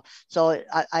right now. So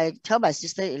I tell my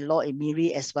sister-in-law in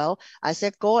Miri as well, I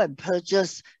said go and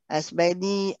purchase as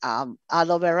many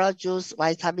aloe vera juice,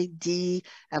 vitamin D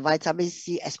and vitamin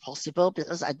C as possible,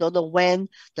 because I don't know when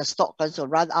the stock going to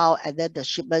run out and then the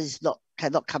shipment is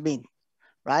cannot come in,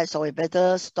 right? So we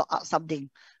better stock up something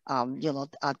you know,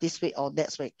 this week or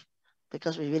next week,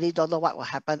 because we really don't know what will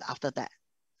happen after that.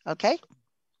 Okay.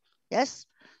 Yes.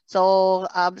 So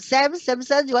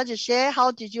Samson, you want to share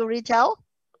how did you retail?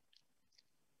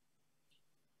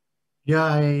 Yeah,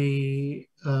 I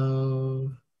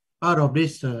out of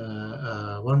this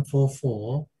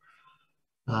 144,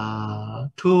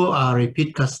 2 are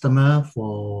repeat customer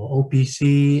for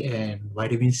OPC and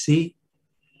vitamin C,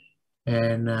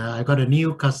 and I got a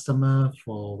new customer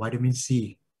for vitamin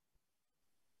C.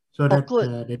 So that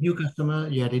the new customer,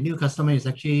 the new customer is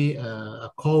actually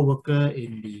a co-worker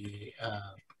in the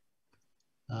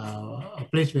a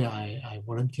place where I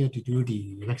volunteer to do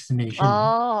the vaccination.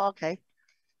 Oh, okay.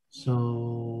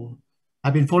 So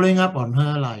I've been following up on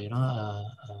her, like, you know,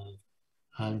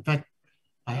 in fact,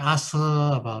 I asked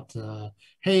her about,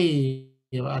 hey,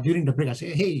 during the break, I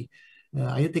said, hey,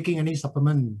 are you taking any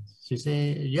supplement? She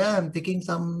said, yeah, I'm taking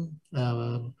some.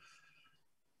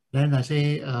 Then I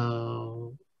say,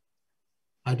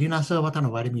 I didn't ask her what kind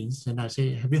of vitamins. And I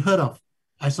say, have you heard of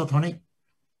isotonic?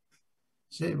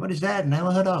 She said, what is that?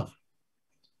 Never heard of.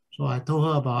 So I told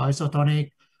her about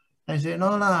isotonic. I said,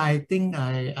 no, I think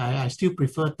I still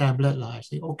prefer tablet. I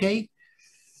said, okay.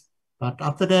 But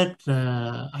after that,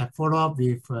 I follow up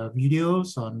with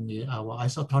videos on our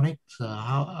isotonics,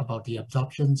 how about the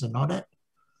absorptions and all that.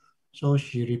 So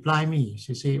she replied me.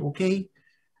 She said, okay,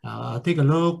 I'll take a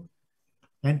look.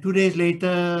 And 2 days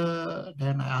later,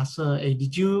 then I asked her, hey,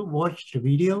 did you watch the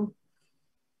video?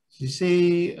 She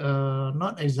said,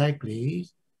 not exactly.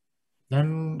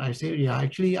 Then I said, yeah,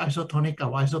 actually our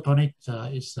isotonic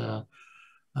is the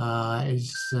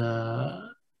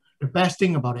best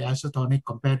thing about the isotonic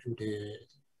compared to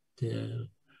the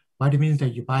vitamins that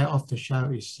you buy off the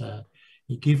shelf is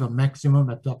it gives a maximum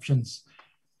absorptions.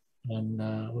 And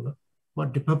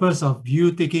what the purpose of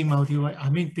you taking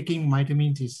taking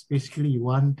vitamins is basically you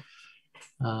want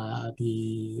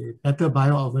the better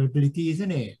bioavailability,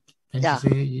 isn't it? And she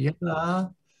said, yeah.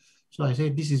 So I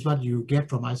said, this is what you get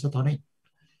from isotonic.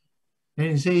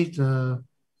 Then he said,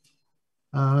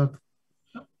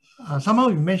 somehow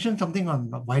you mentioned something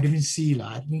on vitamin C.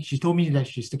 I think she told me that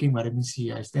she's taking vitamin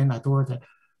C. Then I told her that,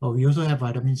 oh, we also have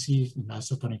vitamin C in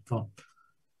isotonic form.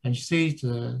 And she said,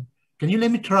 can you let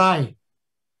me try?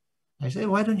 I said,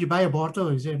 why don't you buy a bottle?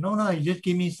 He said, no, you just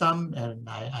give me some and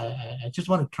I just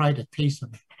want to try the taste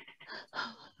of it.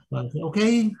 So I said,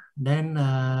 okay. Then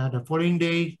the following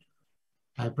day,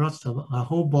 I brought a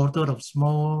whole bottle of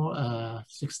small 1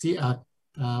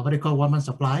 month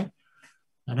supply.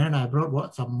 And then I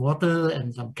brought some water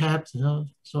and some caps,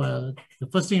 So the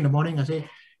first thing in the morning, I say,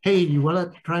 hey, you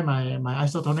want to try my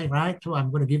isotonic, right? So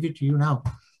I'm going to give it to you now.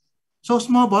 So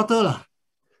small bottle.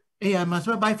 Hey, I must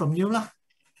well buy from you.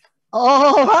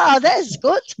 Oh, wow, that is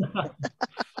good.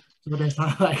 So that's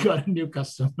how I got a new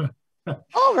customer.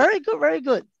 Oh, very good, very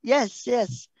good. Yes.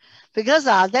 Because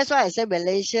that's why I said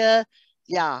Malaysia,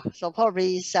 so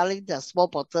probably selling the small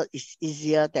bottle is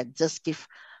easier than just give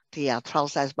the trial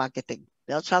size marketing.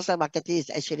 Trial size marketing is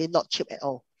actually not cheap at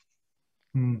all.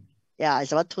 Yeah,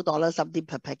 it's about $2 something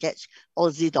per package,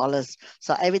 Aussie dollars.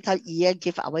 So every time Ian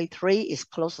give away 3, it's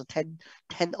close to 10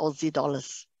 Aussie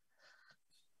dollars.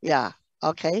 Yeah,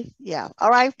 okay, yeah, all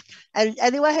right. And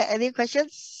anyone have any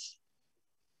questions?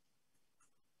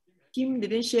 Kim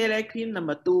didn't share that Kim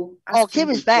number 2. Oh, Kim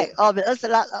is back. Oh, because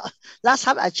last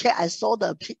time I checked, I saw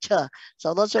the picture.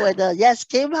 So not sure whether, yes,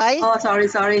 Kim, hi. Oh,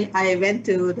 sorry. I went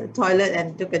to the toilet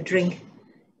and took a drink.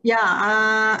 Yeah,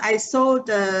 I sold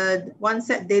the 1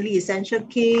 set daily essential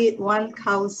kit, 1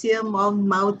 calcium, 1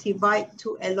 multivite,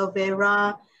 2 aloe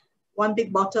vera, 1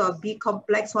 big bottle of B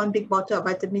complex, 1 big bottle of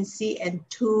vitamin C, and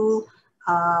 2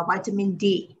 vitamin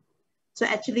D. So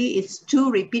actually it's 2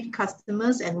 repeat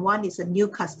customers and 1 is a new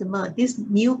customer. This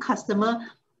new customer,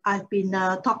 I've been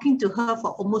talking to her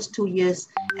for almost 2 years.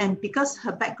 And because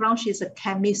her background, she's a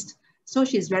chemist. So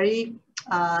she's very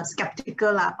skeptical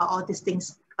about all these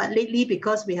things. But lately,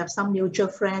 because we have some mutual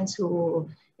friends who,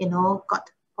 got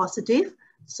positive.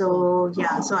 So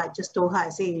yeah, so I just told her, I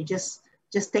say, you just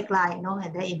take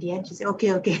and then in the end, she said,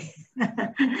 okay.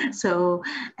 So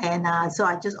I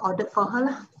just ordered for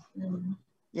her.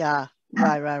 Yeah,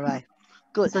 right.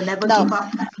 Good. So never give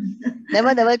up.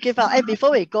 never give up. Hey,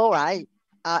 before we go, right,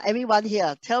 everyone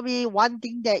here, tell me one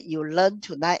thing that you learned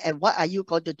tonight and what are you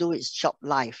going to do with Shop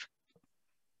Life?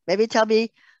 Maybe tell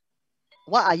me,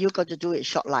 what are you going to do with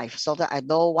Shop Life so that I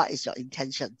know what is your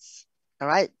intentions? All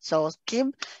right. So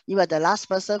Kim, you are the last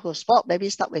person who spoke. Maybe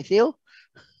start with you.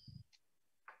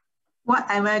 What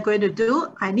am I going to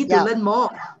do? I need to learn more.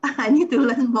 I need to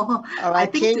learn more. All right, I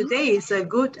think today is a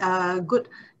good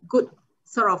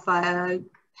sort of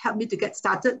help me to get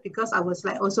started because I was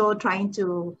also trying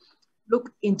to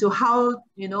look into how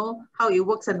it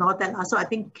works and all that. So I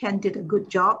think Ken did a good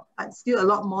job, but still a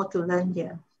lot more to learn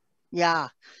here. Yeah,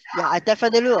 I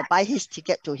definitely will buy his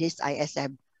ticket to his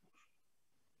ISM.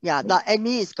 Yeah, now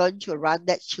Amy is going to run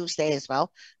that Tuesday as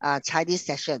well, Chinese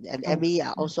session, and Amy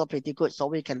are also pretty good, so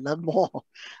we can learn more.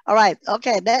 All right,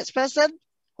 okay, next person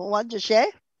who want to share?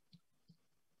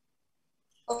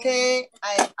 Okay,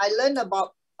 I learned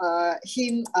about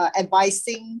him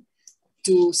advising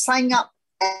to sign up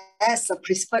as a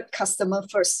preferred customer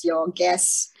first, your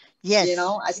guest. Yes.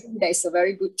 I think that is a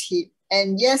very good tip.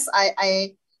 And yes,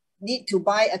 I need to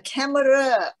buy a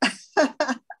camera.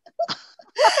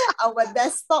 Our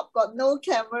desktop got no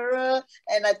camera,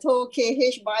 and I told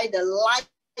KH buy the light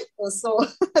also.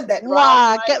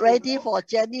 Wow, get ready for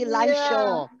Jenny live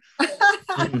show.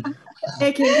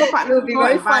 Hey, can you partner will be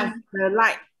very fun. The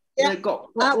light. Yeah.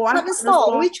 Got partner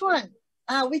store. Which one?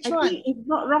 Which I one? think if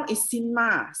not wrong, it's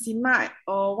Cinema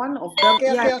or one of them.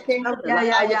 Okay.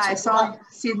 Yeah. I saw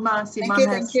Cinema.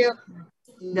 Thank you.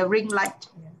 The ring light.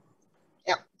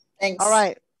 Yeah. Thanks. All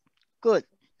right. Good.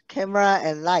 Camera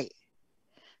and light.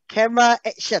 Camera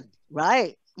action,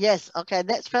 right? Yes. Okay.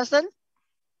 Next person.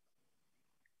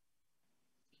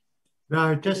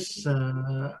 No,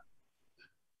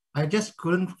 I just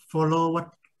couldn't follow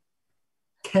what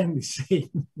Ken is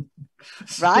saying.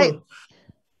 Right.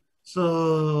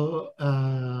 So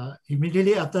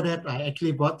immediately after that, I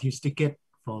actually bought his ticket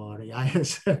for the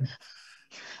ISM.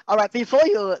 All right. Before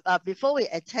we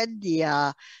attend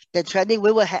the training,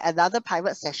 we will have another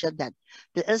private session then,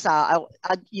 because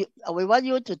we want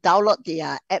you to download the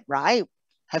app, right?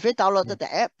 Have you downloaded the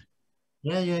app?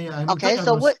 Yeah. Okay. I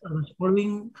So was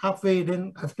following halfway,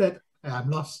 then after that, I'm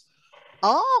lost.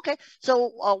 Oh, okay.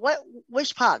 So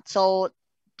which part? So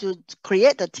to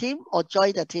create the team or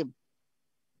join the team?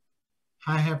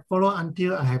 I have followed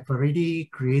until I have already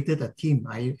created a team.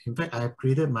 In fact, I have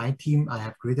created my team. I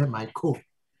have created my code.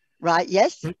 Right.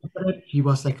 Yes. Then after that, he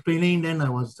was explaining. Then I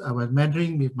was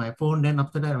measuring with my phone. Then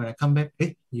after that, when I come back,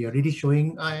 hey, you're already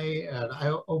showing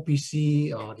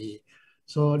OPC or the.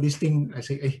 So this thing, I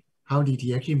say, hey, how did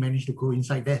he actually manage to go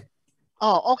inside there?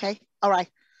 Oh, okay. All right.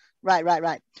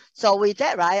 Right. So with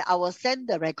that, right, I will send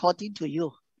the recording to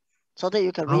you, so that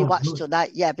you can rewatch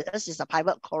tonight. Yeah, because it's a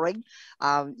private calling.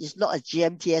 It's not a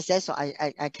GMTSS, so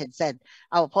I can send.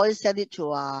 I will probably send it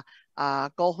to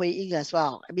Go Hui Ying as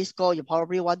well. Miss Go, you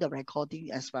probably want the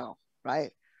recording as well,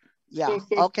 right? Yeah. Yes,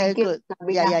 Okay, good.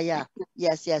 Sabrina. Yeah.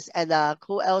 Yes. And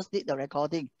who else did the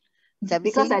recording?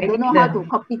 Because I don't know how to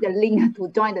copy the link to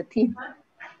join the team.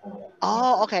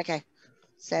 Oh, okay.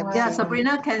 Yeah,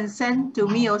 Sabrina can send to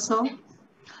me also.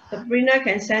 Sabrina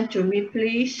can send to me,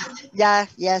 please. Yeah,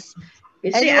 yes.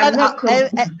 You see, I'm not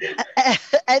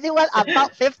anyone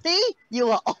above 50, you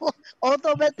will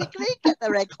automatically get the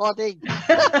recording.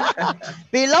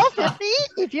 Below 50,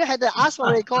 if you had to ask for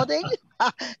recording,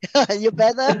 you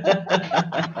better.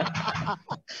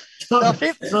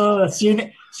 So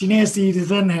senior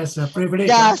citizen has a privilege.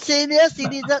 Yeah, senior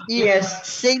citizen. Yes.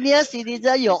 Senior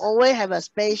citizen, you always have a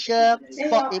special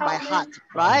spot in my heart,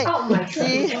 right?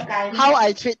 See how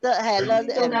I treated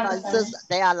Helen and Francis.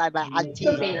 They are like my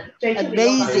auntie.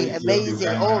 Amazing.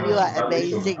 All of you are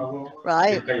amazing,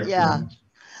 right? Yeah.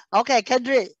 Okay,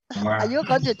 Kendrick, are you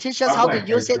going to teach us how to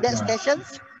use it next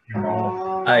sessions?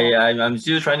 I'm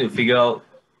still trying to figure out,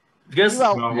 because you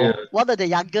are one of the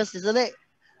youngest, isn't it?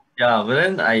 Yeah, but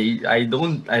then I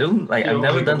don't like, I've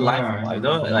never done live. I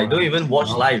don't even watch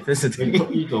live. That's the thing.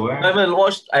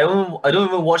 I don't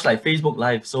even watch like Facebook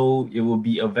Live. So it will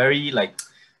be a very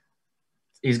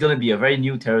it's gonna be a very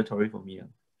new territory for me.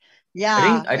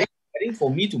 Yeah. I think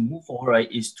for me to move forward,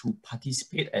 right, is to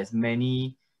participate as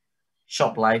many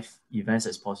shop live events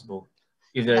as possible.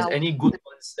 If there's any good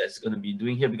ones that's gonna be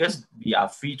doing here, because we are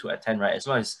free to attend, right? As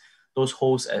long as those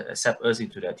hosts accept us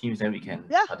into their teams, then we can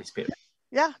participate.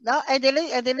 Yeah, now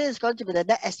Adeline is going to be the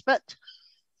next expert.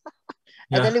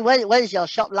 Adeline, when is your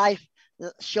shop live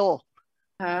show?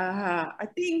 I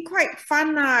think quite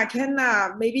fun. Can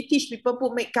maybe teach people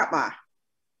put makeup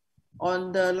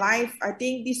on the live. I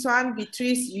think this one,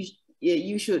 Beatrice,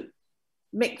 you should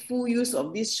make full use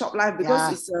of this shop live,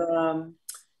 because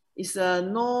it's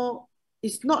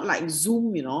not like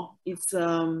Zoom, you know. It's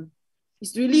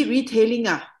really retailing.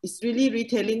 It's really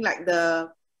retailing, like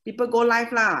the people go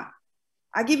live lah.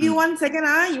 I give you 1 second.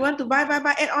 You want to buy,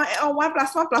 add on 1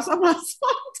 + 1 + 1 + 1.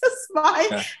 Just buy.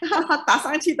 打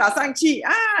上去.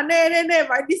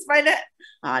 Buy this, buy that.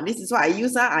 This is what I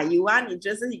use. You want,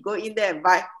 interested, you go in there and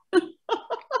buy.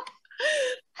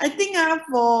 I think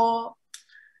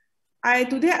I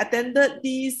today attended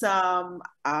this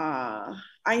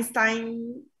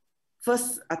Einstein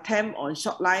first attempt on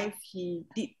shop live. He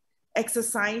did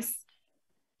exercise.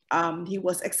 He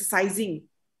was exercising.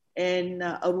 And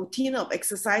a routine of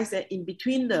exercise, and in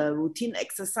between the routine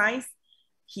exercise,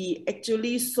 he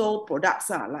actually sold products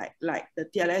like the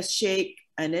TLS shake,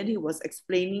 and then he was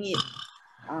explaining it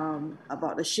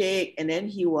about the shake, and then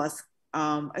he was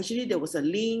actually there was a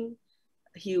link,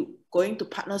 he going to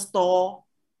partner store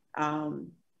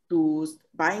to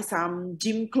buy some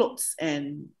gym clothes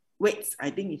and weights, I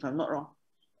think, if I'm not wrong.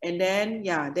 And then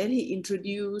then he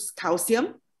introduced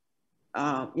calcium.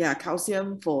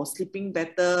 Calcium for sleeping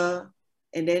better.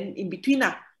 And then in between,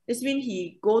 this means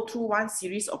he go through one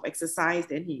series of exercise,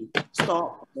 then he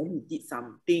stopped, then he did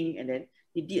something, and then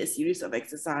he did a series of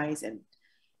exercise, and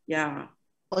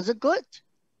Was it good?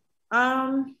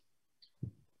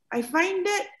 I find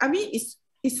that, I mean, it's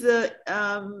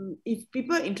if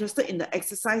people are interested in the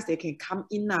exercise, they can come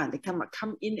in they can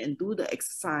come in and do the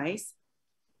exercise.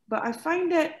 But I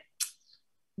find that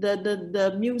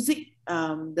the music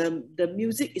the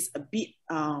music is a bit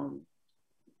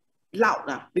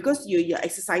loud because you're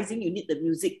exercising, you need the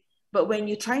music. But when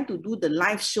you're trying to do the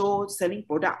live show selling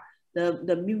product,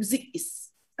 the music is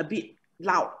a bit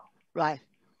loud. Right.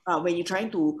 When you're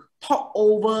trying to talk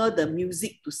over the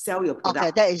music to sell your product.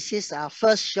 Okay, that is his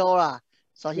first show.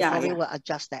 So he probably will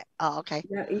adjust that. Oh, okay.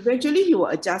 Yeah, eventually he will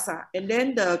adjust. And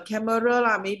then the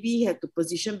camera, maybe he had to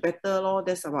position better.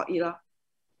 That's about it.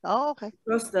 Oh, okay.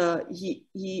 Because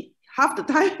he half the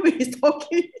time when he's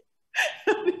talking,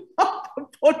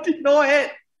 no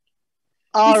head.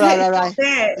 All right.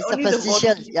 There, it's a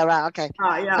position. Yeah, right. Okay.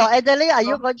 Yeah. So, Adeline, are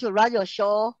you going to run your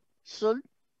show soon?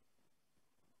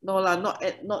 No, not.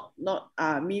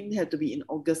 I mean, have to be in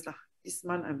August lah. This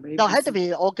month I'm very. No, busy. have to be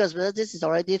in August because this is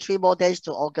already 3 more days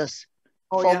to August.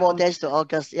 Oh, 4 more days to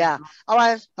August. Yeah. All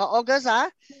right. For August,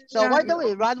 So why don't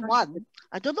we run one?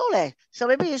 I don't know, So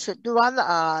maybe you should run.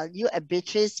 You and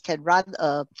Beatrice can run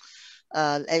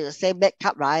say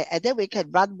makeup, right? And then we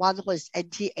can run one who is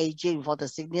anti-aging for the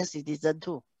senior citizen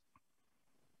too.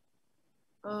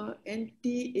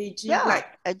 Anti-aging. Yeah. Like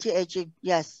anti-aging.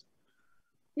 Yes.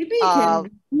 Maybe you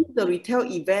can do the retail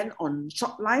event on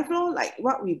Shop Live, like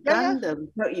what we've done, the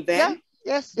retail event.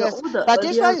 Yes. But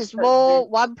this one is more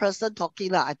one person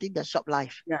talking. I think the Shop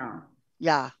Live.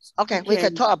 Yeah. Okay, we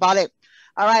can talk about it.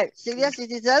 All right, senior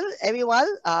citizen, everyone,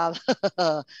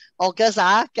 August,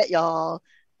 get your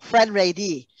friend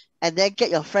ready and then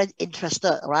get your friend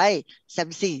interested, right?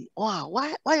 Samsi, wow,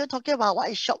 what are you talking about? What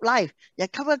is Shop Live? Yeah,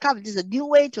 come. This is a new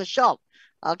way to shop.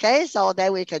 Okay, so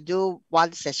then we can do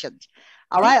one session.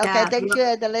 All right, okay, thank you,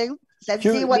 Adeline.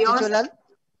 Samsi, what did you learn?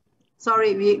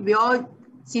 Sorry, we all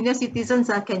senior citizens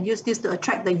can use this to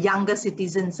attract the younger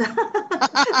citizens.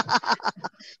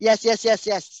 Yes.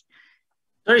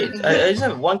 Sorry, I just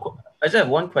have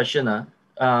one question.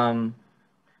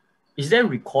 Is there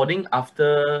recording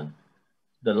after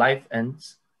the live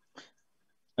ends?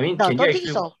 I mean, no, can don't you think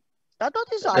actually... so. I don't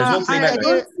think so. There's no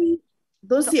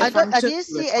playback. I didn't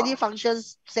see any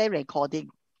functions say recording.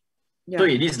 So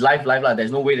it is live.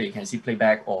 There's no way that you can see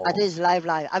playback or... I think it's live.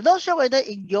 I'm not sure whether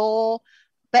in your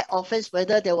back office,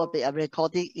 whether there will be a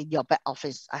recording in your back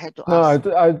office. I had to ask.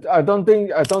 No, I don't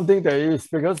think there is,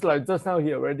 because like just now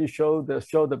he already showed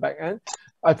the back end.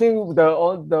 I think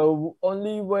the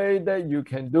only way that you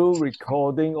can do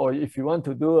recording, or if you want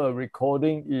to do a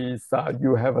recording, is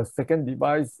you have a second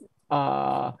device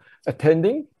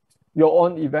attending your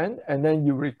own event, and then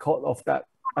you record of that.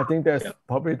 I think that's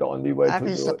probably the only way to do it. I've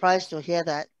been surprised to hear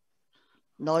that.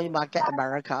 Knowing Market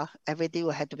America, everything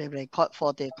will have to be recorded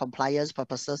for the compliance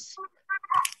purposes.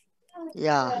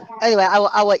 Yeah. Anyway,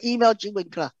 I will email Jim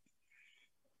Winkler.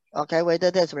 Okay,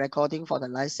 whether there's recording for the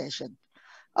live session.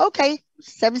 Okay,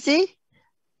 Samsi?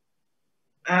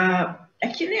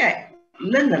 Actually, I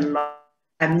learned a lot.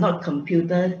 I'm not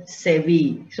computer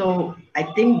savvy, so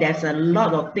I think there's a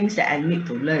lot of things that I need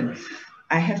to learn.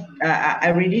 I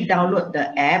already download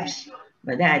the apps,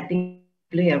 but then I think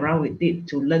play around with it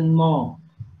to learn more.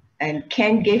 And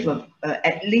Ken gave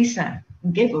at least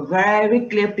gave a very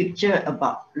clear picture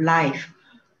about life.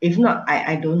 If not,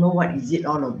 I don't know what is it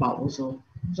all about also.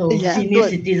 So senior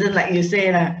citizen, like you say,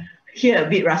 here a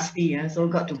bit rusty, so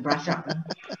got to brush up.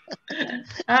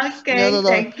 Okay, No.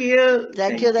 thank you.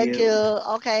 Thank you.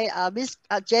 Okay, Miss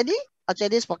Jenny?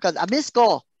 Jenny's spoken. Miss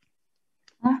Go.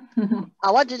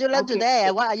 What did you learn today?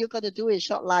 And what are you going to do in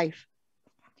Short Life?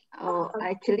 Oh,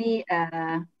 actually,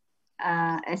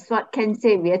 as what Ken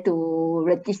said, we have to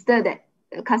register that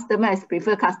the customer as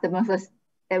preferred customer first.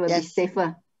 That will be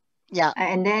safer. Yeah.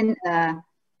 And then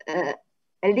at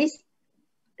least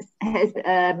has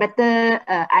a better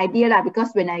idea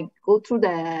because when I go through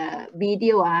the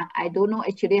video, I don't know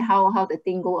actually how the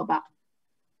thing go about.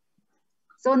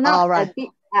 So now a bit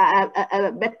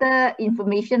a better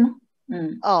information.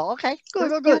 Oh, okay.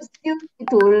 Good. Still need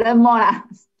to learn more.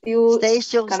 Stay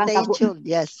tuned.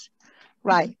 Yes.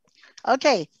 Right.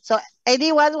 Okay. So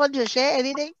anyone want to share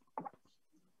anything?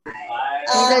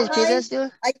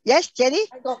 Yes, Jenny?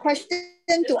 I got a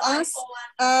question to ask.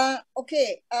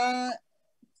 Okay.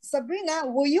 Sabrina,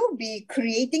 will you be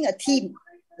creating a team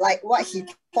like what he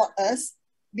taught us?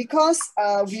 Because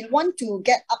we want to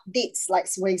get updates. Like,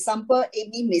 for example,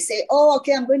 Amy may say, oh,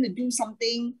 okay, I'm going to do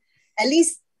something. At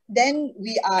least then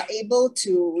we are able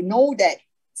to know that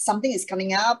something is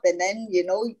coming up, and then,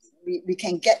 we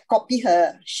can copy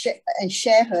her and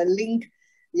share her link,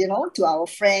 to our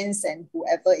friends and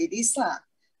whoever it is.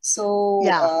 So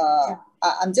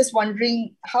I'm just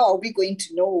wondering, how are we going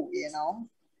to know,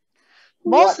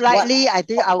 Most likely, I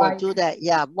think I will do that.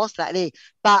 Yeah, most likely.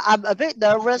 But I'm a bit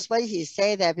nervous when he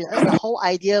said that, because the whole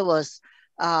idea was,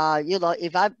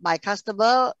 if my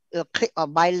customer click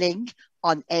on my link,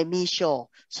 on Amy show.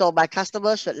 So my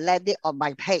customer should land it on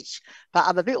my page. But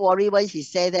I'm a bit worried when he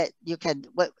said that you can,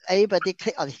 when everybody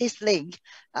click on his link,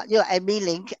 Amy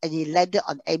link, and he landed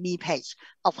on Amy page.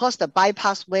 Of course, the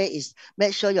bypass way is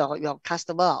make sure your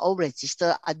customer are all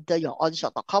registered under your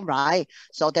onshop.com, right?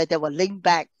 So that they will link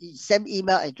back, same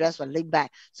email address will link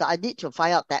back. So I need to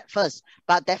find out that first.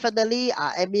 But definitely,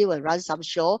 Amy will run some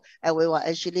show and we will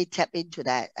actually tap into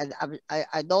that. And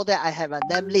I know that I have a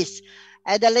name list.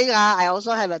 Adeline, I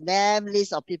also have a name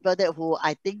list of people that who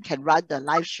I think can run the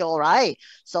live show, right?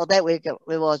 So that we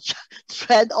will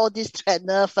train all these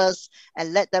trainers first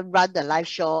and let them run the live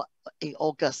show in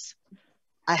August.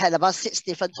 I had about 6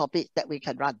 different topics that we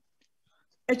can run.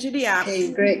 Actually,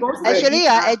 great. Actually,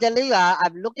 Adeline,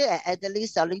 I'm looking at Adeline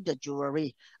selling the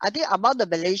jewelry. I think among the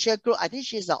Malaysia group, I think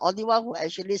she's the only one who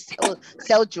actually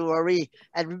sell jewelry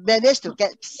and managed to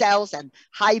get sales and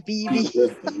high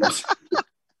BV.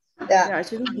 Yeah,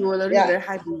 actually jewelry very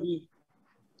high BV.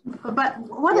 But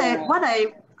what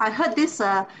I heard this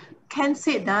Ken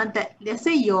said that let's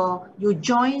say you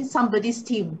join somebody's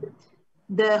team,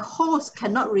 the host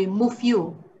cannot remove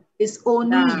you. It's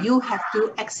only you have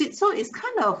to exit. So it's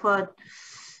kind of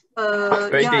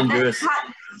very dangerous.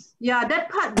 That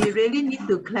part we really need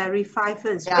to clarify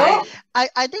first. Yeah, Right?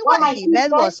 I think what he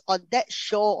meant was on that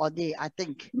show only. I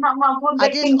think on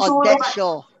that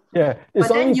show. Yeah, it's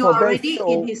but only then you're for that already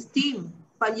show. in his team.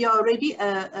 But you're already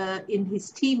in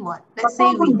his team. What? Let's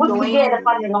say we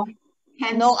join.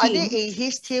 No, I think in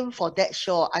his team for that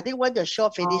show. I think when the show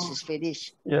is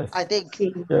finished. Yes. I think.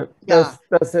 Yeah,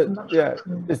 that's it. Yeah,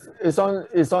 it's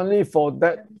only for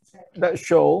that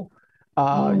show.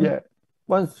 Yeah.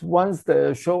 Once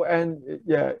the show ends,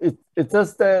 yeah, it's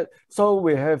just that. So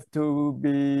we have to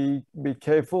be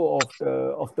careful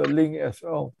of the link as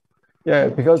well. Yeah,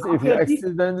 because if you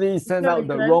accidentally send out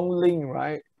the wrong link,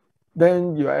 right,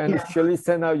 then you actually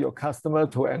send out your customer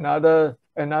to another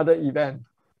event.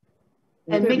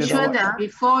 And make sure that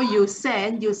before you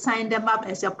send, you sign them up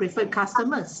as your preferred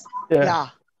customers. Yeah.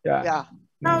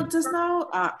 Now, just now,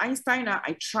 Einstein,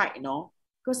 I tried,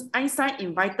 because Einstein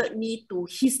invited me to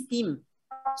his team.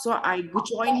 So I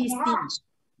joined his team.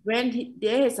 When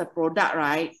there is a product,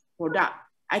 right?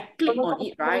 I click on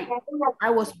it, right?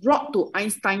 I was brought to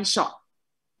Einstein shop,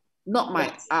 not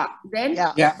my then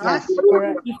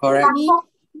correct.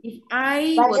 If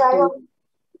I were to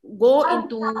go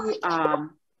into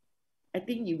I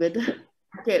think you better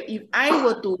if I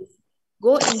were to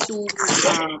go into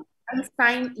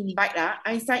Einstein invite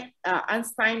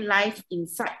Einstein live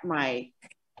inside my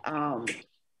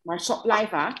my shop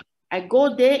live I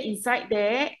go there inside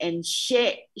there and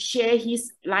share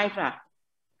his live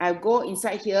I go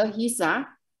inside here his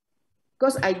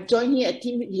because I joined here a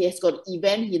team, he has got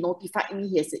event, he notified me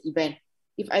he has an event.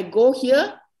 If I go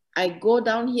here, I go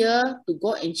down here to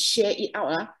go and share it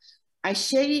out. I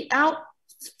share it out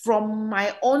from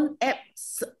my own app,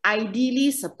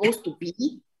 ideally supposed to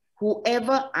be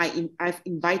whoever I've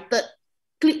invited,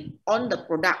 click on the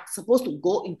product, supposed to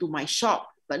go into my shop.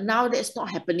 But now that's not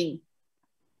happening.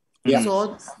 Yeah.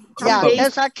 So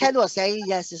that's what Ken was saying.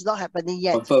 Yes, it's not happening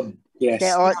yet. Confirm. Yes.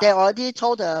 They already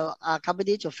told the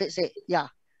company to fix it. Yeah.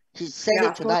 He said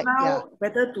it tonight. So now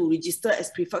better to register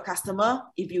as preferred customer.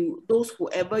 If you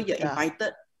whoever you're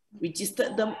invited,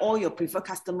 register them all your preferred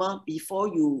customer before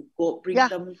you go bring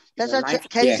them. That's what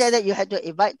Ken said, that you had to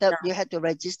invite them, you had to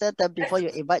register them before you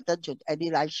invite them to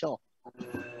any live show.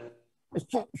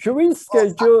 Should we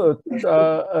schedule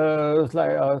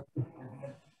like a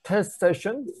test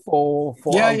session for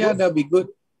that'll be good.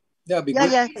 That'll be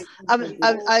good. I'm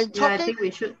talking. I think we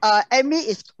should. Amy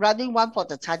is running one for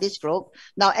the Chinese group.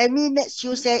 Now Amy next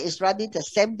Tuesday is running the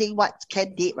same thing what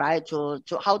Ken did, right? To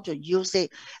how to use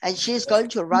it, and she's going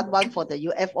to run one for the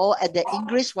UFO, and the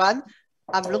English one.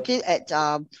 I'm looking at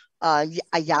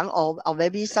Yang or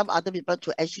maybe some other people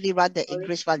to actually run the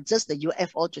English one, just the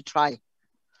UFO to try.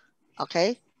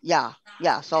 Okay. Yeah.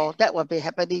 So that will be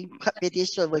happening pretty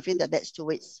soon, within the next 2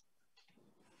 weeks.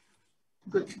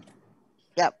 Good.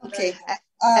 Yeah. Okay.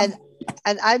 And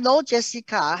I know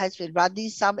Jessica has been running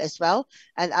some as well,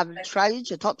 and I'm trying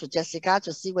to talk to Jessica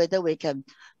to see whether we can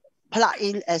plug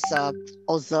in as an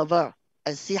observer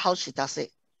and see how she does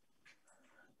it.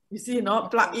 You see,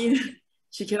 plug in.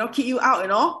 She cannot kick you out,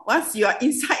 Once you are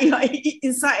inside, you are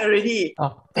inside already.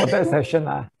 Oh, for that session,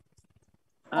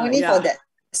 only for that.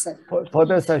 For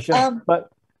that session,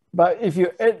 but if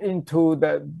you add into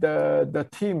the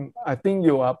team, I think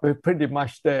you are pretty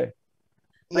much there.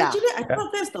 But actually, I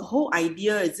thought that's the whole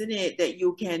idea, isn't it? That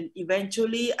you can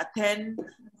eventually attend.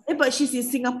 But she's in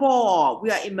Singapore.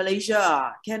 We are in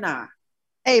Malaysia. Can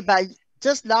Hey, but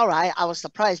just now, right, I was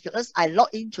surprised because I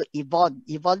logged into Yvonne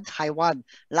Taiwan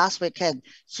last weekend.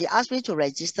 She asked me to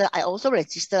register. I also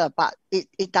registered, but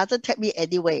it doesn't take me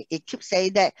anyway. It keeps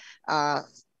saying that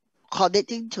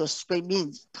connecting to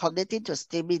streaming,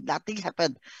 nothing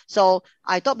happened. So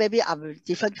I thought maybe I'm in a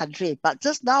different country, but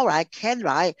just now, right, I can,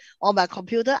 right, on my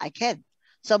computer, I can.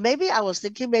 So maybe I was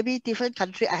thinking maybe different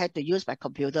country, I had to use my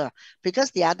computer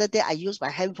because the other day I used my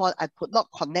handphone. I could not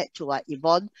connect to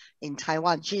Yvonne in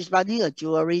Taiwan. She's running a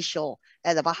jewelry show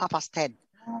at about 10:30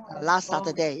 last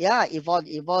Saturday. Yeah, Yvonne,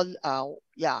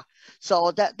 yeah. So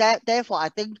therefore, I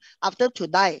think after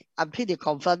tonight, I'm pretty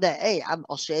confident that, hey, I'm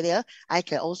Australia. I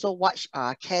can also watch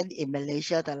Ken in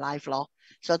Malaysia, the live law.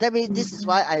 So that means this is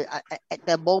why I at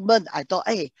the moment I thought,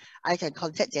 hey, I can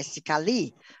contact Jessica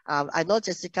Lee. I know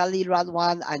Jessica Lee run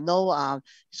one. I know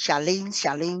Charlene,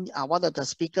 one of the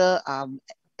speaker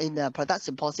in the product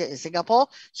symposium in Singapore.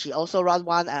 She also run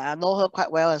one, and I know her quite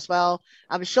well as well.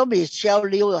 I'm sure Michelle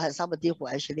Liu will have somebody who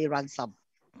actually runs some.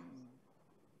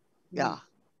 Yeah.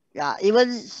 Yeah,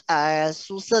 even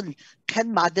Susan,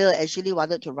 Ken mother actually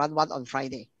wanted to run one on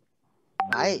Friday.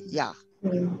 Right? Yeah.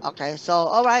 Okay, so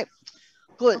all right.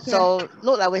 Good. Okay. So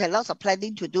look like we have lots of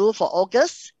planning to do for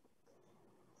August.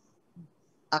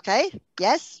 Okay.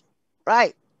 Yes.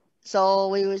 Right. So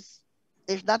we will,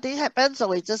 if nothing happens, so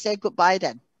we just say goodbye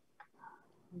then.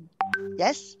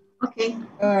 Yes. Okay.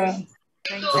 Thank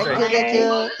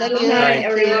you. Good night,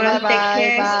 everyone. Take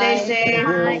care. Stay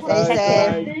safe. Stay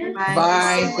safe.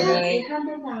 Bye. Good night.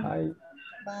 Bye.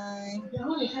 Bye.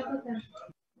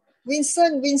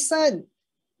 Vincent.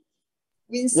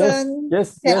 Yes.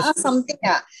 Can I ask something?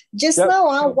 Just Yep.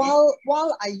 now,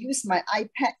 while I use my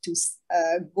iPad to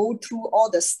go through all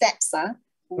the steps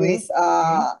with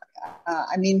I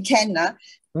mean Ken, I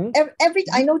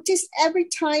notice every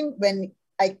time when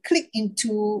I click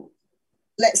into,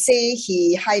 let's say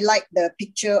he highlight the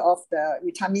picture of the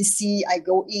vitamin C, I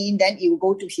go in, then it will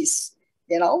go to his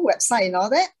website and all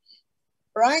that,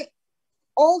 right?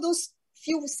 All those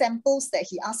few samples that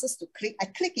he asks us to click, I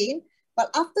click in, but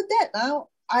after that now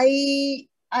I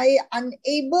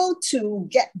unable to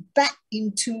get back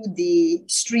into the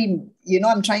stream. You know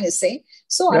what I'm trying to say?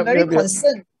 So I'm very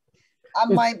concerned.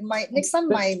 My next time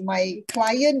my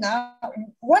client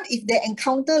what if they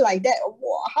encounter like that?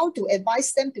 How to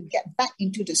advise them to get back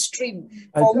into the stream?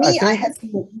 For me, I have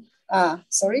to.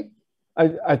 Sorry.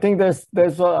 I think that's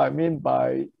what I mean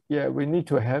by we need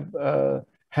to have a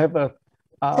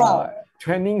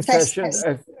training session.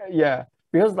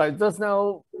 Because like just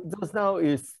now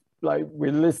is like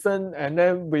we listen and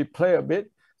then we play a bit.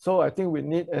 So I think we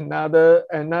need another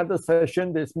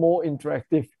session that's more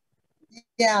interactive.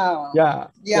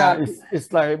 It's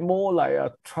like more like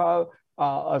a trial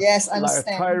like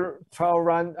a trial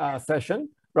run session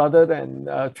rather than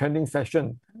a training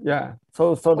session.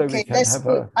 So that we can have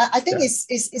good. I think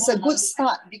it's a good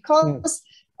start because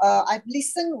I've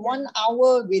listened 1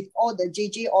 hour with all the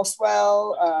JJ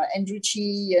Oswell, Andrew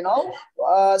Chi,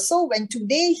 so when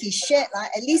today he shared,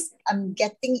 at least I'm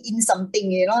getting in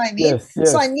something, you know what I mean?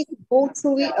 Yes. So I need to go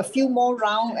through it a few more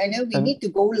rounds, and then we need to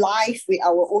go live with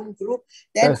our own group.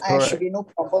 Then I should be no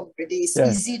problem already. It's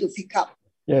easy to pick up.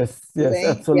 Yes,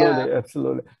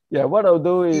 absolutely. Yeah, what I'll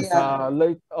do is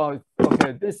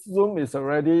okay, this Zoom is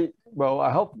already, well, I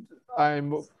hope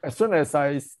as soon as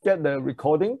I get the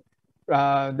recording,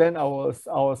 then I will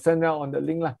send out on the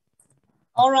link.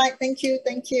 All right, thank you.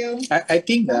 I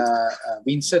think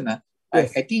Vincent, I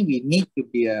think we need to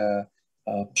be a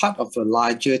part of a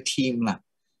larger team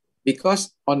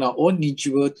because on our own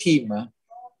individual team,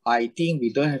 I think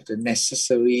we don't have the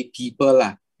necessary people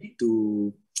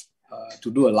to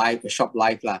do a shop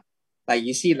live Like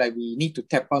you see, like we need to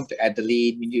tap on to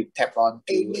Adeline, we need to tap on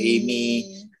to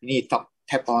Amy, we need to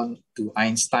tap on to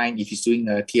Einstein if he's doing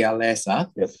a TLS.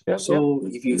 If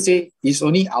you say it's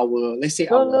only our, let's say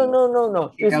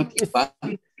no.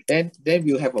 then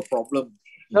we'll have a problem.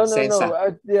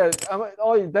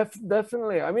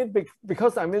 Definitely. I mean,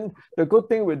 because I mean, the good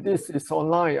thing with this is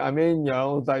online. I mean,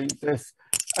 like this,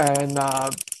 and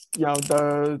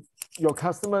your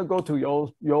customer go to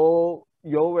your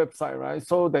website, right?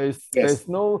 So there's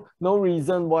no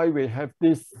reason why we have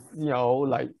this,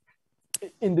 like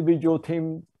individual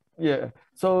team.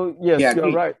 So yes,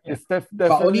 you're right. It's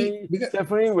definitely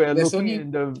we're looking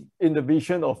in the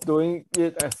vision of doing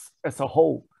it as a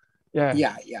whole.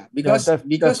 Because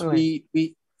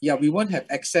we won't have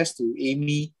access to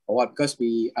Amy or what, because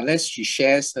unless she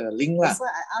shares her link That's why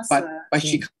I asked but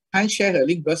she can't share her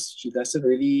link because she doesn't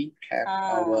really have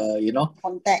our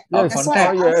contact. Yes,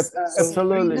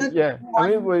 absolutely. I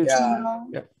mean,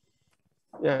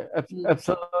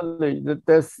 absolutely.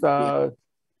 There's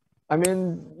I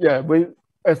mean, yeah, we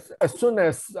as soon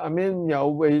as I mean,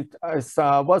 we as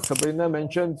what Sabrina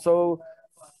mentioned, so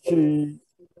she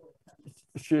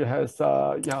has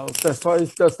that's why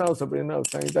just now Sabrina was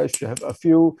saying that she have a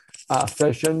few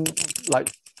session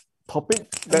like topic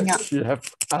that she have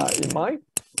in mind.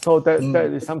 So that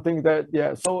is something that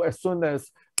so as soon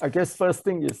as I guess first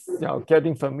thing is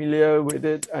getting familiar with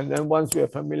it, and then once we are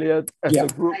familiar as a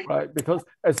group, right? Because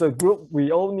as a group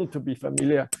we all need to be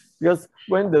familiar, because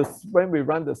when we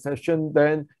run the session,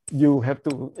 then you have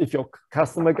to, if your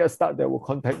customer gets stuck, they will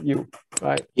contact you,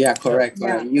 right? Yeah, correct.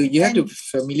 You have to be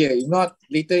familiar. If not,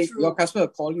 later your customer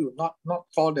will call you, not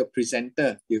call the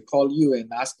presenter. They'll call you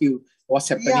and ask you what's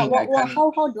happening. How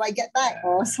do I get back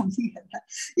or something like that?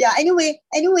 Yeah. Anyway,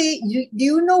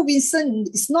 you know, Vincent,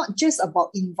 it's not just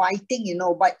about inviting,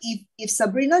 but if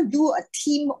Sabrina do a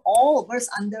team, all of us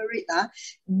under it,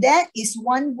 that is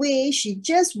one way.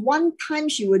 One time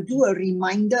she will do a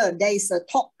reminder. There is a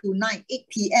talk tonight, 8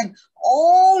 p.m.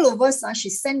 All of us, she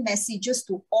send messages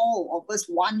to all of us,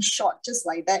 one shot, just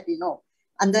like that,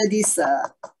 under this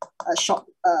shop,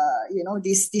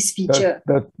 this feature,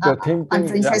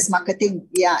 unfranchised marketing,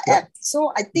 app.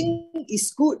 So I think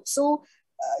it's good. So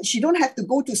she don't have to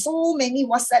go to so many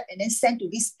WhatsApp and then send to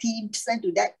this team, send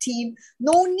to that team.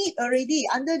 No need already.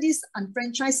 Under this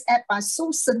unfranchised app,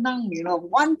 so senang,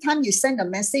 one time you send a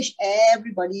message,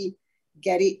 everybody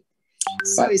get it.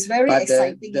 So it's very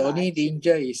exciting. The only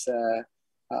danger is,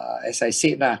 as I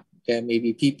said, there may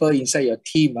be people inside your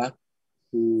team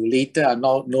who later are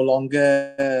no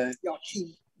longer your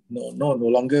team. No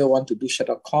longer want to do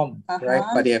share.com, right?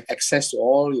 But they have access to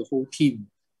all your whole team,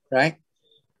 right?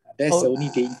 That's the only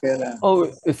danger.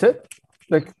 Is it?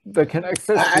 Like they can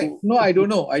access No, I don't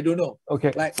know.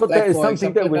 Okay. So that is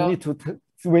something that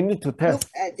we need to test.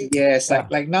 Yes,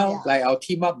 like now, like our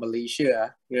team up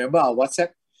Malaysia, remember our WhatsApp?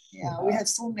 Yeah, we have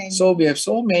so many. So we have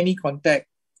so many contacts.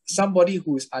 Somebody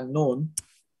who is unknown,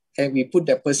 and we put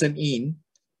that person in,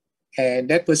 and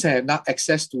that person have now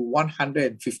access to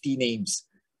 150 names,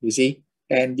 you see,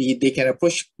 and they can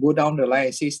go down the line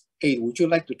and say, hey, would you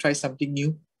like to try something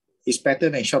new? It's better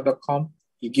than shop.com.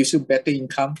 It gives you better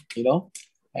income,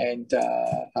 and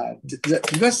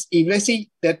because if let's say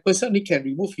that person can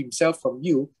remove himself from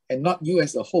you and not you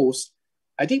as a host,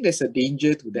 I think there's a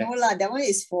danger to that. No, that one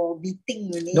is for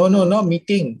meeting. No, not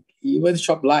meeting, even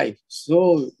shop live.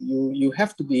 So you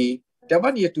have to be, that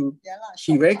one you have to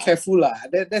be very careful.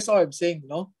 That's all I'm saying,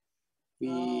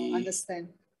 We understand.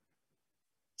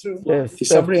 True. Yes. If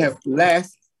somebody have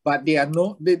left, but they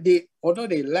although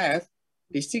they left,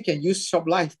 they still can use shop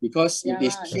live because if they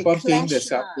keep on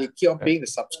paying the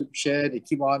subscription, they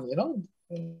keep on,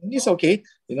 it's okay,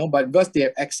 but because they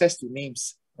have access to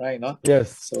names, right?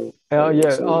 Yes. So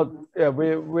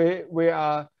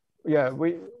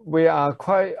we are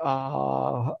quite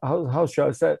how should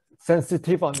I say,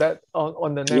 sensitive on that,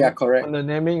 on the name, correct, on the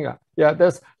naming.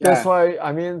 That's why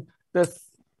I mean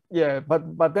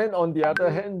but then on the other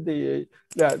hand,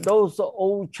 those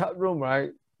old chat room,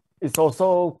 right, it's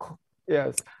also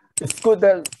it's good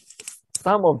that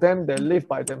some of them they live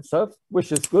by themselves,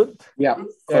 which is good.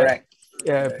 Correct.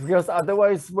 Because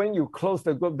otherwise when you close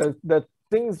the group, the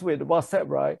things with WhatsApp,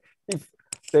 right, if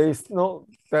there is no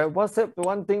WhatsApp, the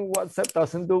one thing WhatsApp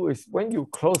doesn't do is when you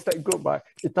close that group, right,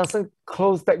 it doesn't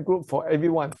close that group for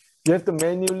everyone. You have to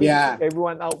manually take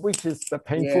everyone out, which is the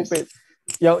painful bit.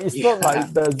 It's not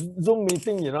like the Zoom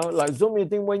meeting, like Zoom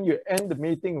meeting, when you end the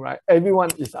meeting, right, everyone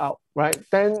is out, right?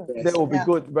 Then that will be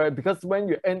good, right? Because when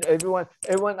you end everyone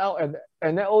out, and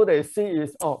then all they see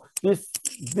is,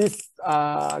 this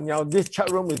chat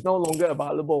room is no longer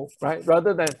available, right?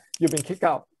 Rather than you've been kicked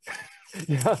out.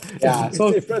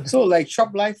 So like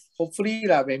Shop Life, hopefully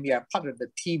when we are part of the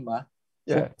team,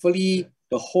 hopefully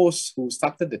the host who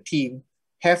started the team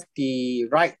have the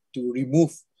right to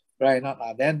remove. Right,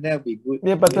 then that'll be good.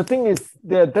 Yeah, but the thing is,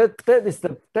 that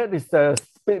is the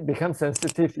speed becomes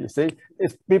sensitive. You see,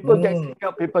 if people get kicked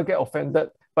out, people get offended.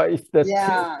 But if the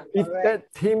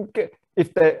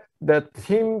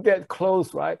team get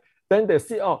close, right, then they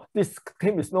see, this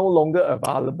team is no longer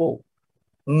available.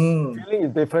 Feeling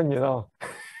is different,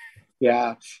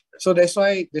 Yeah, so that's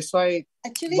why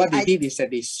actually what they did is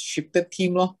that they shifted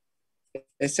team,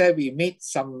 They said we made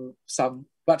some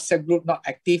WhatsApp group not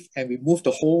active, and we moved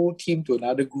the whole team to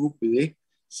another group, really.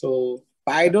 So,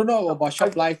 but I don't know about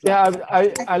Shop Life.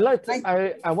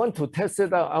 I want to test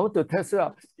it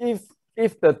out.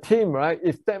 If the team, right,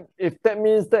 if that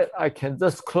means that I can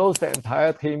just close the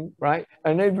entire team, right,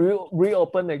 and then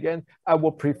reopen again, I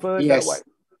would prefer that way.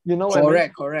 You know what I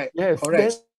mean? Correct. Yes.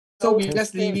 Correct. So we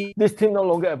just leave this team no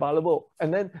longer available,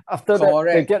 and then after that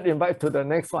they get invited to the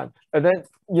next one, and then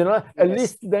at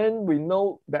least then we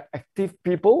know the active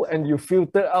people, and you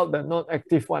filter out the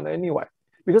non-active one anyway,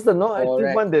 because the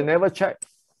non-active one they never check,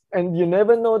 and you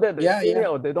never know that they see it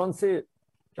or they don't see it,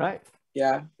 right?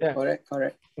 Yeah. Correct.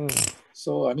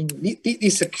 So I mean, this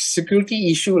is a security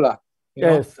issue lah.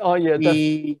 Yes. Oh yeah.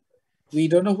 We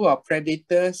don't know who are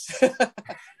predators.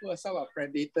 Who are some are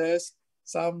predators.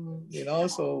 Some,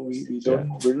 so we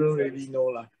don't really know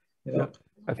lah. And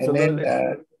then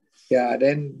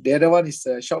then the other one is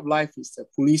shop life is the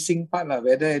policing part lah.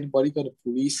 Whether anybody going to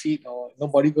police it or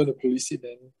nobody going to police it,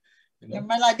 then.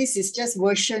 This is just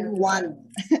version 1.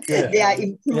 They are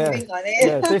improving on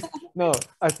it.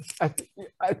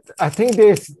 I think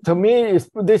this, to me,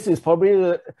 this is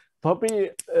probably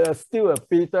still a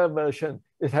beta version.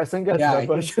 It hasn't got to a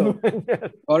version 1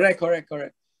 yet.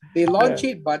 Correct. They launch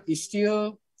it, but it's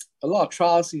still a lot of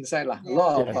trials inside lah. A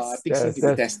lot of things need to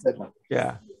be tested lah.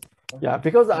 Yeah,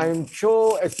 because I'm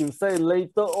sure, as you say,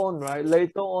 later on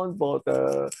for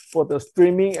the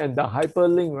streaming and the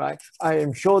hyperlink, right? I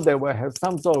am sure they will have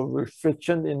some sort of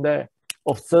restriction in there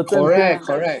of certain things.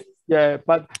 Correct. Yeah,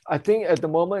 but I think at the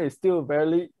moment it's still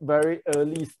very, very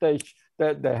early stage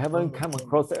that they haven't come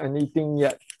across anything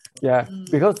yet. Yeah,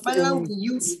 because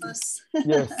use first.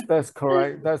 Yes, that's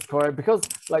correct. Because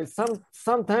like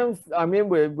sometimes, I mean,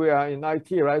 we are in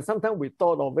IT, right? Sometimes we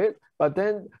thought of it, but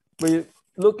then we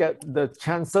look at the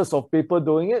chances of people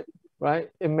doing it, right?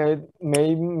 It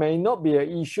may not be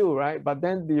an issue, right? But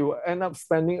then you end up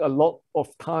spending a lot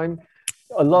of time,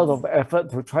 a lot of effort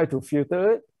to try to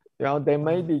filter it. They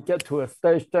maybe get to a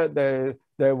stage that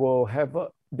they will have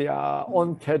their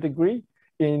own category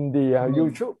in the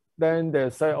YouTube. Then they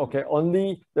say, okay,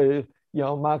 only the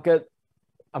market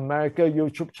America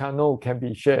YouTube channel can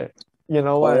be shared. You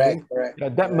know what I mean? Correct. Yeah,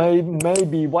 that may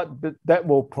be what that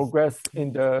will progress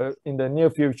in the near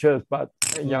future. But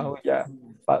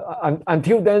but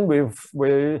until then, we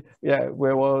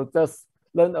will just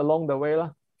learn along the way,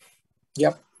 lah.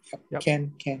 Yep.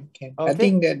 Can. Okay. I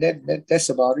think that's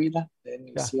about it, lah. Then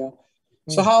you see how.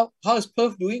 So how is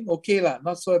Perth doing? Okay, lah.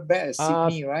 Not so bad as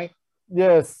Sydney, right?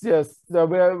 Yes.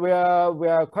 We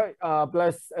are quite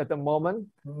blessed at the moment,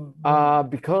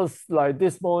 because like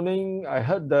this morning I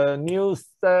heard the news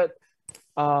that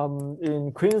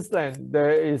in Queensland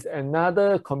there is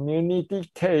another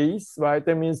community case, right?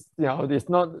 That means it's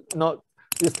not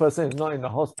this person is not in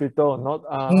the hospital, not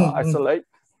isolate,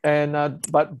 and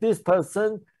but this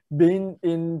person been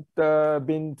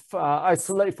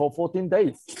isolated for 14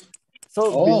 days.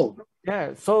 So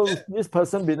so this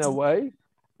person been away.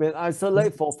 Been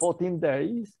isolated for 14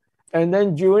 days, and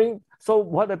then so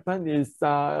what happened is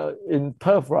in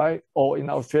Perth, right, or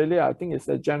in Australia, I think it's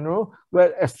a general,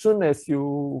 where as soon as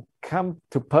you come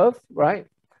to Perth, right,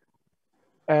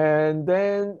 and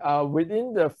then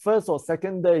within the first or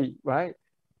second day, right,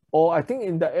 or I think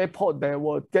in the airport, they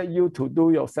will get you to do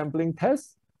your sampling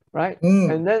test, right,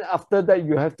 and then after that,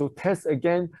 you have to test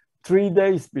again 3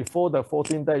 days before the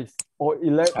 14 days, or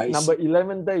number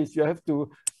 11 days, you have to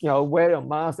wear a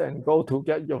mask and go to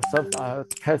get yourself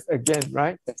test again,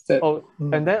 right?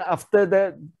 And then after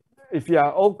that, if you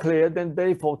are all clear, then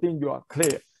day 14 you are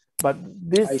clear. But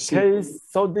this case,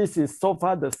 so this is so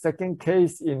far the second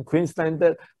case in Queensland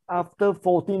that after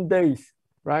 14 days,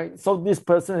 right? So this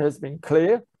person has been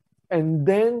clear, and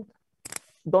then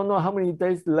don't know how many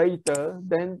days later,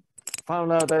 then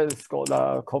found out that it's got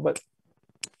COVID.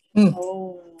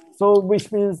 So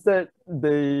which means that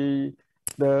the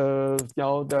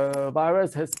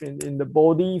virus has been in the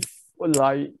body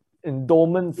like in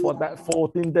dormant for that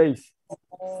 14 days.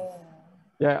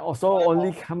 Yeah, also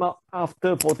only come out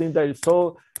after 14 days.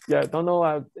 So yeah, don't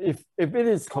know if it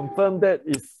is confirmed that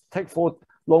it takes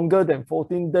longer than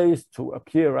 14 days to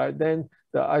appear, right? Then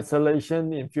the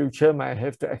isolation in future might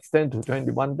have to extend to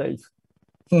 21 days.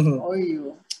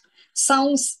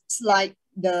 Sounds like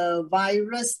the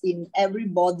virus in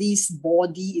everybody's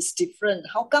body is different.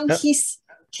 How come his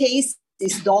case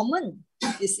is dormant?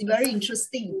 It's very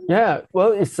interesting. Yeah,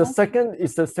 well, it's the second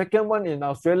one in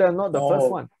Australia, not the first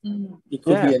one. It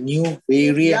could be a new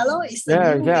variant.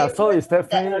 So it's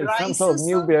definitely some sort of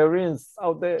new variants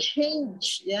out there.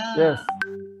 Change, Yes.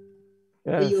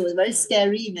 It was very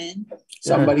scary, man.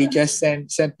 Somebody just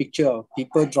sent picture of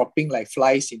people dropping like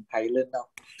flies in Thailand now.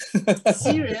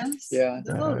 Serious? Yeah.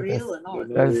 Don't know real or not.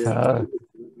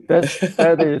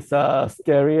 That is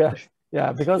scarier.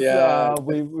 Yeah, because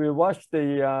we watched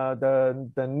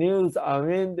the news. I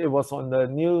mean, it was on the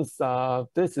news.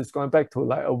 This is going back to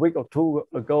like a week or two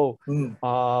ago.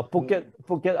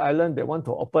 Phuket Island, they want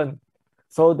to open.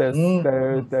 So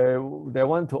they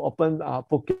want to open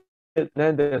Phuket.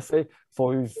 Then they say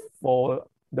for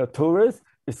the tourists,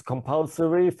 it's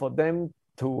compulsory for them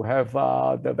to have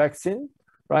the vaccine,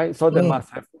 right? So they must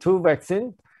have 2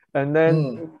 vaccines. And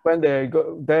then when they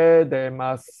go there, they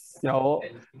must,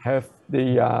 have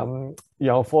the,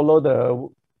 follow the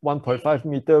 1.5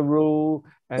 meter rule,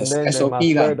 and then they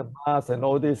must wear the mask and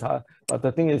all this. But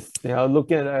the thing is,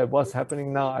 looking at what's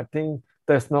happening now, I think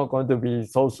that's not going to be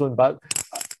so soon. But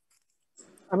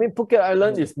I mean, Phuket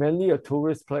Island is mainly a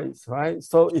tourist place, right?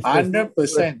 So if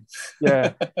 100%.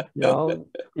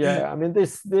 Yeah, I mean,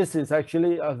 this is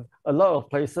actually a lot of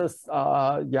places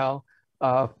are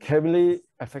heavily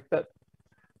affected.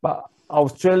 But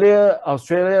Australia,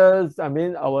 I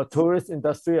mean, our tourist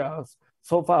industry are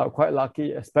so far quite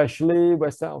lucky, especially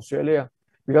Western Australia,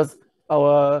 because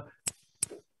our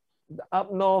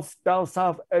up north, down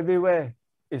south, everywhere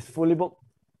is fully booked.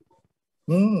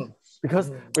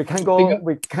 Because we can't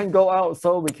go out,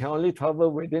 so we can only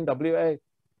travel within WA.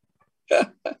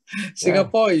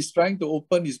 Singapore is trying to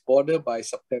open its border by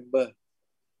September.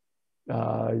 They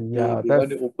want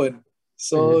to open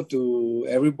to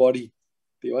everybody.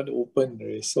 They want to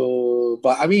open. So,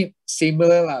 but I mean,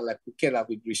 similar like Phuket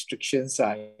with restrictions.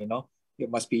 You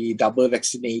must be double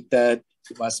vaccinated.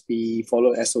 You must be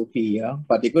follow SOP.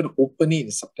 But they're going to open it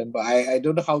in September. I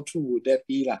don't know how true would that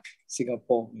be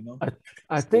Singapore.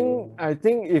 I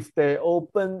think if they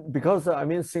open, because I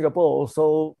mean Singapore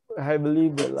also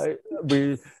heavily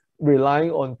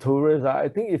relying on tourists. I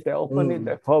think if they open it,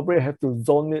 they probably have to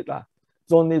zone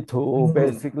it to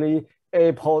basically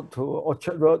airport to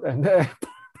Orchard Road and then.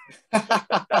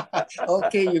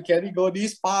 Okay, you can go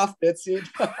this path. That's it.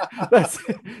 That's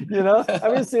it. I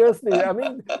mean, seriously. I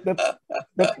mean,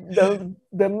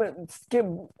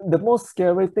 the most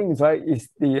scary thing, right, is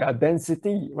the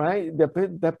density, right? The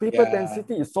people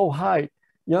density is so high.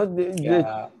 I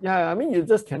mean, you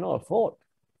just cannot afford,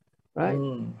 right?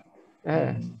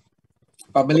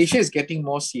 But Malaysia is getting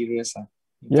more serious.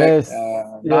 In fact,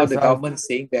 now the government is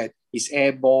saying that it's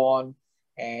airborne.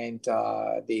 And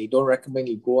they don't recommend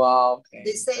you go out.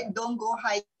 They say don't go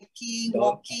hiking,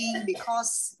 walking,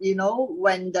 because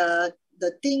when the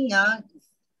thing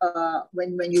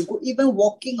when you go even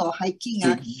walking or hiking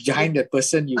behind the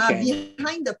person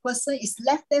behind the person is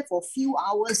left there for a few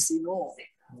hours,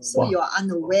 so you are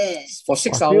unaware. For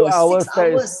 6 hours.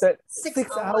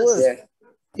 6 hours.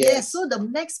 Yeah, so the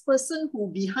next person who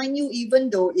behind you, even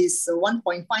though is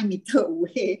 1.5 meter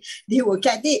away, they will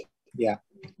get it. Yeah.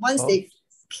 Once they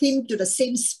came to the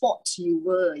same spot you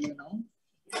were,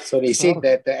 So they say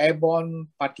that the airborne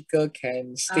particle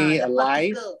can stay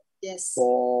alive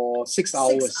for 6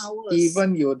 hours.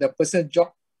 Even the person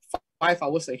jogged 5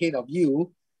 hours ahead of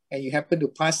you and you happen to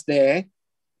pass there,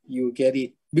 you get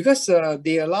it. Because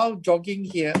they allow jogging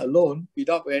here alone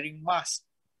without wearing mask.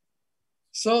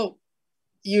 So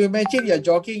you imagine you're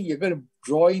jogging, you're going to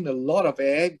draw in a lot of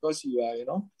air because you are,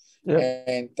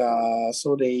 and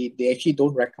so they actually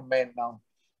don't recommend now.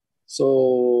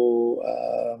 So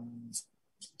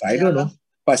I don't know,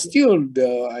 but still,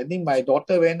 I think my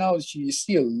daughter went out. She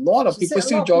see a lot of people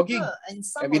still jogging and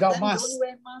some without of them masks. don't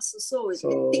wear masks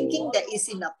also. They're thinking that it's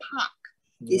in a park,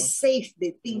 it's safe.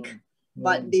 They think,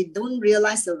 but they don't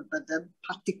realize the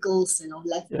particles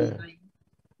left behind.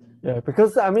 Yeah,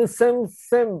 because I mean, same.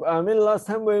 I mean, last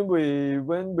time when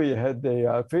we had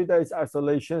the 3 days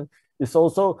isolation, it's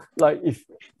also like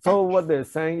what they're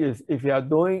saying is if you are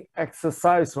doing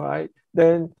exercise, right,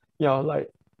 then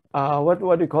what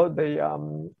do you call it, the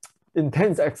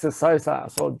intense exercise,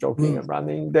 so jogging and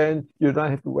running, then you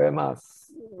don't have to wear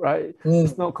masks, right?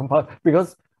 It's not compulsory,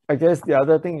 because I guess the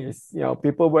other thing is,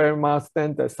 people wear masks,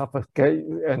 then they suffocate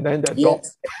and then they drop.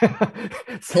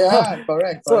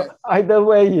 Correct. So either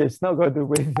way, it's not going to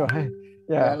win, right?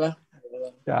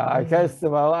 Yeah, I guess.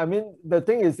 Well, I mean, the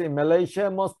thing is, in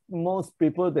Malaysia, most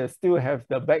people, they still have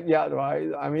the backyard,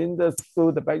 right? I mean, there's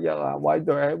still the backyard. Why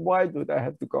do they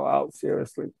have to go out?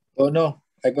 Seriously? Oh no,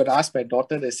 I got to ask my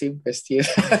daughter the same question.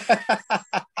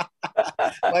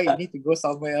 Why you need to go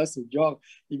somewhere else to jog?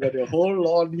 You got a whole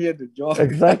lawn here to jog.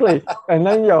 Exactly. And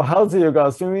then your house, you got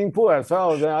a swimming pool as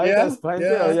well. Then there's plenty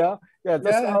just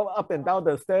up and down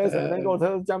the stairs and then go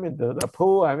to jump into the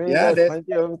pool. I mean,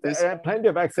 there's plenty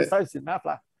of exercise enough.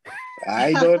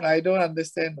 I don't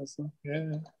understand also.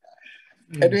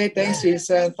 Anyway, thanks,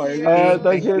 Jason, for everything.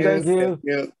 Thank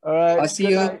you. All right. I'll see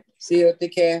you. See you.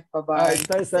 Take care. Bye-bye.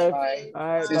 Stay safe. Bye. All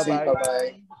right.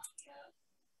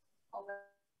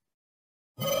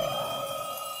 Bye-bye.